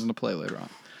because it comes into play later on.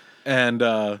 And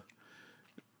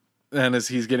as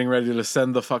he's getting ready to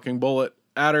send the fucking bullet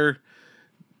at her,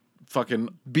 fucking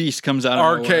Beast comes out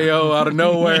of RKO out of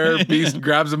nowhere. Beast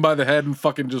grabs him by the head and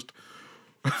fucking just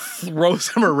throws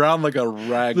him around like a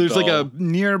rag There's doll. like a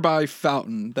nearby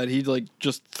fountain that he like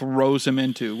just throws him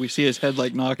into. We see his head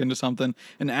like knock into something,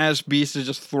 and as Beast is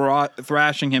just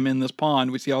thrashing him in this pond,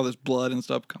 we see all this blood and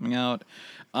stuff coming out.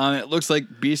 It looks like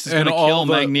Beast is going to kill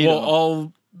Magneto. Well,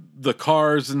 all the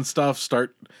cars and stuff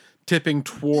start tipping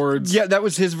towards. Yeah, that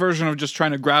was his version of just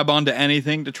trying to grab onto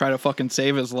anything to try to fucking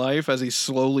save his life as he's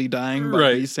slowly dying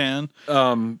by Beast's hand.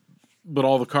 But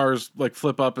all the cars like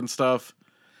flip up and stuff.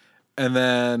 And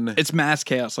then it's mass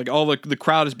chaos. Like all the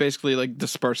crowd is basically like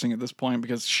dispersing at this point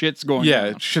because shit's going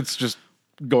down. Shit's just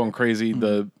going crazy.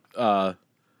 Mm-hmm.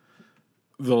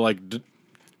 The like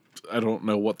I don't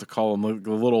know what to call them.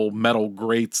 The little metal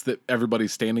grates that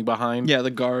everybody's standing behind. Yeah, the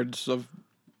guards of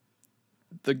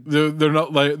they're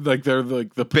not like they're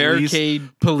like the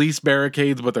police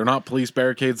barricades, but they're not police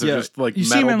barricades. They're just like you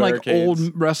metal see them in barricades. like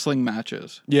old wrestling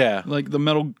matches. Yeah, like the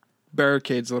metal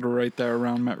barricades that are right there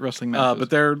around wrestling matches. But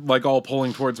they're like all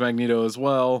pulling towards Magneto as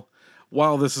well.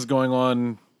 While this is going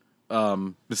on,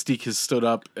 Mystique has stood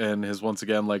up and has once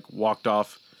again like walked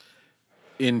off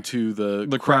into the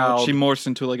crowd. She morphs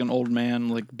into like an old man,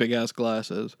 like big ass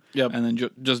glasses. Yep, and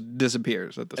then just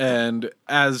disappears at this point. And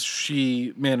as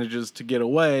she manages to get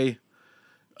away,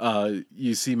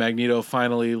 you see Magneto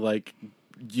finally like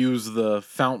use the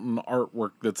fountain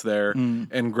artwork that's there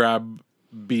and grab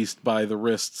Beast by the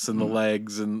wrists and the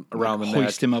legs and around the neck.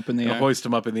 Hoist him up in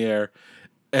the air.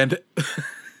 And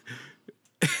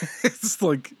it's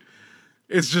like,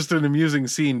 it's just an amusing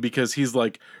scene because he's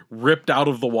like ripped out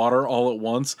of the water all at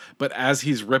once. But as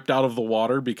he's ripped out of the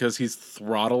water, because he's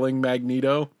throttling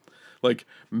Magneto, like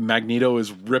Magneto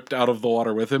is ripped out of the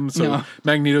water with him. So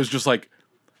Magneto's just like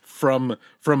from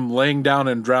laying down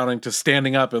and drowning to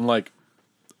standing up and like,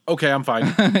 okay, I'm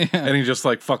fine. And he just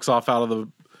like fucks off out of the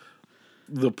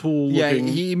pool.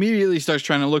 He immediately starts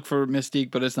trying to look for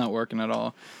Mystique, but it's not working at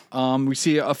all. We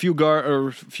see a few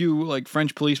like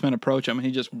French policemen approach him, and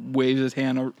he just waves his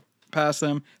hand past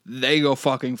them. They go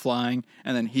fucking flying,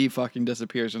 and then he fucking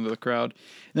disappears into the crowd.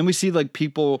 And then we see like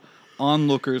people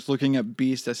onlookers looking at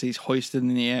Beast as he's hoisted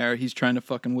in the air. He's trying to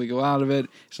fucking wiggle out of it.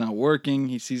 It's not working.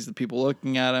 He sees the people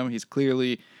looking at him. He's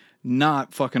clearly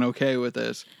not fucking okay with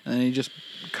this. And then he just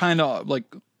kind of like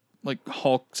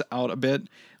hulks out a bit,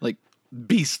 like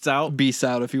Beasts out.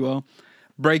 if you will.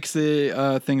 Breaks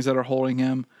the things that are holding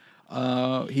him.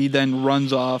 He then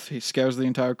runs off. He scares the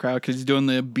entire crowd because he's doing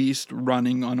the Beast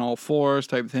running on all fours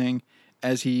type thing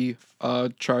as he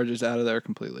charges out of there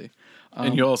completely.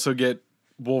 And you also get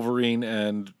Wolverine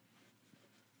and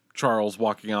Charles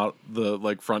walking out the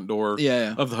front door of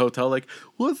the hotel like,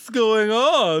 what's going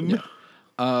on? Yeah.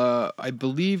 I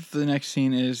believe the next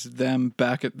scene is them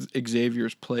back at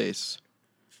Xavier's place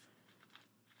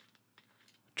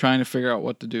trying to figure out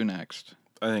what to do next.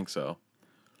 I think so.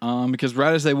 Because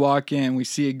right as they walk in, we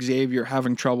see Xavier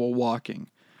having trouble walking.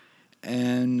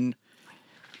 And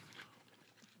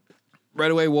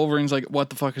right away, Wolverine's like, what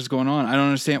the fuck is going on? I don't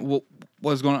understand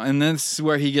what's going on. And this is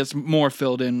where he gets more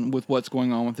filled in with what's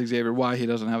going on with Xavier, why he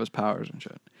doesn't have his powers and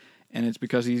shit. And it's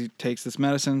because he takes this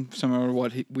medicine, similar to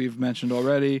what we've mentioned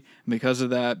already. And because of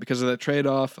that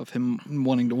trade-off of him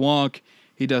wanting to walk,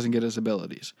 he doesn't get his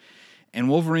abilities. And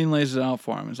Wolverine lays it out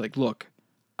for him. It's like, look,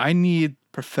 I need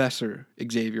Professor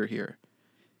Xavier here.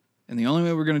 And the only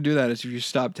way we're going to do that is if you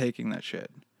stop taking that shit.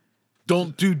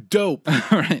 Don't do dope.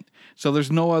 Right. So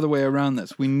there's no other way around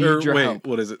this. We need your help.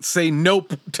 What is it? Say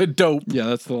nope to dope. Yeah,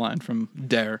 that's the line from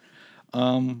Dare.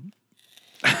 I'm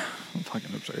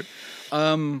fucking absurd.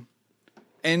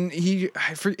 And he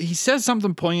says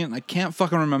something poignant, and I can't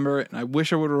fucking remember it, and I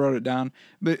wish I would have wrote it down.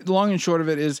 But the long and short of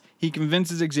it is he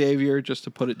convinces Xavier just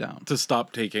to put it down. To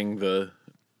stop taking the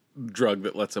drug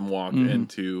that lets him walk and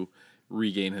to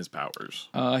regain his powers.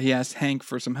 He asks Hank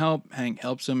for some help. Hank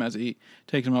helps him as he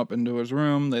takes him up into his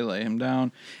room. They lay him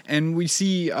down. And we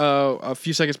see a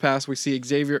few seconds pass. We see not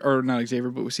Xavier,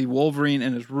 but we see Wolverine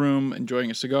in his room enjoying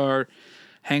a cigar.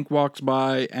 Hank walks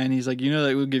by, and he's like,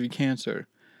 that will give you cancer.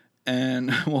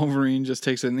 And Wolverine just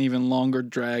takes an even longer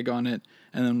drag on it,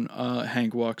 and then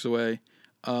Hank walks away.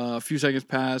 A few seconds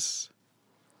pass.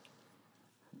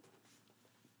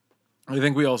 I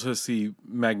think we also see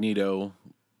Magneto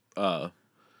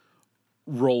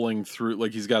rolling through,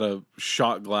 like he's got a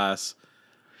shot glass.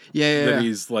 That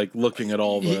he's looking at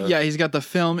all the... Yeah, he's got the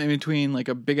film in between like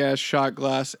a big ass shot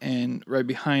glass, and right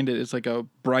behind it is like a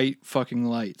bright fucking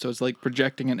light. So it's like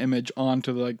projecting an image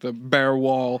onto the bare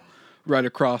wall right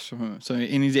across from him. So,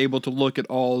 and he's able to look at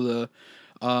all the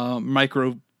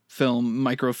microfiche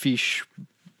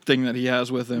thing that he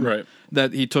has with him, right?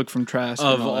 That he took from Trask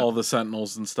of all the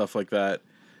Sentinels and stuff like that.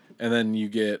 And then you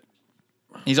get...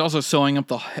 He's also sewing up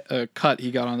the cut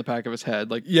he got on the back of his head,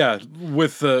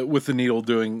 with the needle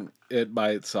doing it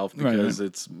by itself because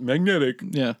it's magnetic.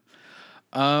 Yeah.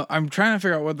 I'm trying to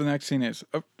figure out what the next scene is.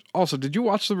 Also, did you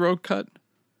watch the Rogue cut?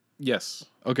 Yes.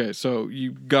 Okay, so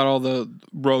you got all the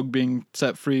Rogue being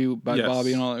set free by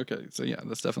Bobby and all that. Okay, so yeah,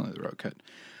 that's definitely the Rogue cut.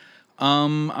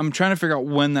 I'm trying to figure out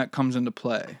when that comes into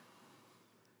play.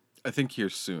 I think here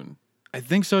soon. I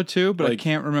think so too, but I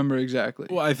can't remember exactly.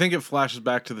 Well, I think it flashes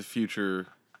back to the future.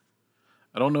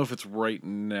 I don't know if it's right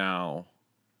now.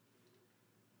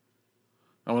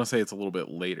 I want to say it's a little bit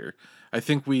later. I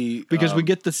think because we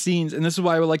get the scenes, and this is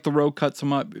why I like the Rogue cut so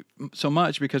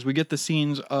much because we get the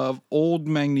scenes of old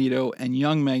Magneto and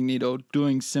young Magneto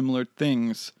doing similar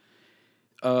things.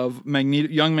 Of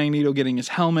young Magneto getting his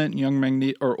helmet,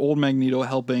 and old Magneto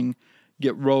helping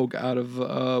get Rogue out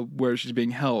of where she's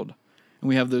being held. And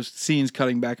we have those scenes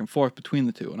cutting back and forth between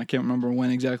the two, and I can't remember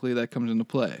when exactly that comes into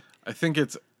play. I think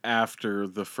it's after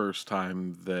the first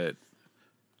time that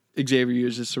Xavier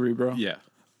uses Cerebro. Yeah.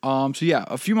 So yeah,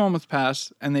 a few moments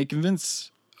pass, and they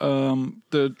convince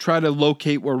to try to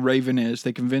locate where Raven is.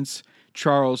 They convince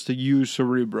Charles to use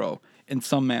Cerebro in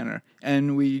some manner,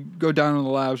 and we go down in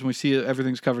the labs and we see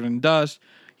everything's covered in dust.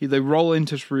 They roll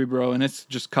into Cerebro, and it's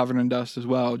just covered in dust as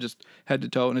well, just head to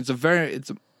toe. And it's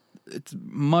a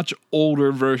much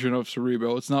older version of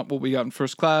Cerebro. It's not what we got in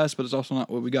First Class, but it's also not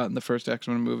what we got in the first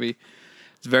X-Men movie.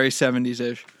 It's very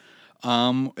 70s-ish.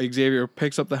 Xavier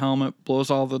picks up the helmet, blows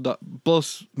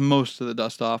most of the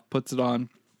dust off, puts it on.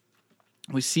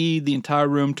 We see the entire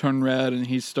room turn red, and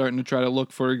he's starting to try to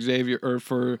look for Xavier or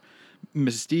for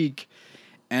Mystique,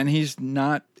 and it's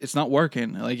not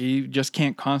working. He just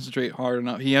can't concentrate hard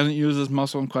enough. He hasn't used his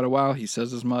muscle in quite a while. He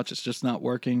says as much. It's just not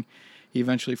working. He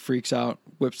eventually freaks out,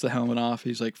 whips the helmet off.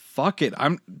 He's like, fuck it.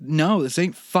 This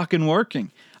ain't fucking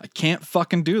working. I can't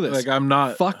fucking do this. I'm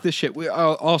not. Fuck this shit.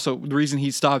 Also, the reason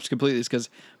he stops completely is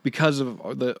because of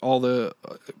all the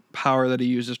power that he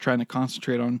uses trying to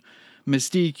concentrate on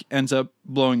Mystique ends up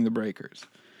blowing the breakers.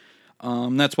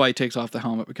 That's why he takes off the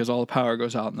helmet, because all the power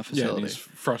goes out in the Yeah, facility. and he's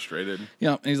frustrated.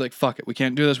 Yeah, and he's like, fuck it, we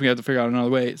can't do this, we have to figure out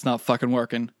another way, it's not fucking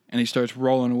working. And he starts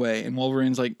rolling away, and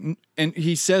Wolverine's like, and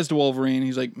he says to Wolverine,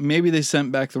 he's like, maybe they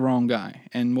sent back the wrong guy.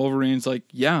 And Wolverine's like,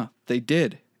 yeah, they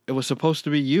did. It was supposed to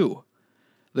be you.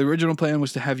 The original plan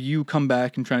was to have you come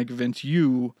back and try to convince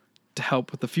you to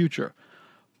help with the future.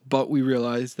 But we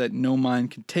realized that no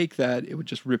mind can take that, it would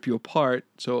just rip you apart,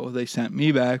 so they sent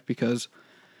me back because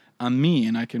I'm me,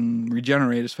 and I can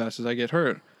regenerate as fast as I get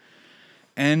hurt.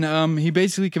 And he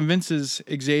basically convinces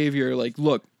Xavier, like,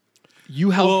 look,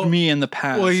 you helped me in the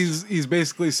past. Well, he's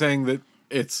basically saying that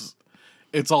it's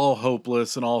all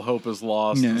hopeless and all hope is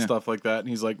lost and stuff like that. And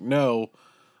he's like, no,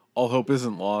 all hope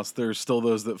isn't lost. There's still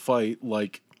those that fight.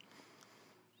 Like,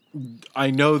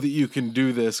 I know that you can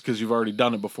do this because you've already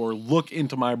done it before. Look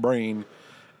into my brain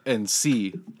and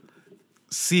see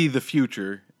the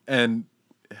future and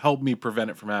help me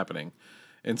prevent it from happening.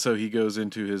 And so he goes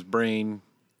into his brain,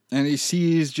 and he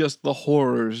sees just the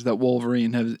horrors that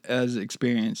Wolverine has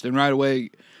experienced. And right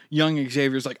away, young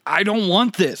Xavier's like, I don't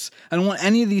want this. I don't want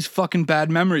any of these fucking bad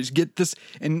memories. Get this.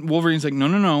 And Wolverine's like,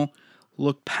 no.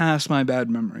 Look past my bad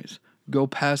memories. Go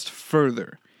past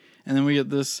further. And then we get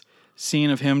this scene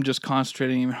of him just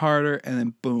concentrating even harder. And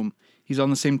then boom, he's on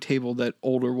the same table that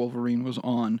older Wolverine was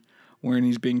on, wherein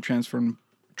he's being transported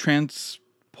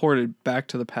back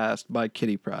to the past by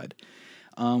Kitty Pryde.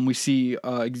 We see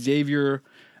Xavier,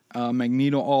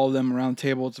 Magneto, all of them around the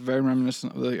table. It's very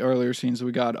reminiscent of the earlier scenes that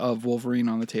we got of Wolverine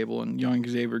on the table. And young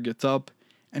Xavier gets up,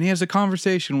 and he has a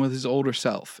conversation with his older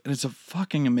self. And it's a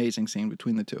fucking amazing scene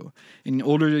between the two. And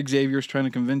older Xavier's trying to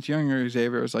convince younger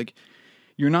Xavier, it's like,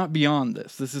 you're not beyond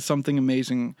this. This is something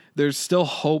amazing. There's still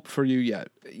hope for you yet.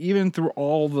 Even through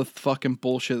all the fucking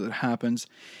bullshit that happens,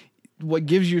 what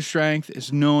gives you strength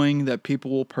is knowing that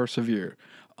people will persevere.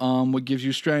 What gives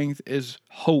you strength is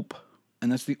hope.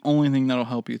 And that's the only thing that'll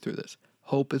help you through this.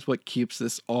 Hope is what keeps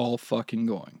this all fucking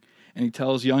going. And he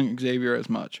tells young Xavier as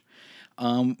much.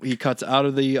 He cuts out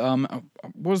of the... what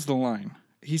was the line?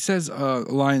 He says a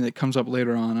line that comes up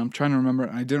later on. I'm trying to remember.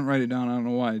 I didn't write it down. I don't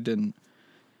know why I didn't.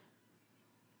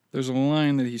 There's a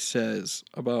line that he says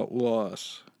about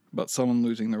loss. About someone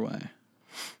losing their way.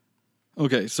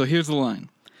 Okay, so here's the line.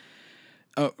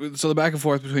 So the back and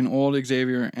forth between old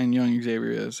Xavier and young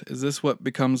Xavier is this what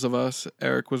becomes of us?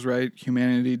 Eric was right.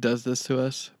 Humanity does this to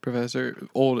us,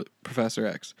 old Professor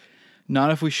X.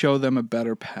 Not if we show them a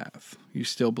better path. You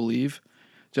still believe?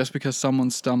 Just because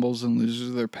someone stumbles and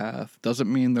loses their path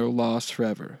doesn't mean they're lost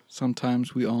forever.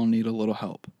 Sometimes we all need a little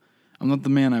help. I'm not the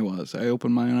man I was. I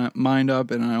open my mind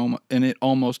up and it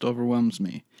almost overwhelms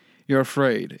me. You're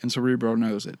afraid, and Cerebro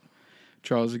knows it.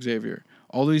 Charles Xavier.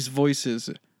 All these voices...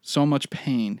 So much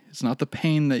pain. It's not the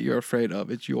pain that you're afraid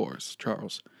of. It's yours,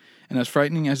 Charles. And as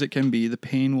frightening as it can be, the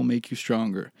pain will make you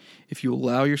stronger. If you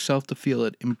allow yourself to feel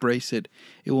it, embrace it,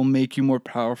 it will make you more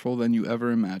powerful than you ever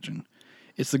imagined.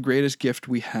 It's the greatest gift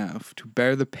we have, to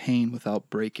bear the pain without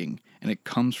breaking, and it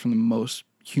comes from the most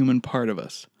human part of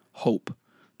us, hope.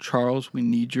 Charles, we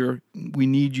need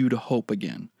you to hope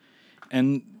again.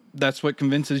 And that's what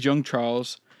convinces young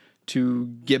Charles to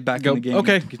get back in the game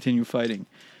and continue fighting.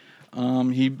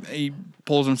 He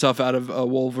pulls himself out of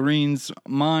Wolverine's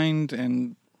mind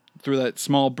and through that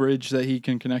small bridge that he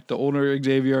can connect to older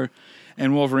Xavier,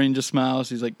 and Wolverine just smiles.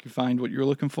 He's like, you find what you're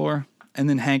looking for? And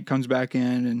then Hank comes back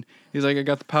in and he's like, I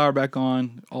got the power back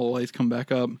on. All the lights come back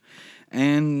up.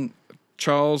 And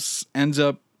Charles ends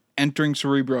up entering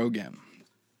Cerebro again.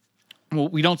 Well,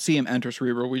 we don't see him enter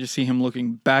Cerebro. We just see him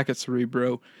looking back at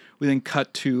Cerebro. We then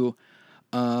cut to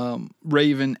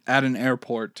Raven at an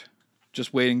airport,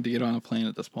 just waiting to get on a plane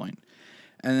at this point.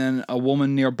 And then a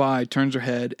woman nearby turns her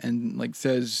head and like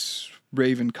says,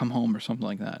 Raven, come home, or something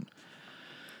like that.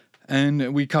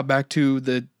 And we cut back to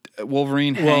the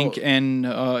Wolverine, Hank, and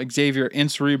Xavier in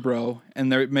Cerebro, and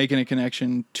they're making a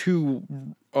connection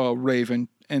to Raven.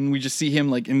 And we just see him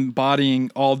like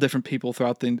embodying all different people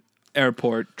throughout the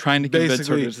airport, trying to convince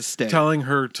her to stay. Telling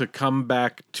her to come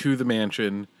back to the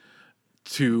mansion,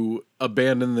 to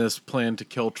abandon this plan to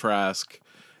kill Trask,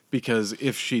 because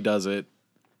if she does it,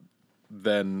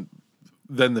 then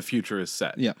the future is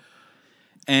set. Yeah.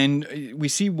 And we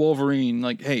see Wolverine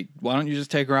like, hey, why don't you just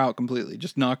take her out completely?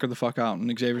 Just knock her the fuck out. And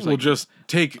Xavier's like, well, just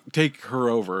take her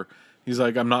over. He's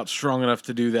like, I'm not strong enough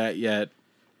to do that yet.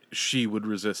 She would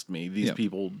resist me. These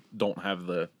people don't have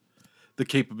the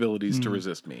capabilities to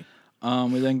resist me.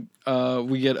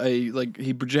 We get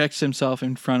he projects himself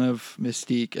in front of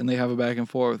Mystique, and they have a back and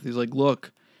forth. He's like,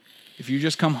 look, if you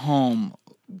just come home,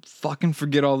 fucking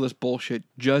forget all this bullshit.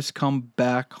 Just come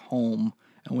back home,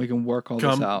 and we can work all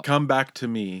this out. Come back to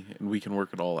me, and we can work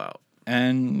it all out.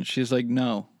 And she's like,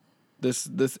 no,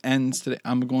 this ends today.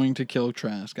 I'm going to kill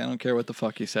Trask. I don't care what the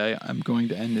fuck you say. I'm going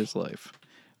to end his life.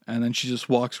 And then she just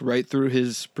walks right through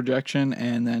his projection,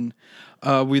 and then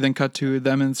we then cut to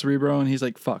them in Cerebro, and he's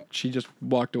like, fuck, she just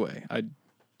walked away. I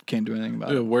can't do anything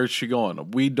about it. Where's she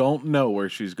going? We don't know where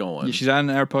she's going. Yeah, she's at an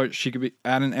airport. She could be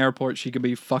at an airport. She could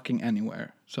be fucking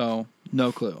anywhere. So,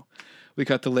 no clue. We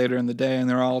cut to later in the day, and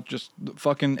they're all just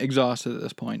fucking exhausted at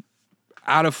this point.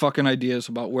 Out of fucking ideas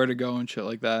about where to go and shit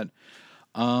like that.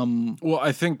 Well,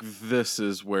 I think this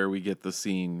is where we get the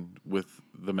scene with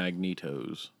the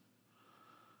Magnetos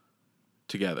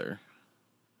together.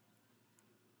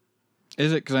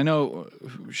 Is it? Because I know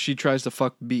she tries to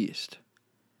fuck Beast.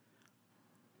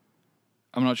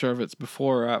 I'm not sure if it's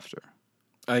before or after.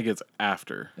 I think it's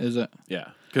after. Is it? Yeah.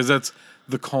 Because that's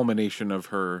the culmination of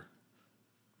her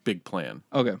big plan.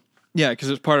 Okay. Yeah, because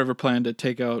it's part of her plan to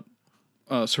take out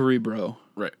Cerebro.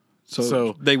 Right.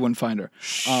 So they wouldn't find her.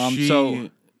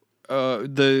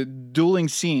 The dueling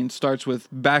scene starts with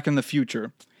back in the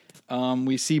future.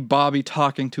 We see Bobby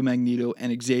talking to Magneto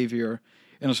and Xavier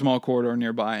in a small corridor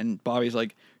nearby, and Bobby's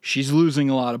like, she's losing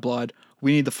a lot of blood.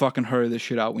 We need to fucking hurry this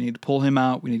shit out. We need to pull him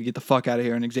out. We need to get the fuck out of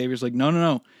here. And Xavier's like,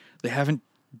 no. They haven't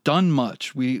done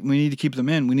much. We need to keep them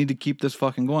in. We need to keep this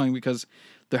fucking going because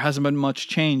there hasn't been much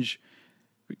change.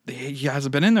 He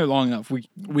hasn't been in there long enough.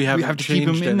 We have to keep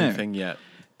him in there. Yet.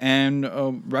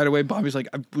 And right away, Bobby's like,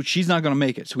 she's not going to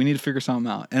make it, so we need to figure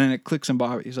something out. And then it clicks in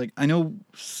Bobby. He's like, I know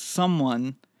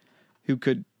someone who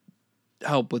could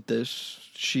help with this.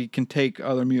 She can take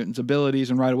other mutants'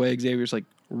 abilities. And right away, Xavier's like,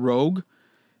 Rogue?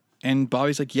 And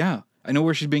Bobby's like, yeah, I know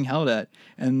where she's being held at.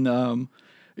 And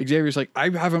Xavier's like, I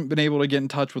haven't been able to get in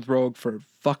touch with Rogue for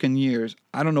fucking years.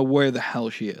 I don't know where the hell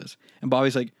she is. And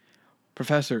Bobby's like,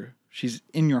 Professor, she's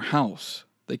in your house.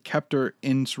 They kept her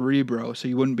in Cerebro so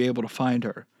you wouldn't be able to find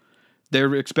her.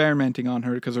 They're experimenting on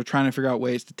her because they're trying to figure out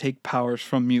ways to take powers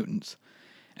from mutants.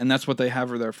 And that's what they have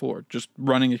her there for. Just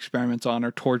running experiments on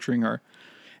her, torturing her.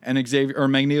 And Xavier or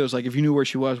Magneto's like, if you knew where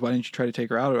she was, why didn't you try to take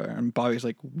her out of there? And Bobby's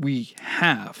like, we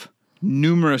have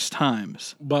numerous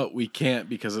times. But we can't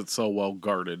because it's so well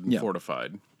guarded and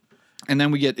fortified. And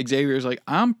then we get Xavier's like,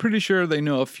 I'm pretty sure they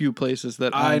know a few places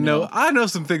that I know. I know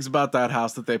some things about that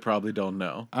house that they probably don't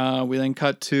know. We then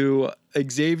cut to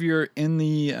Xavier in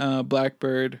the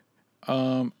Blackbird,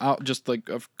 out just like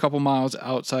a couple miles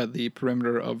outside the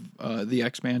perimeter of the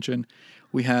X-Mansion.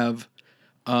 We have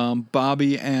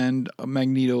Bobby and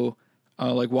Magneto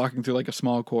like walking through like a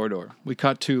small corridor. We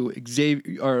cut to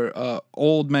Xavier or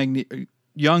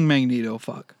young Magneto.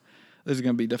 Fuck, this is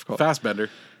gonna be difficult.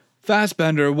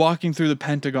 Fassbender walking through the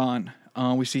Pentagon.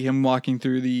 We see him walking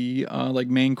through the like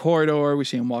main corridor. We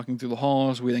see him walking through the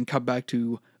halls. We then cut back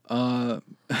to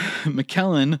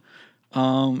McKellen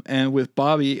and with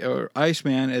Bobby or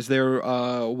Iceman as they're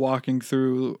walking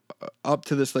through up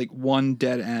to this like one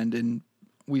dead end, and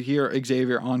we hear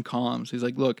Xavier on comms. He's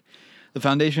like, "Look, the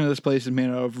foundation of this place is made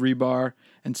out of rebar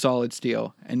and solid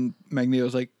steel." And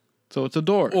Magneto's like, "So it's a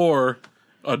door or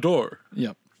a door."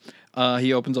 Yep.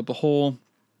 He opens up the hole.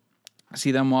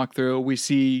 See them walk through. We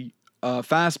see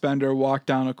Fassbender walk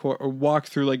down or walk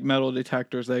through like metal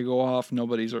detectors. They go off.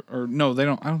 Nobody's or no, they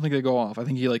don't. I don't think they go off. I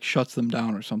think he like shuts them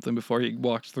down or something before he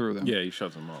walks through them. Yeah, he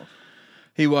shuts them off.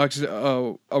 He walks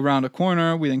around a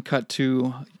corner. We then cut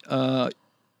to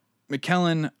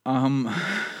McKellen.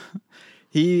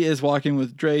 He is walking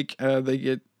with Drake.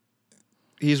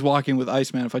 He's walking with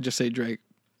Iceman. If I just say Drake,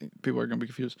 people are going to be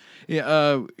confused.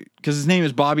 Yeah, because his name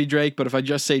is Bobby Drake, but if I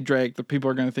just say Drake, the people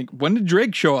are going to think, when did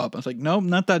Drake show up? I was like, nope,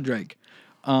 not that Drake.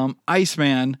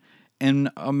 Iceman and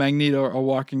Magneto are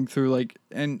walking through,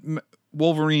 and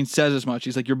Wolverine says as much.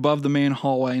 He's like, you're above the main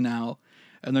hallway now.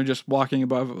 And they're just walking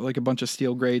above, like, a bunch of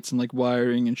steel grates and, like,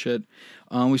 wiring and shit.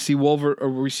 We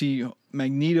see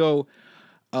Magneto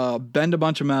bend a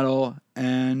bunch of metal,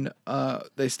 and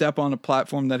they step on a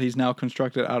platform that he's now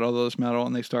constructed out of this metal,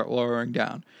 and they start lowering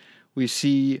down. We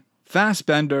see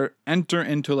Fassbender enter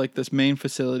into like this main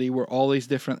facility where all these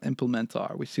different implements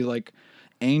are. We see like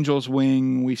Angel's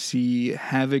wing, we see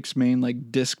Havoc's main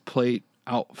like disc plate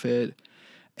outfit,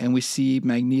 and we see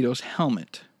Magneto's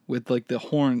helmet with like the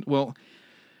horn. Well,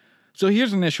 so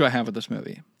here's an issue I have with this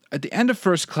movie. At the end of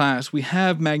First Class, we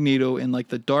have Magneto in like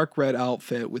the dark red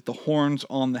outfit with the horns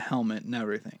on the helmet and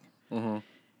everything. Mm-hmm.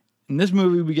 In this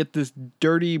movie, we get this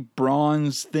dirty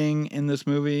bronze thing in this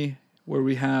movie where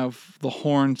we have the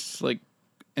horns like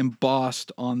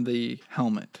embossed on the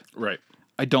helmet. Right.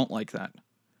 I don't like that.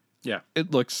 Yeah.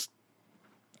 It looks...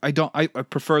 I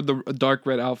prefer the dark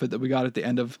red outfit that we got at the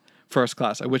end of First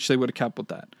Class. I wish they would have kept with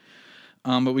that.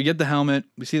 But we get the helmet.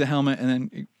 We see the helmet, and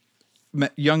then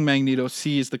young Magneto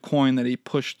sees the coin that he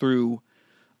pushed through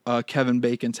Kevin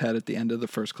Bacon's head at the end of the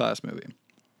First Class movie.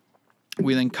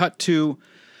 We then cut to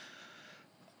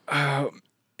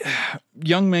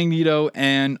young Magneto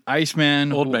and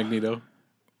Iceman. Old Magneto.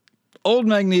 Old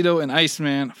Magneto and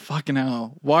Iceman, fucking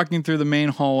hell, walking through the main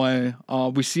hallway.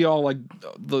 We see all like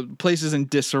the places in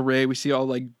disarray. We see all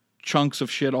like chunks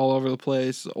of shit all over the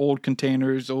place. Old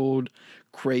containers, old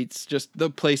crates. Just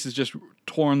the place is just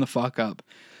torn the fuck up.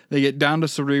 They get down to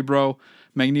Cerebro. Old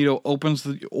Magneto opens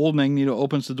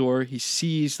the door. He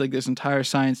sees like this entire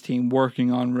science team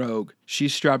working on Rogue.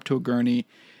 She's strapped to a gurney,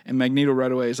 and Magneto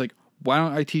right away is like, "Why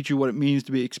don't I teach you what it means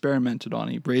to be experimented on?"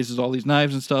 He raises all these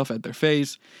knives and stuff at their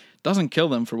face. Doesn't kill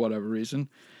them for whatever reason.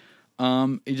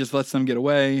 He just lets them get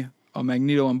away.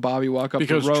 Magneto and Bobby walk up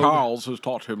to Rogue. Because Charles has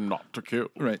taught him not to kill.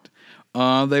 Right.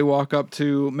 They walk up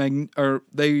to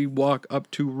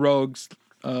Rogue's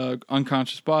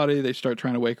unconscious body. They start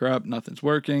trying to wake her up. Nothing's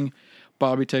working.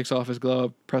 Bobby takes off his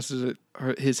glove, presses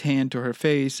his hand to her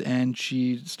face, and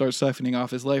she starts siphoning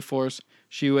off his life force.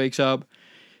 She wakes up.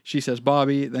 She says,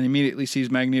 "Bobby," then immediately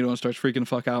sees Magneto and starts freaking the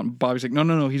fuck out. And Bobby's like,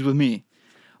 no, he's with me.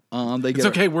 It's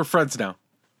okay, we're friends now.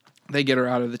 They get her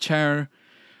out of the chair.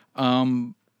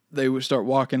 They would start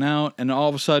walking out, and all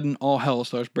of a sudden, all hell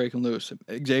starts breaking loose.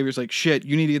 Xavier's like, "Shit,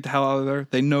 you need to get the hell out of there.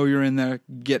 They know you're in there.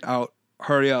 Get out.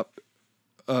 Hurry up."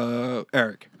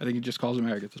 Eric. I think he just calls him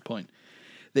Eric at this point.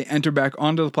 They enter back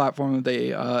onto the platform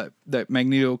that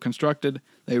Magneto constructed.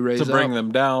 They raise to bring up.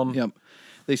 them down. Yep.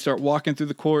 They start walking through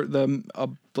a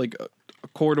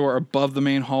corridor above the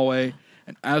main hallway,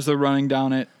 and as they're running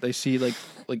down it, they see like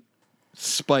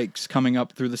spikes coming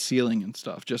up through the ceiling and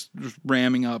stuff, just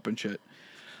ramming up and shit.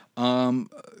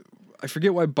 I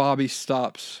forget why Bobby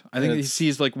stops. I think he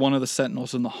sees like one of the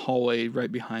Sentinels in the hallway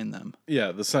right behind them.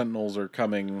 Yeah, the Sentinels are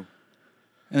coming.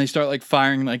 And they start like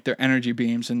firing like their energy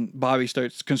beams, and Bobby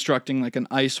starts constructing like an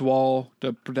ice wall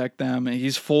to protect them. And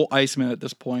he's full Iceman at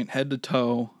this point, head to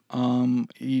toe.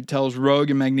 He tells Rogue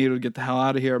and Magneto to get the hell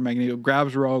out of here. Magneto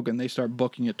grabs Rogue, and they start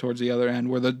booking it towards the other end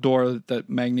where the door that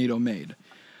Magneto made.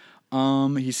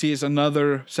 He sees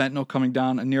another Sentinel coming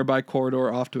down a nearby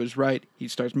corridor off to his right. He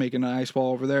starts making an ice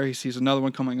wall over there. He sees another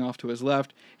one coming off to his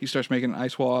left. He starts making an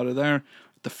ice wall out of there.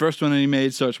 The first one that he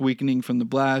made starts weakening from the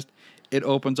blast. It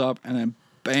opens up, and then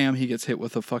bam, he gets hit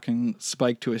with a fucking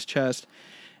spike to his chest.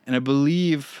 And I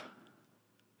believe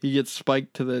he gets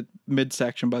spiked to the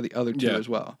midsection by the other two as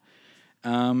well.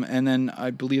 And then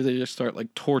I believe they just start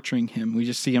like torturing him. We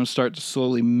just see him start to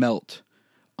slowly melt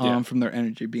from their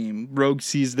energy beam. Rogue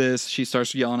sees this. She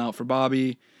starts yelling out for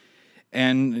Bobby.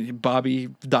 And Bobby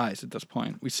dies at this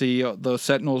point. We see the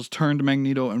Sentinels turn to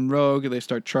Magneto and Rogue. They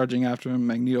start charging after him.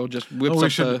 Magneto just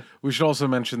whips up We should also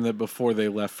mention that before they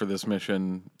left for this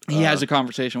mission... He has a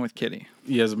conversation with Kitty.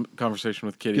 He has a conversation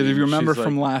with Kitty. Because if you remember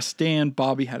from Last Stand,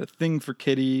 Bobby had a thing for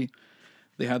Kitty.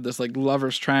 They had this like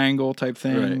lover's triangle type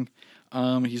thing.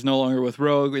 Right. He's no longer with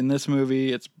Rogue in this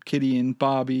movie. It's Kitty and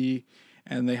Bobby.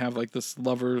 And they have like this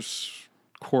lover's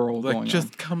quarrel going on.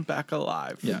 Just come back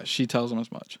alive. Yeah, she tells him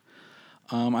as much.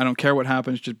 I don't care what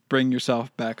happens, just bring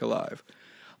yourself back alive.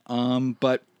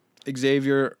 But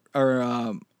Xavier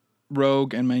or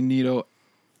Rogue and Magneto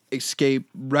escape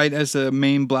right as the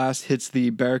main blast hits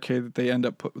the barricade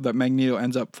that Magneto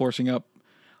ends up forcing up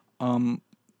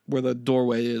where the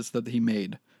doorway is that he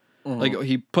made. Like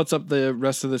he puts up the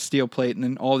rest of the steel plate, and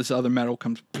then all this other metal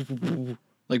comes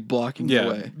like blocking the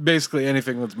way. Basically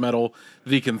anything that's metal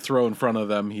that he can throw in front of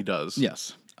them, he does.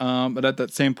 Yes. But at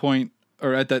that same point,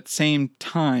 or at that same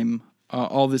time,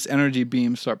 all this energy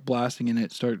beams start blasting in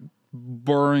it, start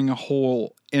burring a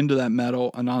hole into that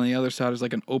metal, and on the other side is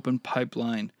like an open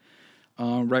pipeline.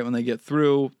 Right when they get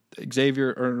through,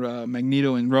 Xavier or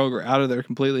Magneto and Rogue are out of there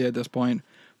completely at this point.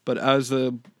 But as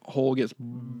the hole gets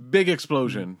big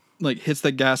explosion, like hits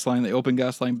the gas line, the open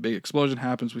gas line, big explosion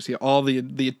happens. We see all the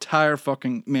entire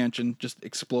fucking mansion just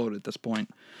explode at this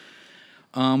point.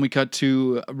 We cut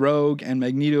to Rogue and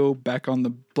Magneto back on the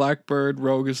Blackbird.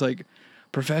 Rogue is like,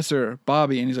 "Professor,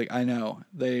 Bobby," and he's like, "I know."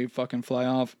 They fucking fly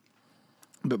off.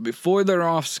 But before they're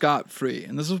off scot-free,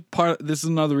 and this is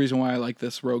another reason why I like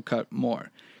this Rogue cut more.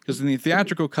 Because in the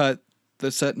theatrical cut,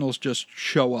 the Sentinels just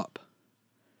show up.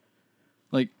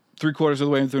 Like, 3/4 of the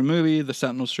way through the movie, the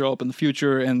Sentinels show up in the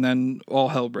future, and then all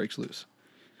hell breaks loose.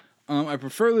 I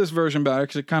prefer this version better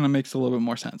because it kind of makes a little bit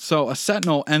more sense. So a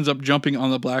Sentinel ends up jumping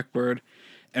on the Blackbird,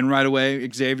 and right away,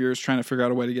 Xavier is trying to figure out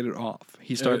a way to get it off.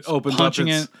 He starts punching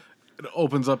it. It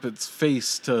opens up its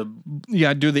face to...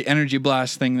 Yeah, do the energy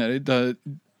blast thing that it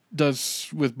does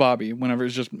with Bobby whenever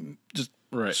it's just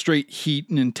right. Straight heat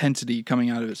and intensity coming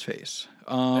out of his face.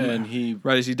 And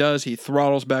right as he does, he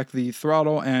throttles back the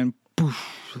throttle, and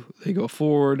They go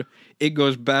forward. It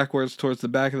goes backwards towards the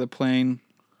back of the plane.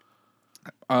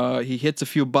 He hits a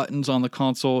few buttons on the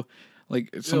console, like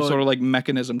some sort of like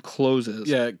mechanism closes.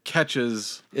 Yeah, it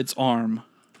catches its arm.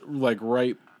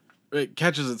 It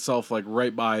catches itself like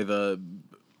right by the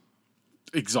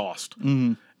exhaust.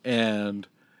 Mm-hmm. And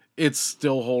it's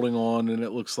still holding on, and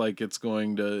it looks like it's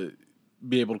going to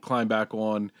be able to climb back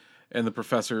on. And the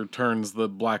professor turns the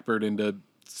Blackbird into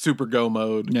super go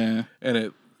mode. Yeah. And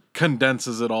it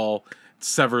condenses it all,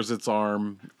 severs its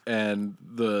arm, and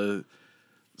the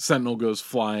Sentinel goes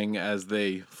flying as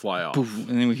they fly off. Poof,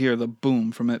 and then we hear the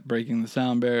boom from it breaking the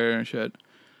sound barrier and shit.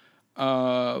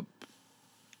 But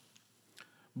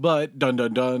dun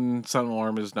dun dun, Sentinel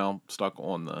arm is now stuck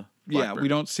on the Blackbird. Yeah, we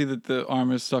don't see that the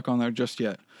arm is stuck on there just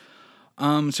yet.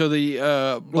 So the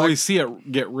Well, we see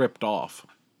it get ripped off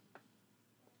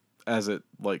as the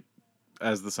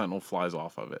Sentinel flies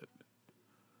off of it.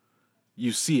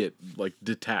 You see it like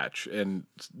detach and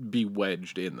be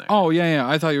wedged in there. Oh yeah.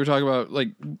 I thought you were talking about like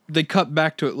they cut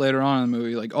back to it later on in the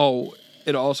movie. Like, oh,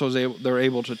 it also is they're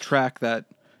able to track that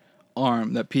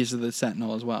arm, that piece of the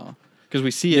Sentinel as well, because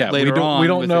we see it later on. We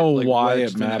don't know why wedged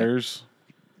it in there. matters,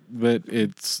 but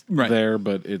it's there.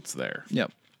 But it's there.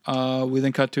 Yep. We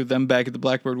then cut to them back at the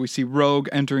Blackbird. We see Rogue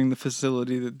entering the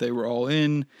facility that they were all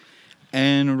in,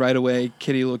 and right away,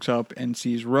 Kitty looks up and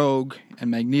sees Rogue and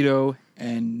Magneto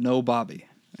and no Bobby.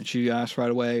 And she asks right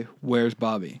away, "Where's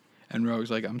Bobby?" And Rogue's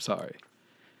like, "I'm sorry."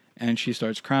 And she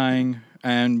starts crying.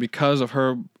 And because of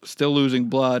her still losing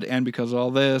blood and because of all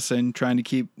this and trying to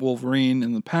keep Wolverine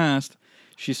in the past,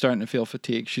 she's starting to feel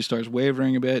fatigued. She starts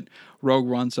wavering a bit. Rogue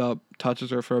runs up,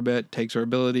 touches her for a bit, takes her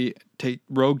ability.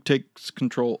 Rogue takes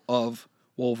control of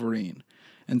Wolverine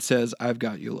and says, "I've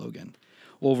got you, Logan."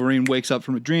 Wolverine wakes up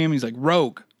from a dream. He's like,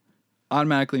 "Rogue,"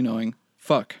 automatically knowing,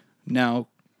 fuck, now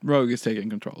Rogue is taking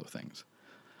control of things.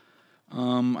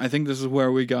 I think this is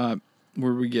where we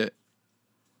get...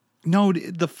 No,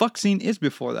 the fuck scene is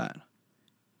before that.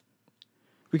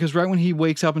 Because right when he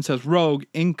wakes up and says, "Rogue,"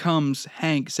 in comes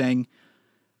Hank saying,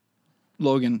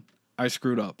 "Logan, I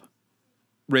screwed up.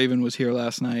 Raven was here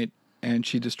last night, and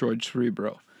she destroyed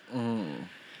Cerebro."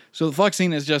 So the fuck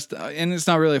scene is just... and it's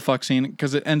not really a fuck scene,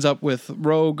 because it ends up with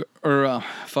Rogue, or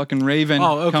fucking Raven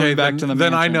coming back to the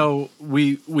Then mansion. I know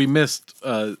we missed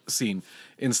a scene.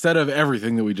 Instead of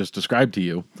everything that we just described to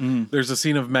you, there's a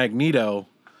scene of Magneto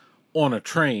on a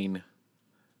train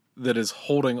that is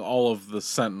holding all of the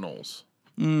Sentinels.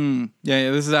 Yeah,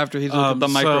 this is after he's looked at the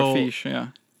microfiche, yeah.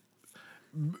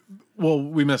 Well,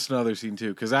 we missed another scene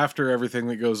too, because after everything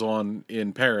that goes on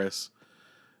in Paris,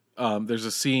 there's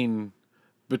a scene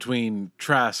between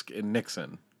Trask and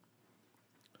Nixon.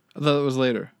 I thought it was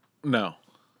later. No.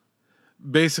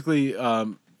 Basically,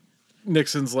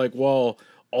 Nixon's like, well,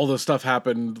 all this stuff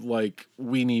happened, like,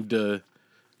 we need to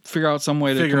Figure out some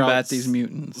way to combat these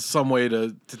mutants. some way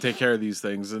to take care of these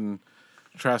things. And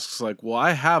Trask's like, well,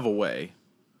 I have a way.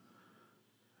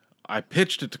 I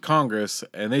pitched it to Congress,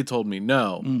 and they told me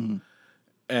no.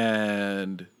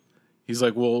 And he's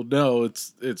like, well, no,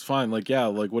 it's fine. Like, yeah,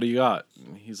 like, what do you got?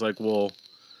 And he's like, well,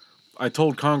 I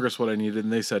told Congress what I needed,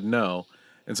 and they said no.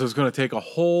 And so it's going to take a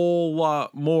whole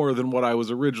lot more than what I was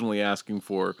originally asking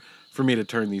for me to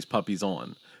turn these puppies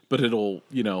on. But it'll,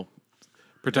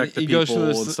 protect the people and stuff like that. He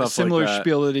goes through this similar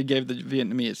spiel that he gave the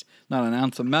Vietnamese. Not an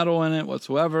ounce of metal in it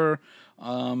whatsoever.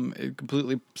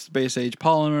 Completely space-age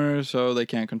polymer, so they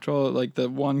can't control it like the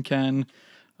one can.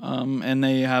 And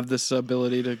they have this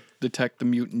ability to detect the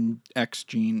mutant X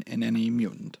gene in any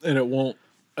mutant. And it won't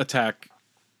attack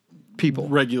people,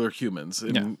 regular humans.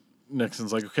 And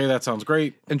Nixon's like, okay, that sounds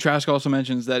great. And Trask also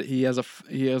mentions that he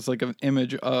has like an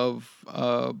image of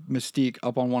Mystique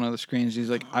up on one of the screens.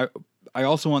 He's like, I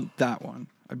also want that one.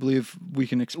 I believe we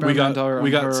can experiment on her.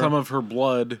 We got some of her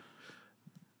blood,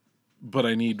 but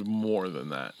I need more than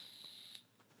that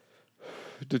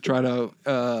to try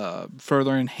to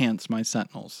further enhance my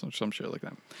Sentinels or some shit like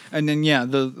that. And then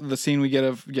the scene we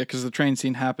get because the train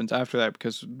scene happens after that,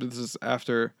 because this is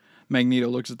after Magneto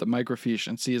looks at the microfiche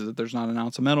and sees that there's not an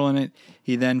ounce of metal in it.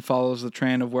 He then follows the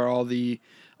train of where all the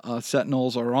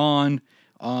Sentinels are on.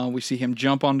 We see him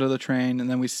jump onto the train, and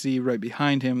then we see right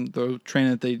behind him the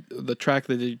track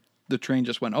that the train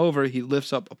just went over. He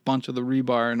lifts up a bunch of the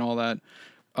rebar and all that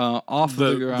off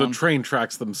the ground. The train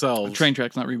tracks themselves. The train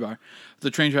tracks, not rebar.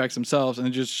 The train tracks themselves, and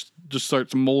it just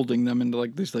starts molding them into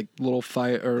like these like little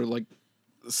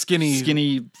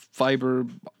skinny fiber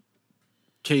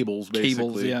cables,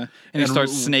 basically. Yeah. And he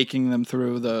starts snaking them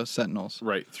through the Sentinels.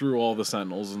 Right, through all the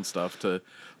Sentinels and stuff to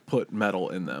put metal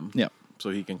in them. Yeah. So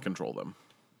he can control them.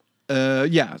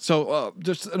 So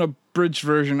just an abridged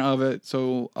version of it.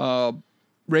 So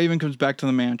Raven comes back to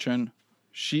the mansion.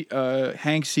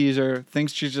 Hank sees her,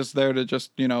 thinks she's just there to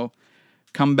just,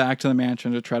 come back to the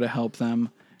mansion to try to help them.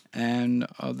 And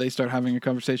they start having a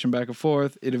conversation back and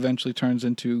forth. It eventually turns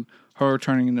into her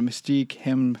turning into Mystique,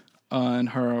 him and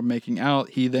her making out.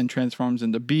 He then transforms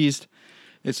into Beast.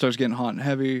 It starts getting hot and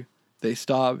heavy. They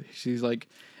stop. She's like,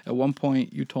 at one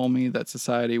point, you told me that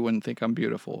society wouldn't think I'm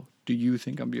beautiful. Do you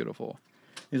think I'm beautiful?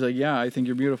 He's like, yeah, I think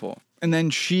you're beautiful. And then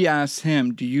she asks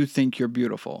him, do you think you're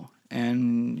beautiful?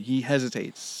 And he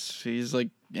hesitates. He's like,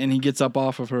 and he gets up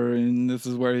off of her, and this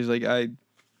is where he's like, I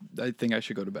think I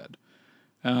should go to bed.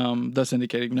 Thus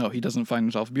indicating, no, he doesn't find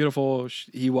himself beautiful.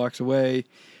 He walks away.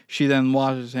 She then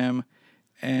watches him,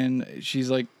 and she's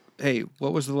like, hey,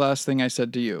 what was the last thing I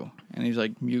said to you? And he's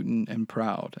like, mutant and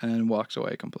proud, and then walks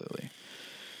away completely.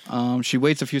 She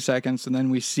waits a few seconds, and then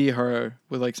we see her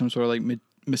with like some sort of like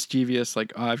mischievous,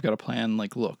 like, oh, I've got a plan,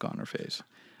 like look on her face.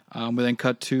 We then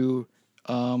cut to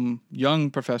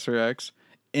young Professor X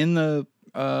in the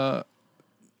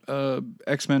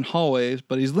X-Men hallways,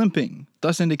 but he's limping,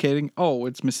 thus indicating, oh,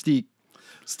 it's Mystique.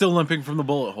 Still limping from the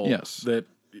bullet hole. Yes. That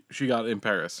she got in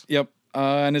Paris. Yep.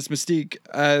 And it's Mystique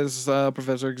as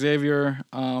Professor Xavier.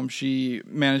 She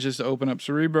manages to open up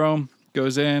Cerebro,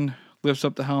 goes in, lifts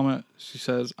up the helmet. She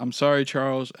says, I'm sorry,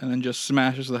 Charles, and then just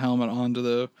smashes the helmet onto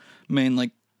the main,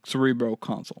 like, Cerebro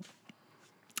console.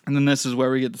 And then this is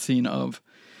where we get the scene of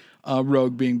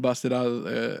Rogue being busted out of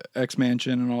the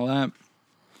X-Mansion and all that.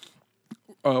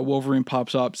 Wolverine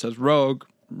pops up, says Rogue,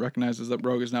 recognizes that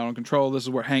Rogue is now in control. This is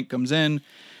where Hank comes in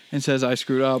and says, I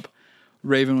screwed up.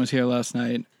 Raven was here last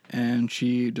night, and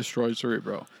she destroyed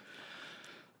Cerebro.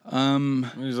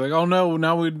 He's like, oh no,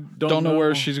 now we don't know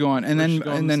where she's going. And then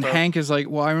stuff. Hank is like,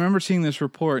 well, I remember seeing this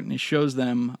report, and he shows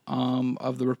them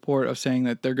of the report of saying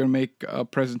that they're going to make a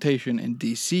presentation in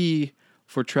DC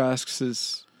for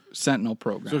Trask's Sentinel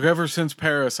program. So ever since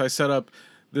Paris, I set up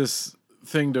this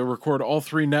thing to record all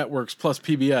 3 networks plus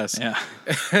PBS. Yeah.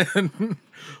 And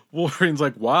Wolverine's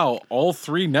like, wow, all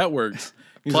 3 networks.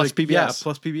 He's Plus like, PBS. Yeah,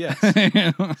 plus PBS.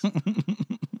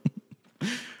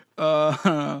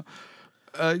 Yeah.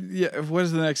 What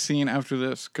is the next scene after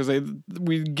this? Because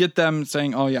we get them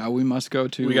saying, "Oh yeah, we must go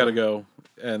to." We got to go,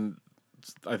 and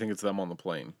I think it's them on the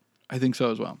plane. I think so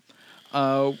as well.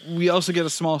 We also get a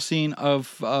small scene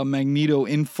of Magneto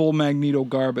in full Magneto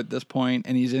garb at this point,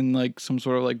 and he's in like some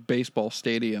sort of like baseball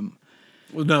stadium.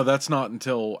 Well, no, that's not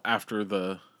until after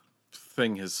the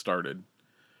thing has started,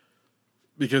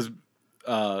 because.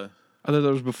 I thought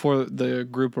that was before the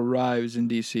group arrives in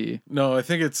DC. No, I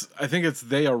think it's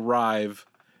they arrive,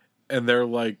 and they're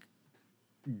like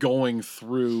going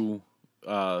through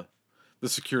the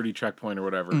security checkpoint or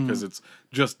whatever, because it's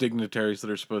just dignitaries that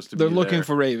are supposed to be They're looking there.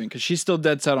 for Raven because she's still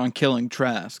dead set on killing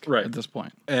Trask Right. at this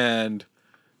point. And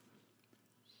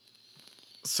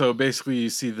so basically you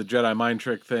see the Jedi mind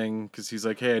trick thing, because he's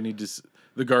like, hey,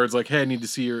 the guard's like, hey, I need to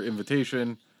see your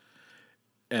invitation.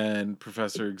 And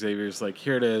Professor Xavier's like,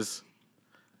 here it is.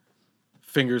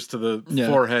 Fingers to the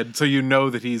forehead, so you know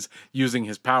that he's using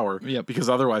his power. Yep. Because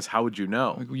otherwise, how would you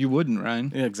know? You wouldn't,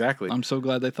 Ryan. Yeah, exactly. I'm so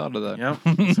glad they thought of that. Yep.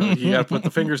 So you got to put the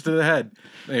fingers to the head.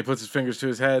 And he puts his fingers to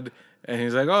his head, and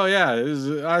he's like, oh, yeah,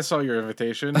 I saw your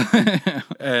invitation.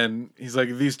 And he's like,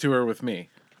 these 2 are with me.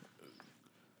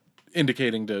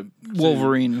 Indicating to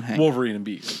Wolverine and Hank. Wolverine and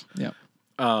Beast. Yep.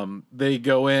 They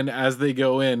go in. As they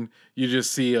go in, you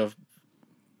just see a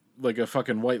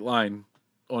fucking white line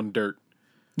on dirt.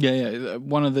 Yeah.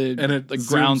 One of the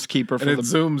groundskeeper for and it the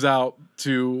zooms out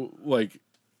to like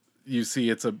you see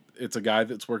it's a guy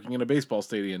that's working in a baseball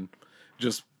stadium,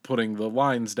 just putting the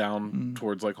lines down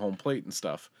towards like home plate and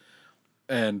stuff.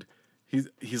 And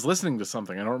he's listening to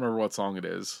something. I don't remember what song it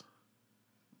is.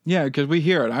 Yeah, because we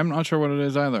hear it. I'm not sure what it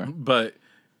is either. But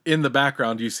in the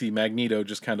background, you see Magneto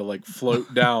just kind of like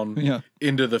float down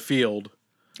into the field.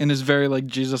 And it's very like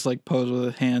Jesus like pose with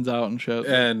his hands out and shit.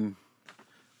 And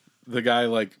the guy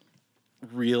like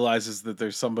realizes that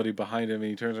there's somebody behind him,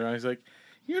 and he turns around. He's like,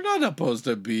 "You're not supposed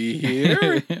to be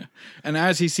here." And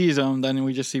as he sees him, then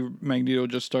we just see Magneto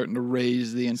just starting to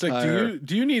raise the It's entire. like,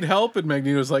 do you need help? And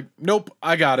Magneto's like, "Nope,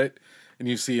 I got it." And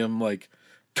you see him like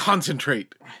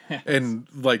concentrate and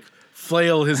like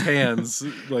flail his hands.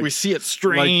 Like we see it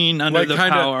strain under the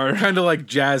power, kind of like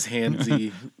jazz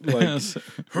handsy, like. Yes.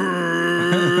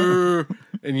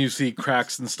 And you see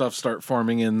cracks and stuff start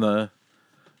forming in the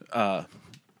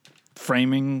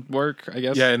framing work, I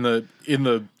guess. Yeah, in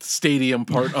the stadium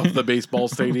part of the baseball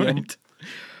stadium. Right.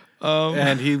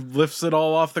 And he lifts it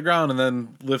all off the ground and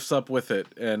then lifts up with it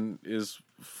and is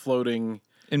floating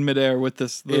in midair with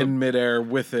this in midair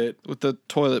with it. with the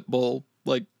toilet bowl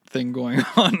like thing going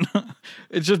on.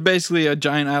 It's just basically a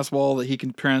giant ass wall that he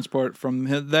can transport from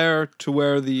there to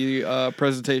where the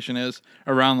presentation is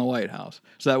around the White House.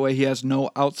 So that way he has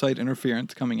no outside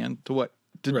interference coming in to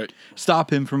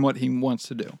stop him from what he wants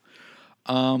to do.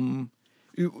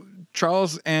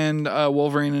 Charles and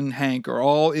Wolverine and Hank are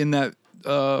all in that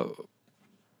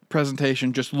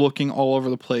presentation, just looking all over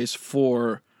the place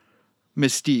for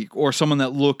Mystique or someone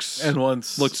that looks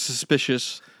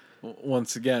suspicious.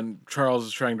 Once again, Charles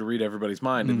is trying to read everybody's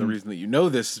mind, and the reason that you know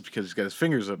this is because he's got his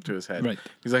fingers up to his head. Right.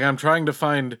 He's like, I'm trying to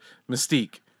find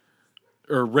Mystique,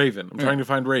 or Raven. I'm trying to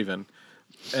find Raven,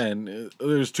 and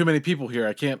there's too many people here.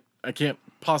 I can't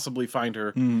possibly find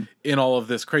her in all of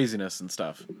this craziness and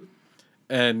stuff.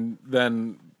 And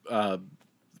then the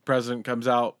president comes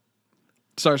out,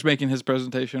 starts making his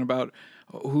presentation about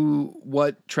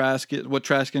what Trask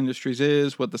Industries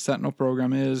is, what the Sentinel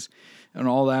program is, and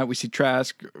all that. We see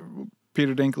Trask,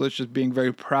 Peter Dinklage, just being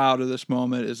very proud of this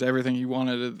moment. Is everything he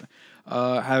wanted,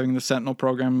 having the Sentinel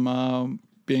program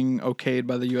being okayed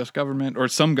by the U.S. government, or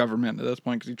some government at this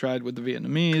point, because he tried with the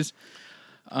Vietnamese.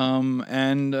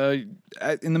 And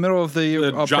in the middle of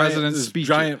the president's speech,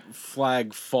 giant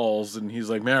flag falls, and he's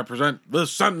like, "May I present the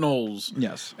Sentinels?"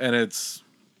 Yes, and it's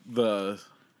the.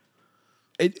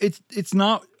 It's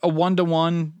not a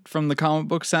 1-to-1 from the comic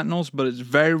book Sentinels, but it's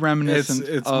very reminiscent.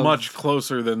 It's of much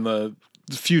closer than the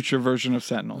future version of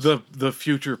Sentinels. The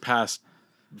future past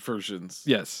versions.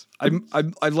 Yes,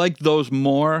 I like those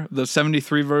more, the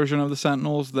 73 version of the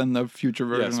Sentinels, than the future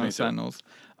version of the Sentinels.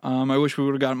 I wish we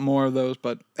would have gotten more of those,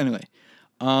 but anyway.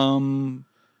 And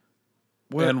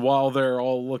while they're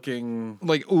all looking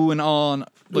like ooh and on,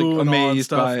 like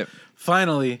amazed by it,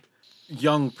 finally,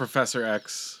 young Professor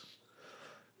X.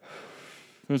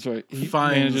 That's right. He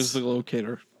manages the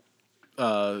locator.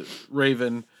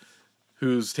 Raven,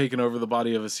 who's taken over the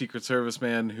body of a Secret Service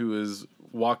man who is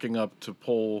walking up to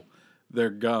pull their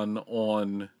gun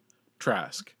on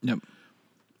Trask. Yep.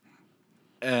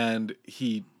 And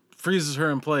he freezes her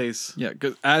in place. Yeah,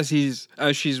 because as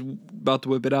she's about to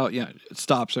whip it out, it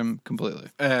stops him completely.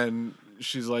 And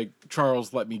she's like,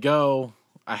 "Charles, let me go.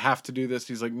 I have to do this."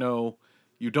 He's like, "No,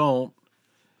 you don't."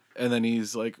 And then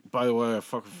he's like, "By the way, I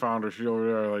fucking found her. She's over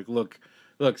there. Like, look,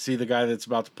 see the guy that's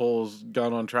about to pull his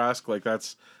gun on Trask? Like,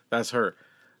 that's her."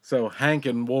 So Hank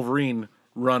and Wolverine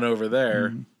run over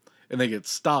there, and they get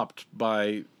stopped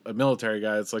by a military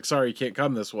guy. It's like, "Sorry, you can't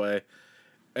come this way."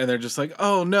 And they're just like,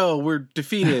 "Oh no, we're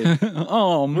defeated.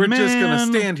 We're just gonna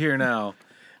stand here now."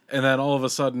 And then all of a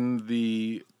sudden,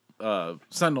 the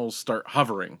Sentinels start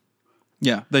hovering.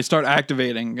 Yeah, they start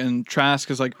activating, and Trask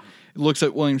is like, looks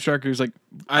at William Stryker. He's like,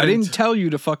 "I didn't tell you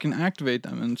to fucking activate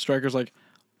them." And Stryker's like,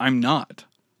 "I'm not."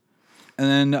 And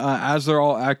then as they're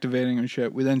all activating and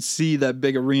shit, we then see that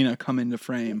big arena come into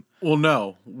frame. Well,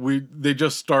 no, they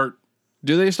just start.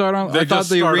 Do they start on? I thought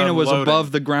the arena was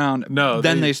above the ground. No,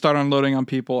 then they start unloading on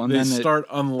people, and they then start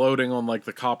unloading on like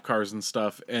the cop cars and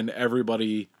stuff, and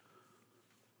everybody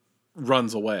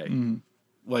runs away.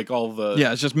 Like all the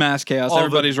it's just mass chaos.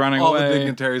 Everybody's running away. All the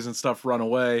dignitaries and stuff run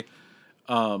away.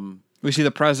 We see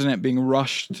the president being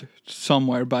rushed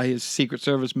somewhere by his Secret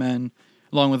Service men,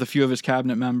 along with a few of his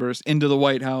cabinet members, into the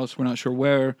White House. We're not sure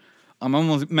where. I'm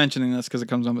only mentioning this because it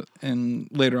comes up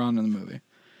later on in the movie.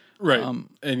 Right.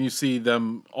 And you see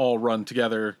them all run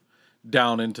together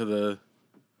down into the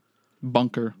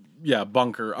bunker. Yeah,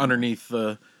 bunker underneath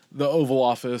the Oval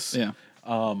Office. Yeah.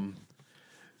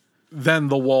 Then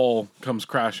the wall comes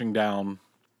crashing down,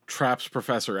 traps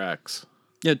Professor X.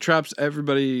 Yeah, traps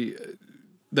everybody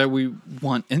that we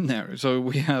want in there. So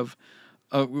we have,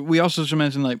 we also should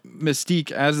mention like Mystique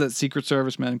as that Secret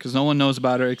Service man, because no one knows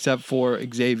about her except for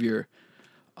Xavier.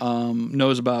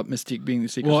 Knows about Mystique being the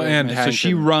Secret Service man. So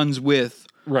she runs with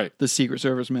the Secret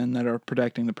Service men that are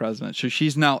protecting the president. So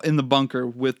she's now in the bunker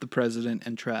with the president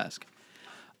and Trask.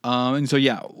 And so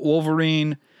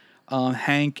Wolverine,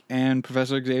 Hank, and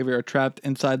Professor Xavier are trapped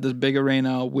inside this big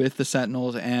arena with the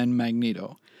Sentinels and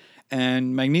Magneto.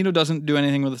 And Magneto doesn't do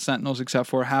anything with the Sentinels except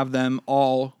for have them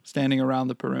all standing around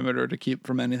the perimeter to keep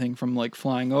from anything from like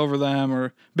flying over them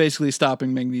or basically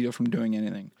stopping Magneto from doing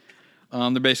anything.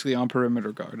 They're basically on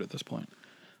perimeter guard at this point.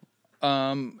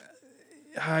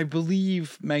 I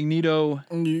believe Magneto...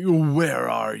 Where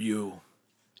are you?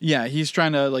 Yeah, he's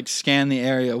trying to like scan the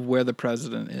area of where the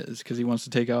president is because he wants to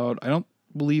take out... I don't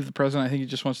believe the president. I think he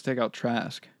just wants to take out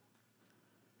Trask.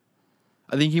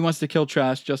 I think he wants to kill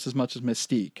Trask just as much as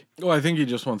Mystique. Well, I think he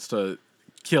just wants to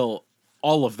kill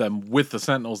all of them with the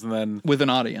Sentinels and then... With an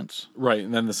audience. Right,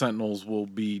 and then the Sentinels will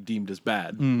be deemed as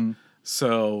bad.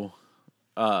 So...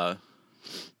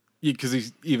 because he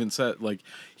even said, like,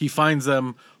 he finds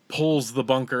them, pulls the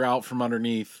bunker out from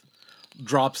underneath,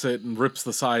 drops it, and rips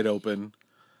the side open.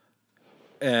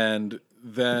 And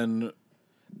then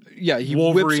Yeah, he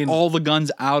Wolverine- whips all the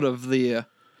guns out of the.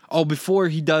 Before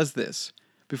he does this,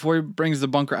 before he brings the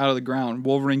bunker out of the ground,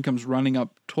 Wolverine comes running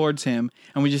up towards him,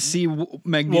 and we just see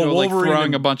Magneto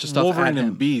throwing a bunch of stuff Wolverine at him.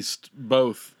 and Beast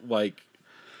both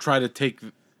try to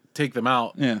take them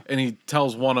out. Yeah. And he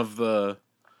tells one of the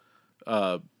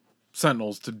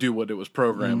Sentinels to do what it was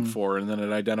programmed for, and then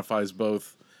it identifies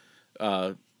both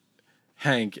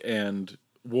Hank and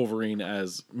Wolverine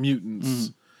as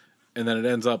mutants, and then it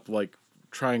ends up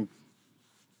trying,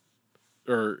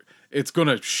 or it's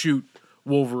gonna shoot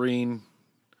Wolverine,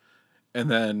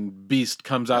 and then Beast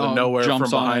comes out of nowhere from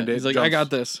jumps on behind it. He's like, I got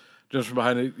this. Just from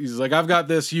behind it. He's like, I've got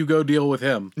this. You go deal with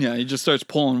him. Yeah, he just starts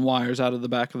pulling wires out of the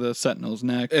back of the Sentinel's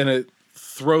neck. And it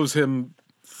throws him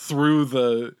through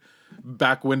the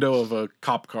back window of a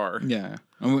cop car. Yeah.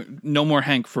 No more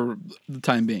Hank for the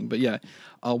time being. But yeah,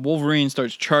 Wolverine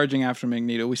starts charging after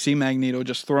Magneto. We see Magneto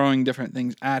just throwing different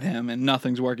things at him, and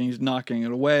nothing's working. He's knocking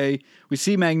it away. We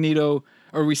see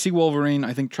Wolverine,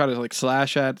 I think, try to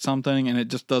slash at something, and it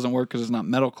just doesn't work because it's not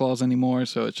metal claws anymore.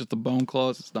 So it's just the bone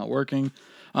claws. It's not working.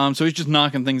 So he's just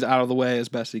knocking things out of the way as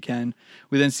best he can.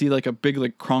 We then see a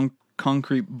big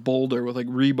concrete boulder with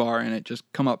rebar in it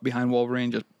just come up behind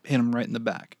Wolverine, just hit him right in the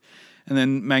back. And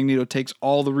then Magneto takes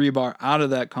all the rebar out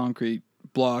of that concrete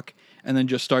block and then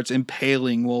just starts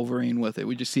impaling Wolverine with it.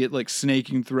 We just see it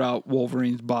snaking throughout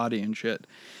Wolverine's body and shit.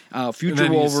 Future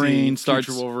Wolverine starts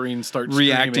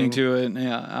reacting to it.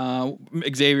 Yeah.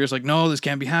 Xavier's like, no, this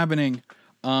can't be happening.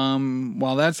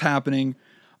 While that's happening,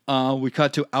 we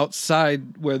cut to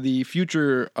outside where the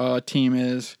future team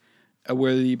is,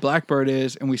 where the Blackbird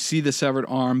is, and we see the severed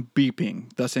arm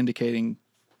beeping, thus indicating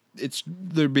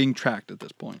they're being tracked at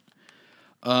this point.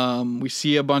 We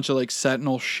see a bunch of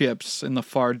Sentinel ships in the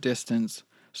far distance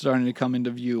starting to come into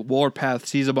view. Warpath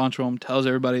sees a bunch of them, tells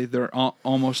everybody they're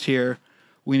almost here.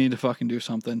 We need to fucking do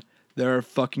something. There are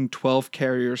fucking 12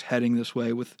 carriers heading this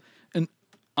way with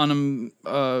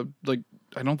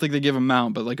I don't think they give a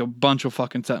mount, but a bunch of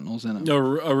fucking Sentinels in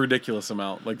them. A ridiculous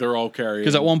amount. They're all carrying.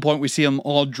 Because at one point we see them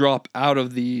all drop out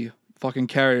of the fucking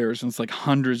carriers, and it's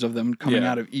hundreds of them coming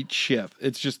out of each ship.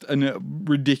 It's just a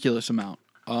ridiculous amount.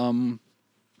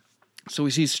 So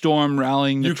we see Storm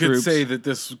rallying the troops. You could say that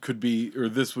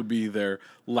this would be their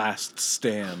last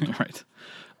stand. Right.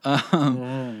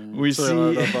 We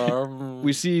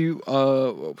see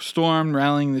Storm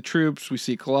rallying the troops. We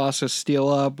see Colossus steal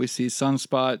up. We see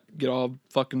Sunspot get all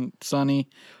fucking sunny.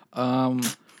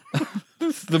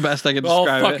 It's the best I can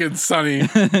describe all fucking sunny.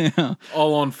 Yeah.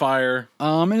 All on fire.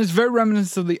 And it's very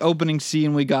reminiscent of the opening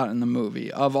scene we got in the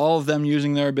movie, of all of them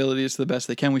using their abilities to the best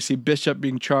they can. We see Bishop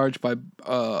being charged by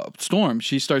Storm.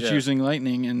 She starts using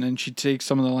lightning, and then she takes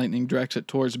some of the lightning, directs it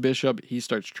towards Bishop. He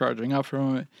starts charging up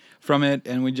from it,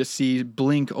 and we just see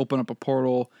Blink open up a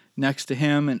portal next to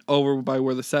him and over by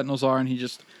where the Sentinels are, and he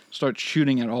just starts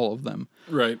shooting at all of them.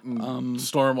 Right.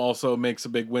 Storm also makes a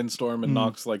big windstorm and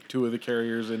knocks 2 of the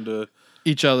carriers into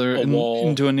each other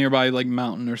into a nearby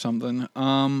mountain or something.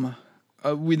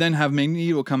 We then have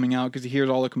Magneto coming out because he hears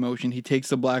all the commotion. He takes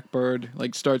the Blackbird,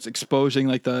 starts exposing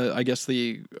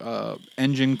the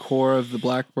engine core of the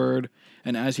Blackbird,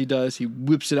 and as he does, he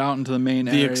whips it out into the main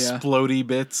area. The explodey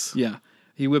bits. Yeah,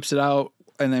 he whips it out,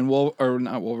 and then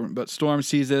not Wolverine, but Storm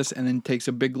sees this and then takes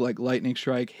a big lightning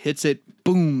strike, hits it,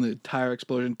 boom! The entire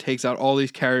explosion takes out all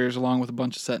these carriers along with a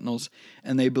bunch of Sentinels,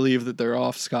 and they believe that they're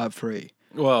off scot-free.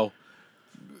 Well.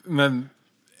 And then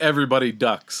everybody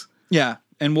ducks. Yeah,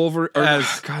 and Wolverine. I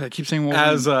keep saying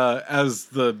Wolverine. As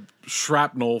the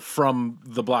shrapnel from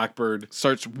the Blackbird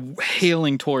starts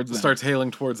hailing towards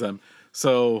them.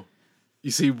 So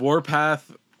you see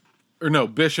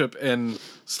Bishop and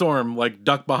Storm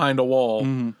duck behind a wall,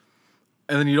 and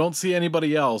then you don't see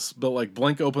anybody else. But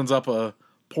Blink opens up a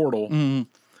portal,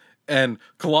 and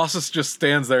Colossus just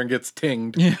stands there and gets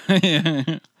tinged.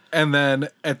 Yeah. And then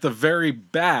at the very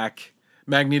back,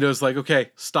 Magneto's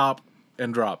okay, stop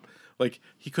and drop.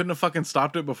 He couldn't have fucking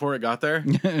stopped it before it got there.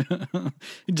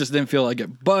 He just didn't feel like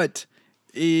it. But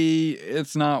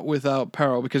it's not without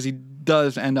peril, because he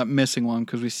does end up missing one,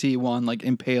 because we see one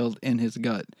impaled in his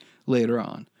gut later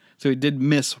on. So he did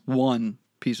miss one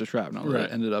piece of shrapnel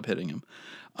that ended up hitting him.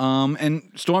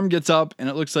 And Storm gets up, and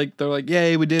it looks like they're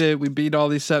yay, we did it. We beat all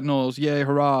these Sentinels. Yay,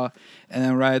 hurrah. And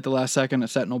then right at the last second, a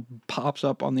Sentinel pops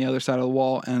up on the other side of the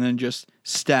wall and then just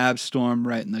stabs Storm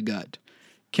right in the gut,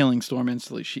 killing Storm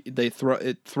instantly.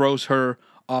 It throws her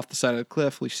off the side of the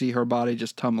cliff. We see her body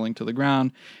just tumbling to the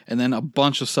ground, and then a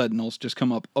bunch of Sentinels just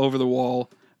come up over the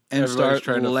wall and Everybody's start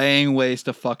trying to- laying waste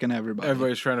to fucking everybody.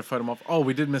 Everybody's trying to fight him off. Oh,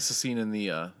 we did miss a scene in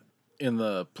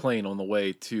the plane on the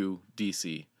way to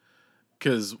DC,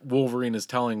 because Wolverine is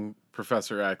telling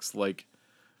Professor X, like,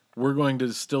 we're going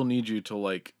to still need you to,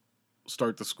 like,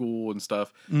 start the school and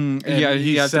stuff. And yeah,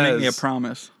 he you have to make me a says-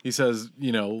 promise. He says,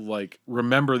 you know, like,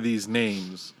 remember these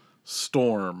names: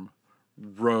 Storm,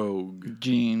 Rogue,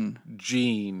 Jean,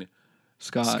 Jean,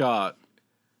 Scott. Scott.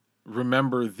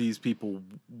 Remember these people;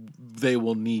 they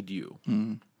will need you.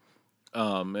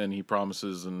 And he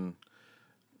promises, and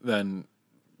then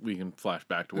we can flash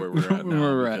back to where we're at now.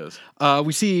 Where we're at. because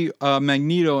We see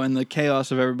Magneto and the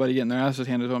chaos of everybody getting their asses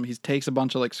handed to him. He takes a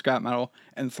bunch of like scrap metal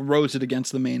and throws it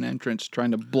against the main entrance,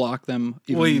 trying to block them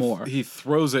even more. he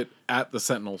throws it at the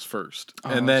Sentinels first, Oh,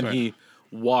 and then that's right. he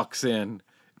walks in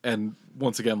and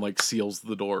once again like seals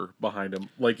the door behind him,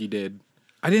 like he did.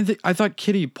 I thought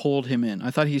Kitty pulled him in.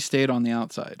 I thought he stayed on the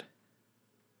outside.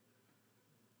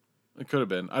 It could have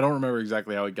been. I don't remember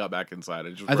exactly how he got back inside.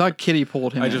 I thought Kitty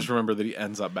pulled him I in. just remember that he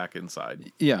ends up back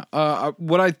inside. Yeah.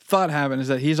 What I thought happened is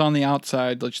that he's on the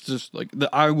outside. Let's just like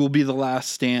I will be the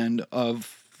last stand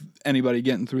of anybody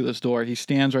getting through this door. He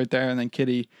stands right there, and then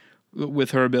Kitty,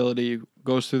 with her ability,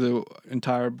 goes through the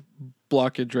entire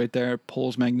blockage right there,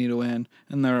 pulls Magneto in,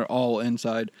 and they're all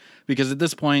inside. Because at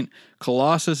this point,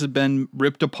 Colossus has been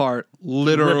ripped apart,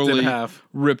 literally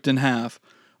ripped in half.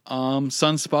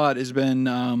 Sunspot has been,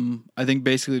 I think,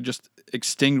 basically just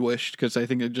extinguished, because I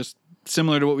think it just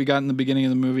similar to what we got in the beginning of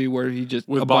the movie, where he just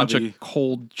With bunch Bobby. of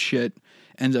cold shit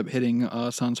ends up hitting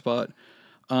Sunspot.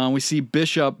 We see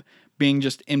Bishop being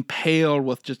just impaled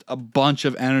with just a bunch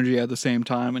of energy at the same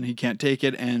time, and he can't take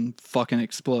it and fucking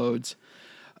explodes.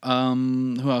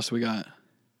 Who else we got?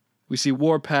 We see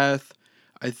Warpath.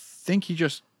 I think he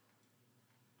just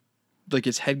like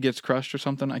his head gets crushed or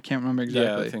something. I can't remember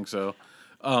exactly. Yeah, I think so.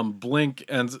 Blink,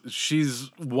 and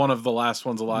she's one of the last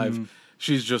ones alive.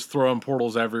 She's just throwing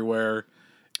portals everywhere.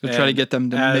 To try to And get them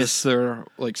to miss their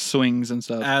like swings and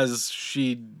stuff. As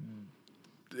she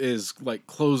is like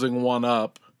closing one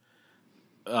up,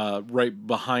 right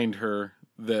behind her,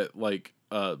 that like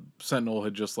Sentinel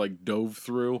had just like dove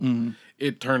through.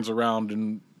 It turns around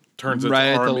and turns its Right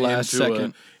at the arm last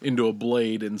second. into a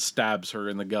blade and stabs her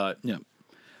in the gut. Yeah.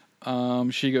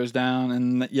 She goes down,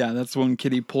 and that's when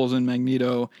Kitty pulls in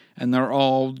Magneto, and they're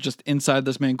all just inside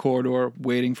this main corridor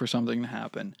waiting for something to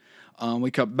happen.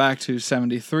 We cut back to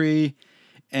 73,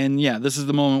 and this is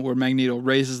the moment where Magneto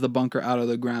raises the bunker out of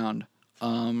the ground.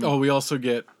 We also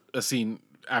get a scene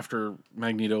after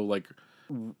Magneto like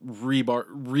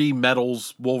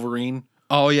re-metals Wolverine.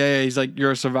 Oh yeah, he's like,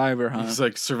 "You're a survivor, huh?" He's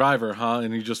like, "Survivor, huh?"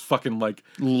 And he just fucking like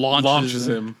launches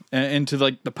him into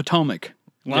like the Potomac.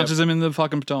 Launches him into the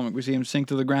fucking Potomac. We see him sink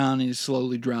to the ground, and he's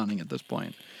slowly drowning at this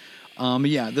point.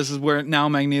 This is where now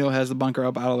Magneto has the bunker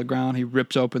up out of the ground. He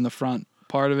rips open the front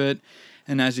part of it,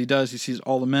 and as he does, he sees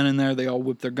all the men in there. They all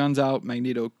whip their guns out.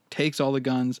 Magneto takes all the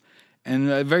guns, and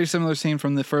a very similar scene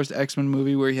from the first X-Men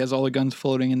movie where he has all the guns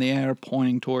floating in the air,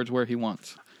 pointing towards where he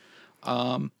wants.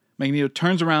 Magneto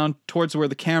turns around towards where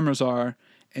the cameras are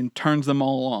and turns them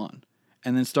all on,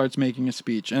 and then starts making a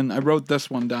speech. And I wrote this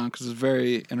one down because it's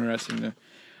very interesting.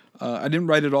 I didn't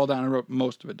write it all down. I wrote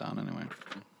most of it down anyway.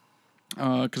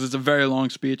 Because it's a very long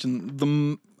speech, and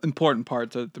the important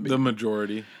parts at the beginning. the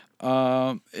majority.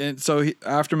 And so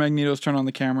after Magneto's turned on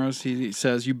the cameras, he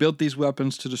says, "You built these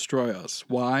weapons to destroy us.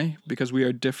 Why? Because we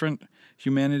are different.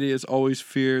 Humanity has always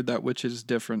feared that which is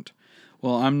different.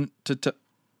 Well, I'm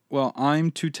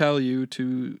to tell you,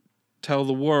 to tell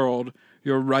the world,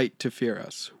 you're right to fear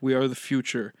us. We are the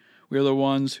future. We are the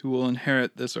ones who will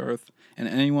inherit this earth, and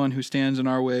anyone who stands in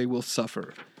our way will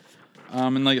suffer."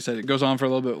 And like I said, it goes on for a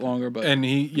little bit longer, but And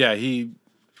he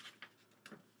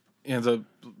ends up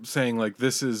saying like,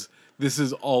 this is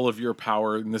all of your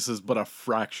power, and this is but a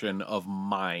fraction of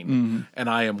mine, and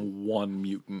I am one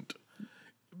mutant.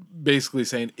 Basically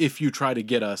saying, if you try to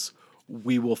get us,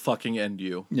 we will fucking end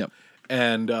you. Yep.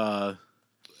 And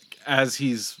as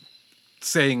he's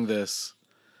saying this,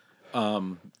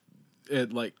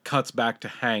 it like cuts back to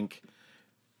Hank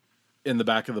in the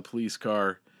back of the police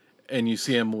car, and you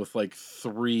see him with like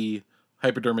 3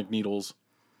 hypodermic needles,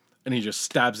 and he just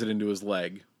stabs it into his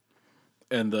leg.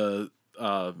 And the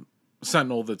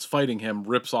Sentinel that's fighting him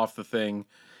rips off the thing,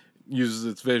 uses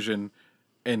its vision,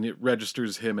 and it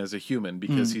registers him as a human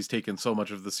because he's taken so much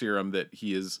of the serum that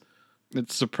he is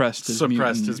it's suppressed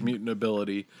his mutant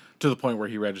ability to the point where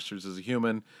he registers as a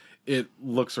human. It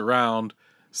looks around,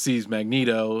 sees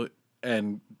Magneto,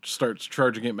 and starts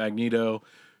charging at Magneto,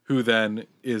 who then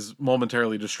is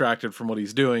momentarily distracted from what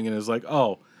he's doing and is like,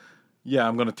 "Oh, yeah,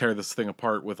 I'm going to tear this thing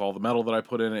apart with all the metal that I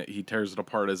put in it." He tears it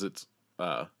apart as it's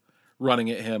running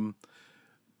at him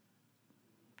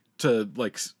to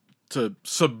to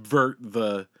subvert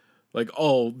the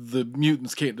oh, the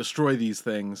mutants can't destroy these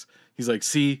things. He's like,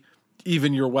 see,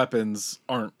 even your weapons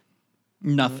aren't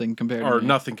Nothing compared to me.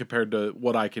 nothing compared to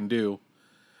what I can do.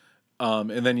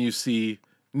 And then you see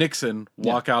Nixon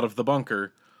walk out of the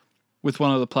bunker with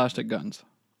one of the plastic guns.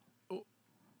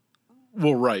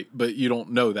 Well, right, but you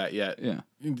don't know that yet. Yeah.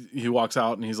 He walks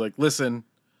out and he's like, listen,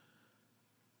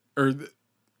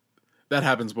 that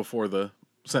happens before the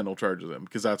Sentinel charges him,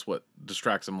 because that's what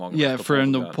distracts him long enough. Yeah, for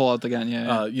him to gun. pull out the gun.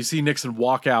 Yeah. You see Nixon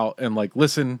walk out and like,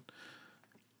 listen,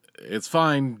 it's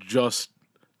fine. Just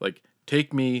like,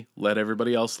 take me, let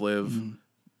everybody else live.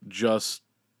 Just,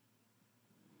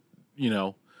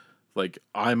 like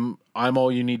I'm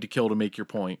all you need to kill to make your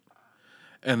point.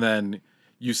 And then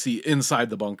you see inside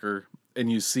the bunker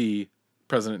and you see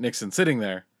President Nixon sitting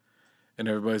there and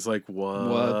everybody's like,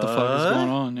 what the fuck is going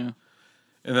on? Yeah.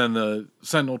 And then the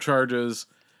Sentinel charges,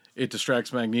 it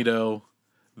distracts Magneto,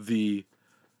 the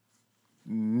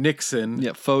Nixon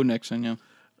Yeah, faux Nixon, yeah.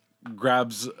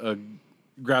 grabs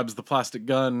the plastic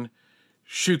gun,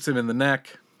 shoots him in the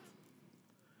neck.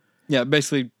 Yeah,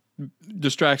 basically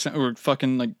distracts him or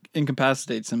fucking like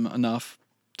incapacitates him enough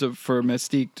for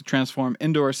Mystique to transform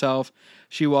into herself.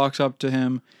 She walks up to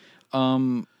him.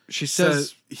 She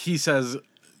says he says,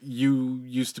 you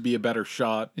used to be a better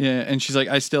shot. yeah, and she's like,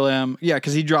 I still am. Yeah,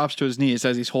 because he drops to his knees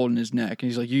as he's holding his neck. And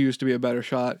he's like, you used to be a better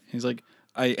shot. He's like,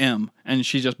 I am. And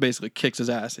she just basically kicks his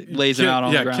ass. Lays him out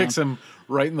on the ground. Yeah, kicks him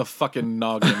right in the fucking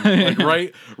noggin.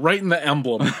 like right in the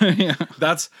emblem. Yeah.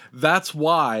 That's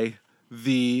why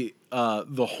the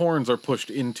horns are pushed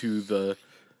into the,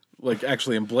 like,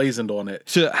 actually emblazoned on it.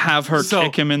 To have her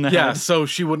kick him in the head. Yeah, so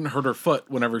she wouldn't hurt her foot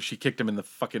whenever she kicked him in the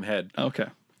fucking head. Okay.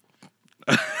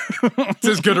 It's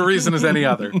as good a reason as any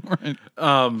other. Right.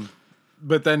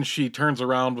 But then she turns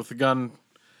around with the gun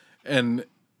and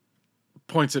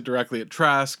points it directly at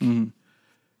Trask. Mm-hmm.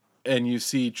 And you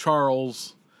see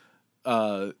Charles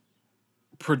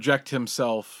project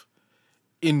himself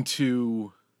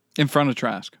into In front of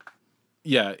Trask.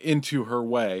 into her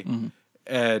way. Mm-hmm.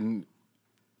 And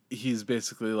he's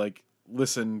basically like,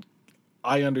 listen,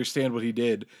 I understand what he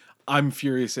did. I'm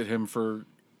furious at him for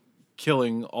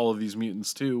killing all of these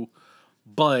mutants too.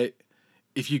 But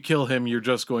if you kill him, you're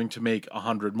just going to make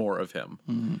 100 more of him.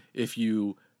 Mm-hmm. If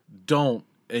you don't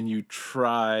and you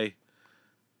try...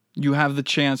 You have the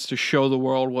chance to show the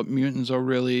world what mutants are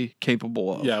really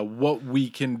capable of. Yeah, what we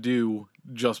can do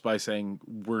just by saying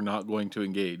we're not going to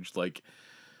engage. Like,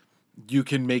 you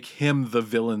can make him the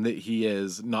villain that he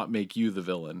is, not make you the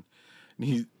villain.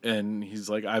 And he's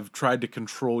like, I've tried to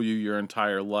control you your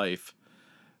entire life.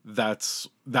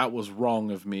 That was wrong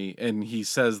of me. And he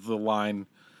says the line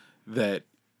that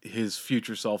his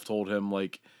future self told him,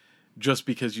 like, just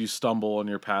because you stumble on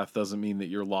your path doesn't mean that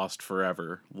you're lost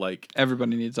forever. Like,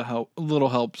 Everybody needs a little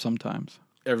help sometimes.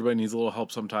 everybody needs a little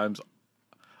help sometimes.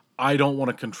 I don't want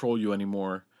to control you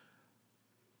anymore.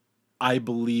 I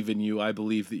believe in you. I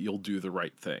believe that you'll do the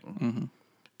right thing. Mm-hmm.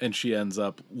 And she ends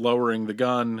up lowering the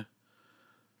gun,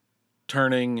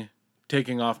 taking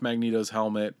off Magneto's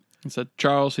helmet, He said,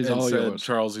 Charles, he's and all said, yours.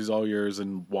 Charles, he's all yours,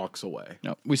 and walks away.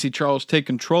 No, we see Charles take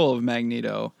control of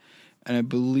Magneto, and I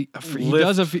believe he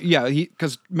Lift. does.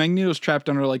 Because Magneto's trapped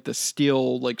under like the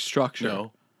steel like structure.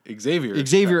 No, Xavier.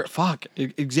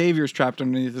 Xavier's trapped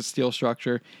underneath the steel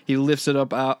structure. He lifts it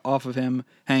up off of him.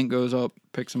 Hank goes up,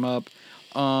 picks him up.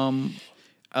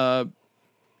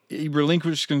 He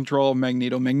relinquishes control of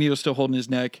Magneto. Magneto's still holding his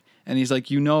neck, and he's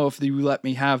like, if you let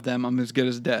me have them, I'm as good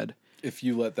as dead. If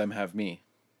you let them have me.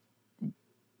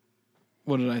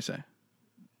 What did I say?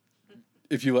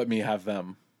 If you let me have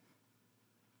them.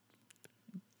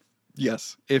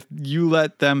 Yes. If you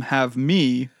let them have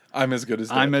me, I'm as good as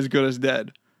dead. I'm as good as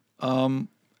dead. And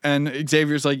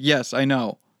Xavier's like, yes, I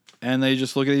know. And they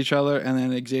just look at each other, and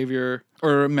then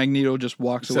Magneto just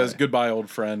walks away. Says, goodbye, old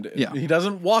friend. Yeah. He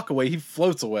doesn't walk away, he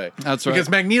floats away. That's right. Because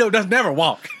Magneto does never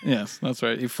walk. Yes, that's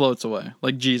right. He floats away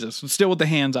like Jesus, still with the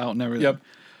hands out and everything. Yep.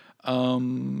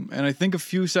 And I think a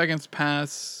few seconds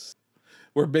pass.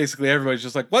 Where basically everybody's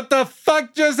just like, what the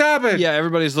fuck just happened? Yeah,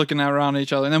 everybody's looking around at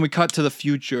each other, and then we cut to the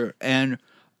future, and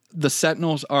the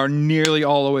Sentinels are nearly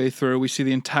all the way through. We see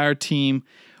the entire team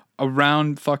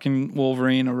around fucking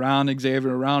Wolverine, around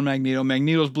Xavier, around Magneto.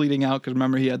 Magneto's bleeding out because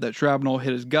remember he had that shrapnel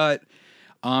hit his gut.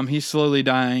 He's slowly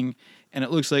dying, and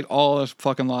it looks like all is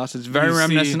fucking lost. It's very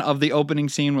reminiscent of the opening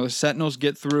scene where the Sentinels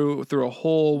get through a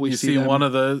hole. We see one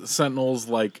of the Sentinels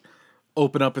like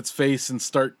open up its face and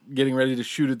start getting ready to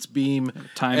shoot its beam.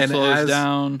 Time slows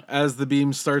down. As the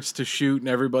beam starts to shoot and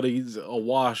everybody's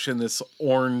awash in this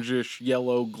orangish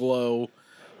yellow glow,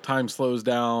 time slows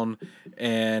down,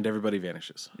 and everybody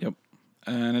vanishes. Yep.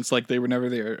 And it's like they were never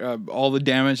there. All the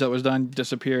damage that was done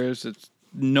disappears.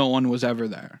 No one was ever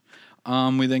there.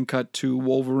 We then cut to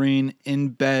Wolverine in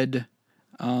bed,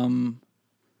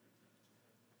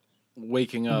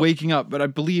 Waking up. But I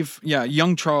believe,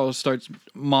 young Charles starts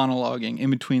monologuing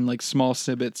in between like small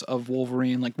snippets of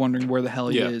Wolverine, like wondering where the hell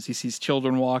he is. He sees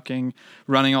children walking,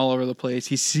 running all over the place.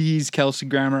 He sees Kelsey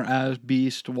Grammer as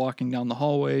Beast walking down the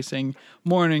hallway saying,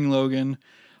 "Morning, Logan.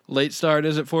 Late start,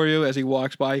 is it for you?" as he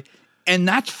walks by. And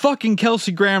that's fucking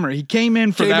Kelsey Grammer. He came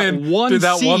in for that one did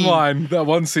that scene one line, that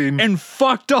one scene. and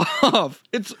fucked off.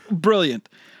 It's brilliant.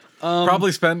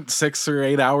 Probably spent 6 or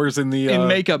 8 hours in the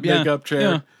makeup chair.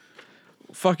 Yeah.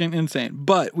 Fucking insane.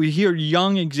 But we hear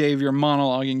young Xavier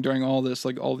monologuing during all this,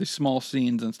 like all these small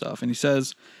scenes and stuff. And he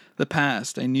says, "The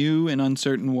past, a new and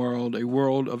uncertain world, a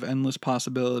world of endless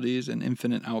possibilities and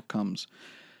infinite outcomes.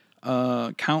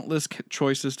 Countless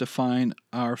choices define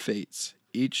our fates.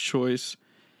 Each choice,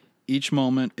 each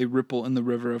moment, a ripple in the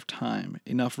river of time.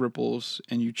 Enough ripples,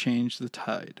 and you change the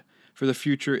tide. For the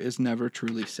future is never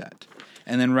truly set."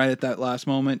 And then right at that last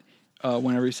moment,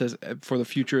 whenever he says, "For the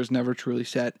future is never truly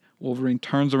set," Wolverine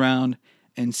turns around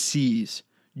and sees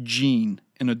Jean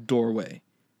in a doorway.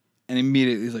 And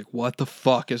immediately he's like, what the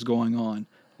fuck is going on?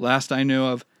 Last I knew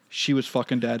of, she was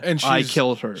fucking dead. And I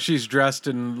killed her. She's dressed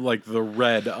in like the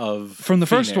red of from the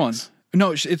Phoenix. first one.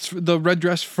 No, it's the red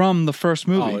dress from the first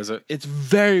movie. Oh, is it? It's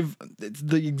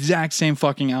the exact same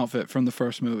fucking outfit from the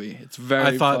first movie. It's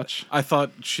very I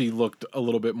thought she looked a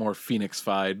little bit more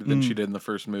Phoenix-fied than she did in the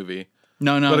first movie.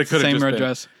 No, but it's the same red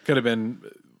dress. Could have been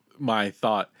my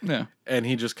thought. Yeah. And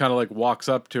he just kind of like walks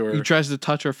up to her. He tries to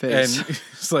touch her face. And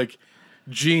it's like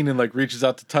Jean and like reaches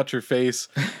out to touch her face.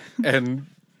 And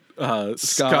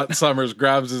Scott Summers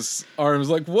grabs his arms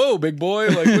like, "Whoa, big boy.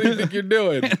 Like, what do you think you're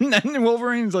doing?" And then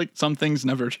Wolverine's like, "Some things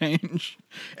never change."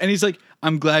 And he's like,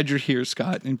 "I'm glad you're here,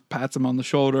 Scott." And pats him on the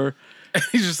shoulder. And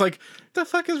he's just like, the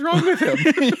fuck is wrong with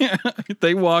him? Yeah.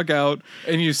 They walk out.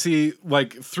 And you see,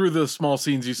 like, through the small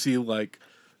scenes, you see, like,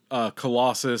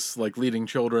 Colossus, like, leading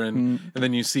children. And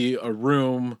then you see a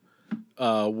room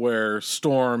where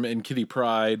Storm and Kitty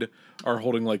Pryde are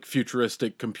holding, like,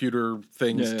 futuristic computer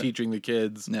things, teaching the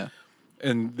kids. Yeah.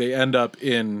 And they end up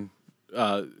in,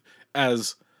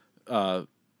 as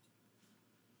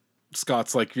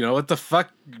Scott's like, what the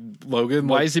fuck, Logan?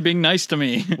 Why is he being nice to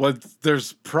me?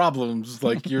 There's problems.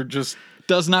 Like, you're just...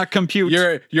 Does not compute.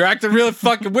 You're acting really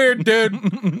fucking weird, dude.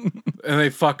 And they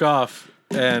fuck off.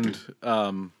 And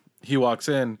he walks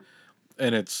in,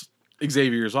 and it's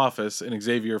Xavier's office, and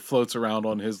Xavier floats around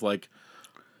on his, like,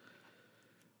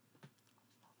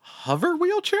 hover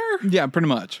wheelchair? Yeah, pretty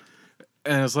much.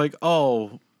 And it's like,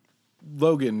 "Oh,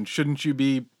 Logan, shouldn't you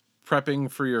be prepping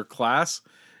for your class?"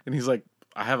 And he's like,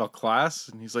 "I have a class?"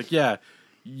 And he's like, "Yeah,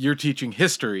 you're teaching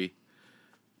history."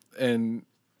 And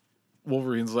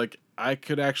Wolverine's like, "I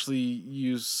could actually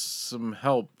use some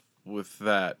help with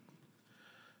that.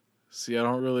 See, I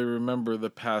don't really remember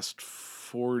the past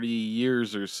 40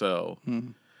 years or so."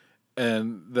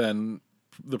 And then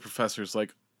the professor's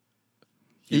like,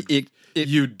 you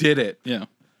did it. Yeah.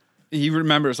 He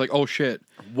remembers, like, oh shit.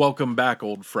 Welcome back,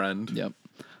 old friend. Yep.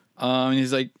 And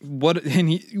he's like, what? And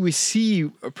we see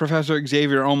Professor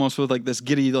Xavier almost with like this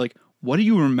giddy, like, what do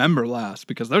you remember last?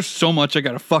 Because there's so much I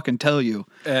gotta fucking tell you.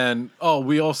 And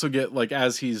we also get, like,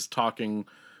 as he's talking,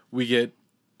 we get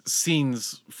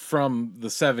scenes from the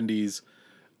 70s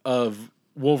of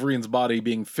Wolverine's body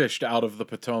being fished out of the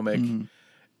Potomac.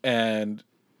 And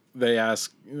they're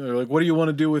like, "What do you want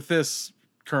to do with this,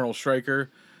 Colonel Stryker?"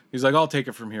 He's like, "I'll take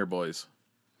it from here, boys."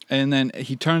 And then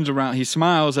he turns around, he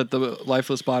smiles at the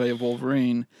lifeless body of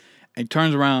Wolverine, and he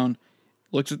turns around,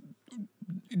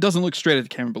 he doesn't look straight at the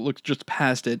camera, but looks just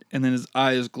past it, and then his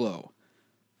eyes glow.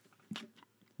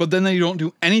 But then they don't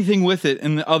do anything with it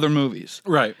in the other movies.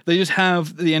 Right. They just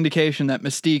have the indication that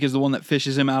Mystique is the one that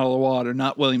fishes him out of the water,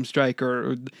 not William Stryker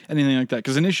or anything like that.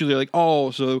 Because initially they're like, oh,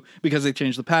 so because they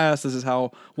changed the past, this is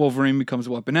how Wolverine becomes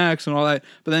Weapon X and all that.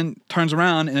 But then turns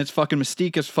around and it's fucking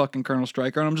Mystique as fucking Colonel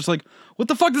Stryker. And I'm just like, what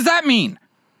the fuck does that mean?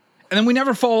 And then we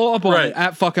never follow up on it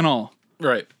at fucking all.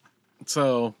 Right.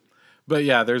 So... But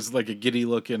yeah, there's like a giddy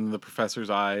look in the professor's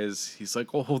eyes. He's like,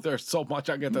 "Oh, there's so much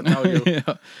I get to tell you."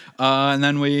 Yeah. And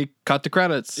then we cut the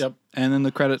credits. Yep. And then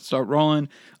the credits start rolling.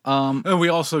 And we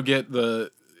also get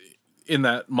in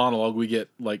that monologue, we get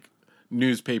like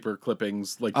newspaper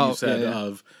clippings, like you said,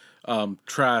 of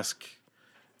Trask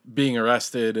being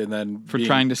arrested and then for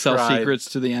trying to sell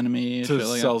secrets to the enemy.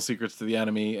 Secrets to the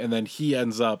enemy. And then he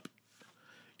ends up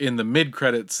in the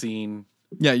mid-credit scene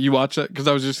Yeah, you watch it because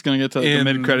I was just gonna get to the In-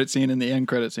 mid-credit scene and the end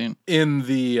credit scene, in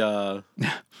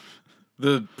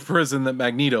the prison that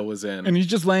Magneto was in. and he's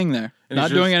just laying there, And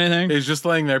not he's doing just- anything. He's just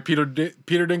laying there, Peter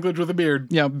Dinklage with a beard.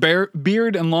 Yeah,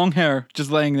 beard and long hair,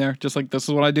 just laying there, just like this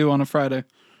is what I do on a Friday.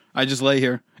 I just lay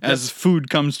here as food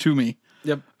comes to me.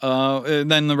 Yep.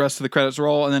 And then the rest of the credits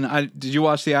roll, and then did you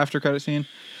watch the after credit scene?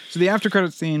 So the after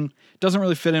credit scene doesn't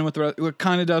really fit in with the rest. It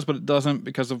kind of does, but it doesn't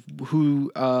because of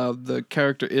who the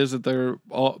character is that they're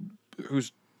all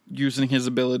who's using his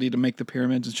ability to make the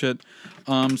pyramids and shit.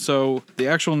 So the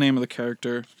actual name of the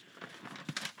character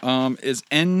is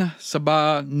En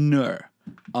Sabah Nur,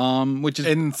 which is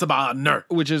In Saban.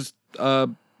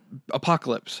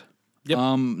 Apocalypse. Yep.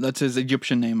 That's his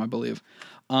Egyptian name, I believe.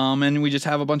 And we just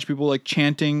have a bunch of people like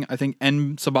chanting, I think,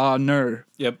 En Sabah Nur.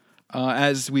 Yep.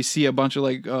 As we see a bunch of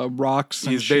like rocks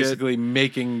and He's shit. basically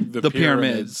making The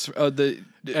pyramids. The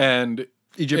And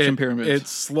Egyptian pyramids.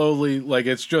 It's slowly, like,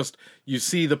 it's just, you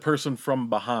see the person from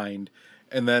behind,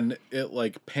 and then it,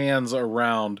 like, pans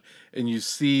around, and you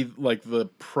see, like, the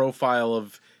profile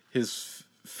of his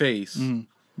face,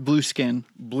 blue skin.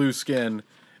 blue skin,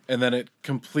 and then it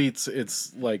completes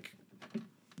its, like,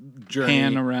 journey.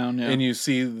 Pan around, yeah. And you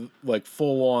see, like,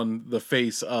 full on the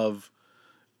face of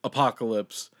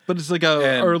Apocalypse. But it's like a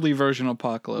And- early version of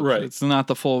Apocalypse. Right. It's not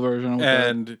the full version. Of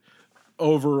And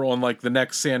over on, like, the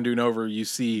next sand dune over, you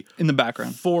see in the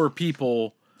background 4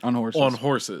 people on horses. on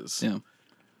horses. Yeah.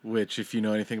 Which, if you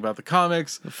know anything about the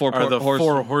comics, four are the horse-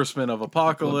 4 horsemen of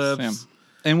Apocalypse. Yeah.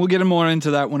 And we'll get more into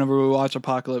that whenever we watch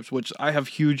Apocalypse, which I have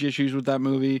huge issues with that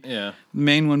movie. Yeah. The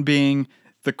main one being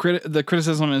the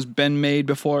criticism has been made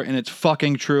before, and it's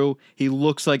fucking true. He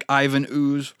looks like Ivan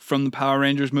Ooze from the Power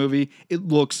Rangers movie. It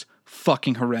looks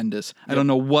fucking horrendous. I don't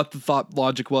know what the thought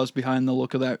logic was behind the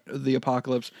look of the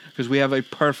Apocalypse, because we have a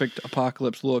perfect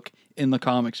Apocalypse look in the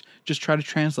comics. Just try to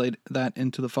translate that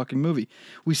into the fucking movie.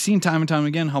 We've seen time and time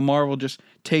again how Marvel just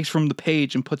takes from the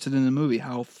page and puts it in the movie.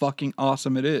 How fucking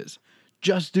awesome it is.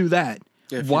 Just do that.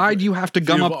 If Why you've- do you have to if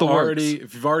gum you've up the words?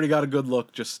 If you've already got a good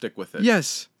look, just stick with it.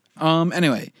 Yes.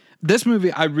 Anyway, this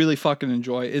movie I really fucking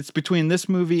enjoy. It's between this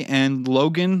movie and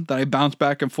Logan that I bounce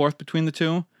back and forth between the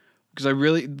two, because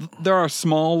there are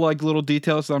small like little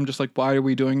details that I'm just like, why are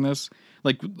we doing this?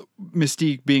 Like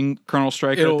Mystique being Colonel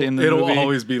Stryker at the end of the movie. It'll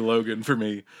always be Logan for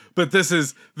me. But this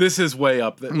is way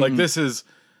up. Like, this is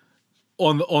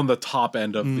on the top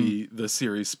end of the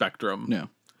series spectrum. Yeah.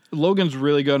 Logan's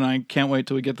really good, and I can't wait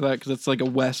till we get to that, because it's like a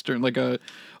Western, like a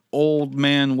old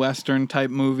man Western type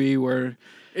movie where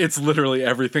It's literally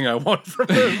everything I want from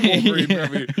a Wolverine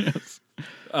movie. Yes.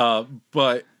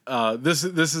 But this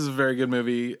is a very good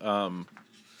movie.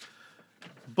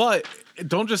 But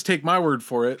don't just take my word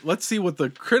for it. Let's see what the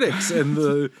critics and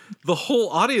the whole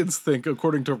audience think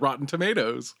according to Rotten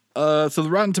Tomatoes. So the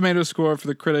Rotten Tomatoes score for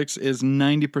the critics is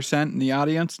 90%, and the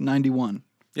audience 91.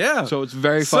 Yeah. So it's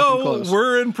very fucking close. So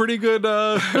we're in pretty good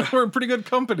we're in pretty good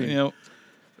company. You know,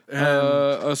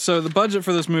 And so the budget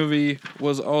for this movie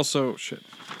was also shit.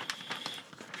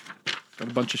 Got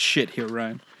a bunch of shit here,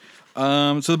 Ryan.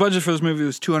 So the budget for this movie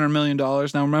was $200 million.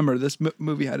 Now remember, this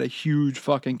movie had a huge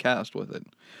fucking cast with it.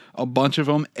 A bunch of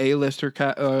them A-lister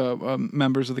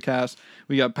members of the cast.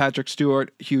 We got Patrick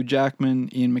Stewart, Hugh Jackman,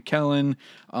 Ian McKellen,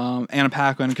 Anna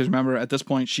Paquin, because remember, at this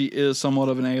point, she is somewhat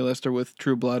of an A-lister with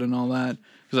True Blood and all that,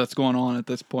 because that's going on at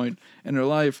this point in her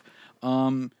life.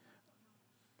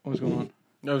 What's going on?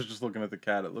 I was just looking at the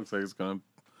cat. It looks like it's gonna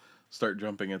start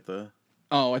jumping at the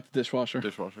Oh, at the dishwasher.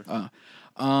 dishwasher.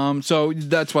 So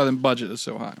that's why the budget is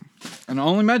so high. And I'm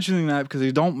only mentioning that because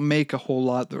they don't make a whole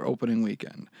lot their opening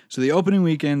weekend. So the opening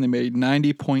weekend, they made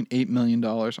 $90.8 million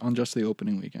on just the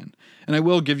opening weekend. And I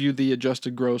will give you the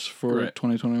adjusted gross for Right.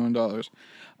 2021 dollars.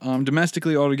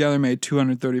 Domestically, altogether, made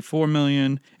 $234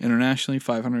 million. Internationally,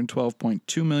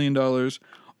 $512.2 million.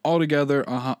 Altogether,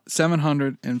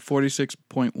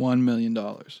 $746.1 million.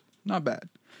 Not bad.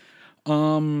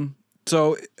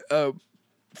 So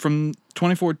from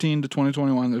 2014 to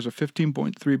 2021, there's a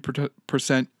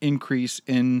 15.3% increase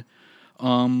in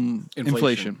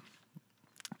inflation.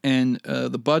 And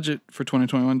the budget for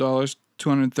 2021 dollars,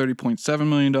 $230.7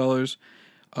 million.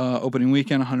 Opening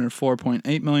weekend,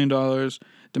 $104.8 million.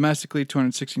 Domestically,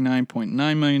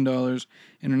 $269.9 million.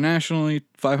 Internationally,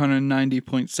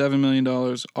 $590.7 million.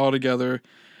 Altogether,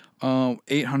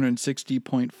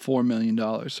 $860.4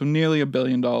 million. So nearly $1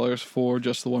 billion for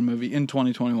just the one movie in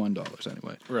 2021 dollars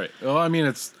anyway. Right. Well, I mean,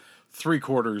 it's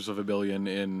 $750 million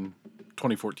in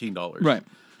 2014 dollars. Right.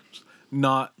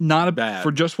 Not bad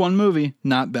for just one movie.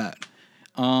 Not bad.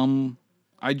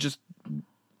 I just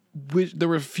wish there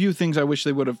were a few things I wish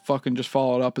they would have fucking just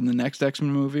followed up in the next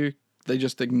X-Men movie. they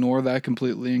just ignore that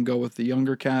completely and go with the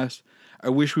younger cast. I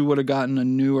wish we would have gotten a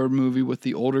newer movie with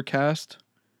the older cast.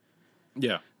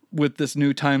 Yeah. With this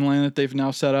new timeline that they've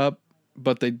now set up,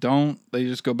 but they don't. They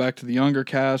just go back to the younger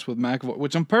cast with McAvoy,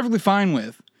 which I'm perfectly fine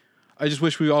with. I just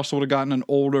wish we also would have gotten an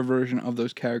older version of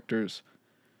those characters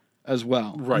as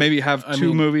well. Right. Maybe have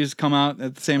two movies come out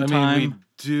at the same time. We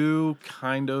do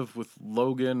kind of with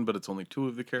Logan, but it's only two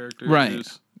of the characters. Right.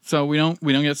 So we don't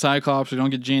get Cyclops, we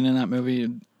don't get Jean in that movie.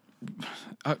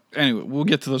 Anyway, we'll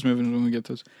get to those movies when we get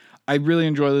to those. I really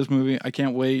enjoy this movie. I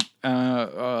can't wait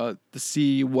to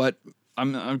see what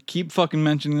I keep fucking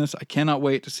mentioning this. I cannot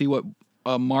wait to see what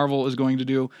Marvel is going to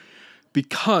do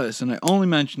because, and I only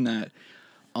mention that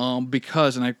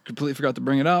because, and I completely forgot to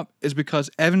bring it up, is because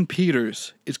Evan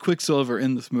Peters is Quicksilver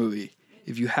in this movie.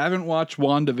 If you haven't watched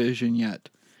WandaVision yet,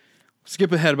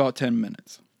 skip ahead about 10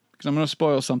 minutes because I'm going to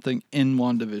spoil something in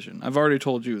WandaVision. I've already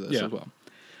told you this as well.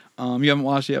 You haven't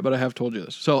watched it yet, but I have told you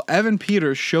this. So Evan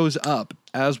Peters shows up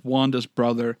as Wanda's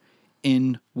brother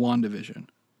in WandaVision,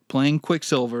 playing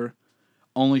Quicksilver.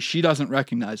 Only she doesn't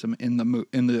recognize him in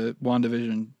the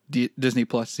WandaVision Disney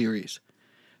Plus series.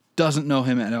 Doesn't know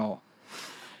him at all.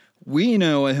 We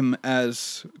know him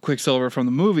as Quicksilver from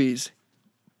the movies,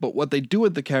 but what they do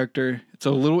with the character, it's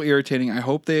a little irritating. I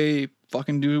hope they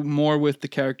fucking do more with the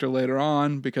character later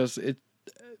on because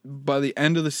by the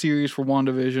end of the series for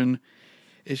WandaVision,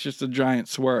 it's just a giant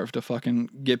swerve to fucking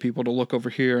get people to look over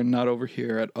here and not over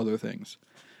here at other things.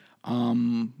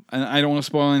 And I don't want to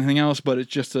spoil anything else, but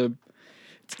it's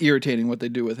irritating what they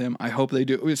do with him. I hope they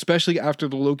do, especially after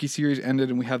the Loki series ended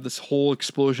and we have this whole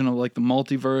explosion of like the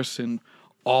multiverse and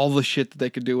all the shit that they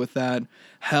could do with that.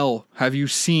 Hell, have you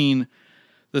seen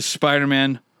the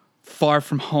Spider-Man Far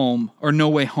From Home or No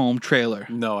Way Home trailer?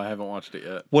 No, I haven't watched it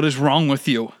yet. What is wrong with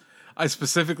you? I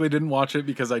specifically didn't watch it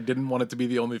because I didn't want it to be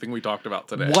the only thing we talked about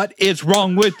today. What is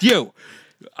wrong with you?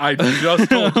 I just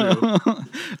told you.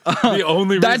 The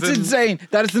only reason... That's insane.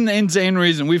 That is an insane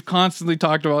reason. We've constantly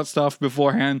talked about stuff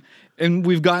beforehand, and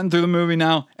we've gotten through the movie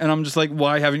now, and I'm just like,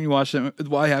 why haven't you watched it?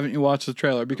 Why haven't you watched the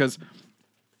trailer? Because,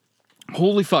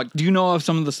 holy fuck, do you know of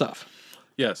some of the stuff?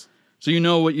 Yes. So you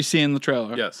know what you see in the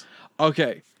trailer? Yes.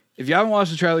 Okay. If you haven't watched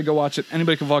the trailer, go watch it.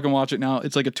 Anybody can fucking watch it now.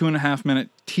 It's like a 2.5 minute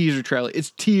teaser trailer. It's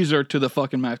teaser to the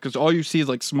fucking max because all you see is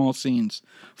like small scenes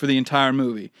for the entire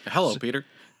movie. Hello, Peter.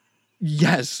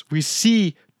 Yes, we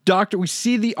see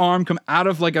the arm come out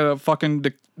of like a fucking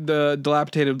the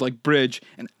dilapidated like bridge,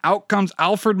 and out comes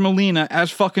Alfred Molina as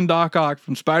fucking Doc Ock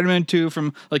from Spider-Man 2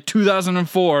 from like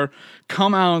 2004,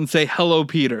 come out and say, hello,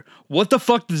 Peter. What the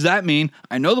fuck does that mean?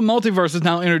 I know the multiverse is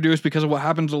now introduced because of what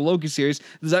happened to the Loki series.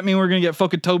 Does that mean we're going to get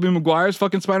fucking Tobey Maguire's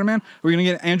fucking Spider-Man? We're going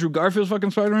to get Andrew Garfield's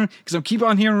fucking Spider-Man? Because I keep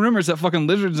on hearing rumors that fucking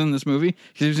Lizard's in this movie.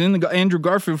 He's in the Andrew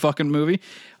Garfield fucking movie.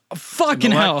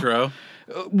 Fucking hell.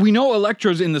 We know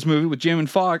Electro's in this movie with Jamie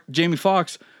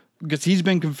Foxx because he's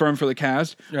been confirmed for the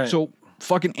cast. Right. So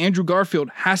fucking Andrew Garfield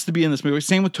has to be in this movie.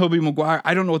 Same with Tobey Maguire.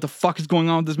 I don't know what the fuck is going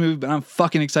on with this movie, but I'm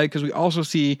fucking excited because we also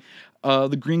see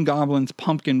the Green Goblin's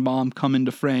pumpkin bomb come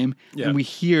into frame, and we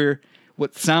hear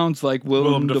what sounds like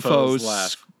Willem Dafoe's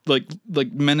laugh.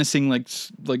 like menacing like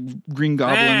Green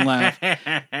Goblin laugh.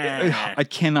 I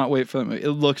cannot wait for them. It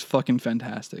looks fucking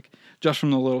fantastic. Just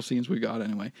from the little scenes we got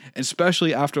anyway.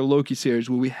 Especially after Loki series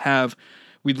where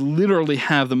we literally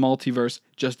have the multiverse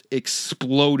just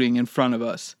exploding in front of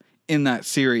us in that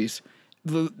series.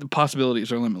 The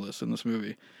possibilities are limitless in this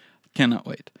movie. Cannot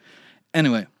wait.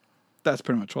 Anyway, that's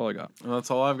pretty much all I got. Well, that's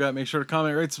all I've got. Make sure to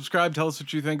comment, rate, subscribe. Tell us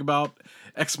what you think about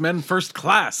X-Men First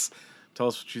Class. Tell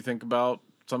us what you think about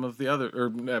some of the other, or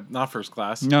not First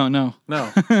Class. No.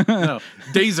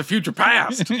 Days of Future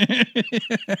Past. Let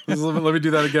me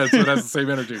do that again so it has the same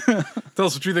energy. Tell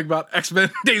us what you think about X-Men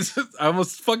Days. I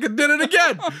almost fucking did it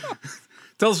again.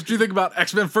 Tell us what you think about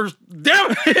X-Men First.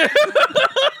 Damn it!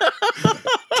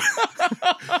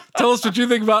 Tell us what you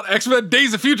think about X-Men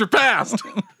Days of Future Past.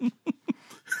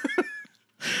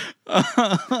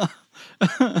 I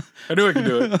knew I could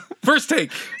do it. First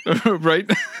take. Right?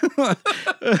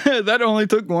 That only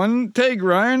took one take,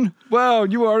 Ryan. Wow,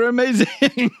 you are amazing.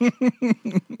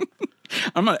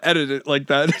 I'm going to edit it like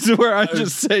that. It's where I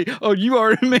just say, oh, you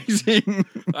are amazing.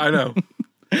 I know.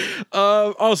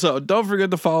 Also, don't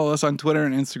forget to follow us on Twitter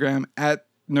and Instagram at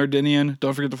Nerdinian.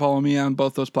 Don't forget to follow me on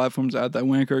both those platforms at That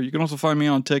Wanker. You can also find me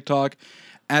on TikTok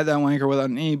at That Wanker without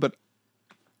an E, but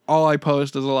all I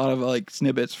post is a lot of like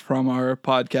snippets from our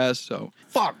podcast. So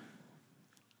fuck.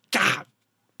 God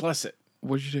bless it.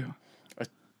 What'd you do? I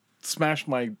smashed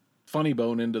my funny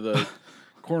bone into the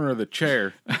corner of the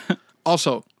chair.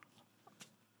 Also,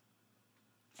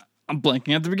 I'm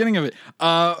blanking at the beginning of it.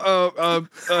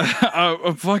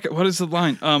 Fuck it. What is the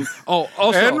line?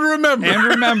 Also, And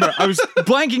remember. I was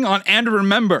blanking on and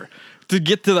remember to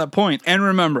get to that point. And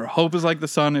remember, hope is like the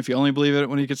sun. If you only believe it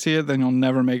when you can see it, then you'll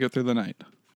never make it through the night.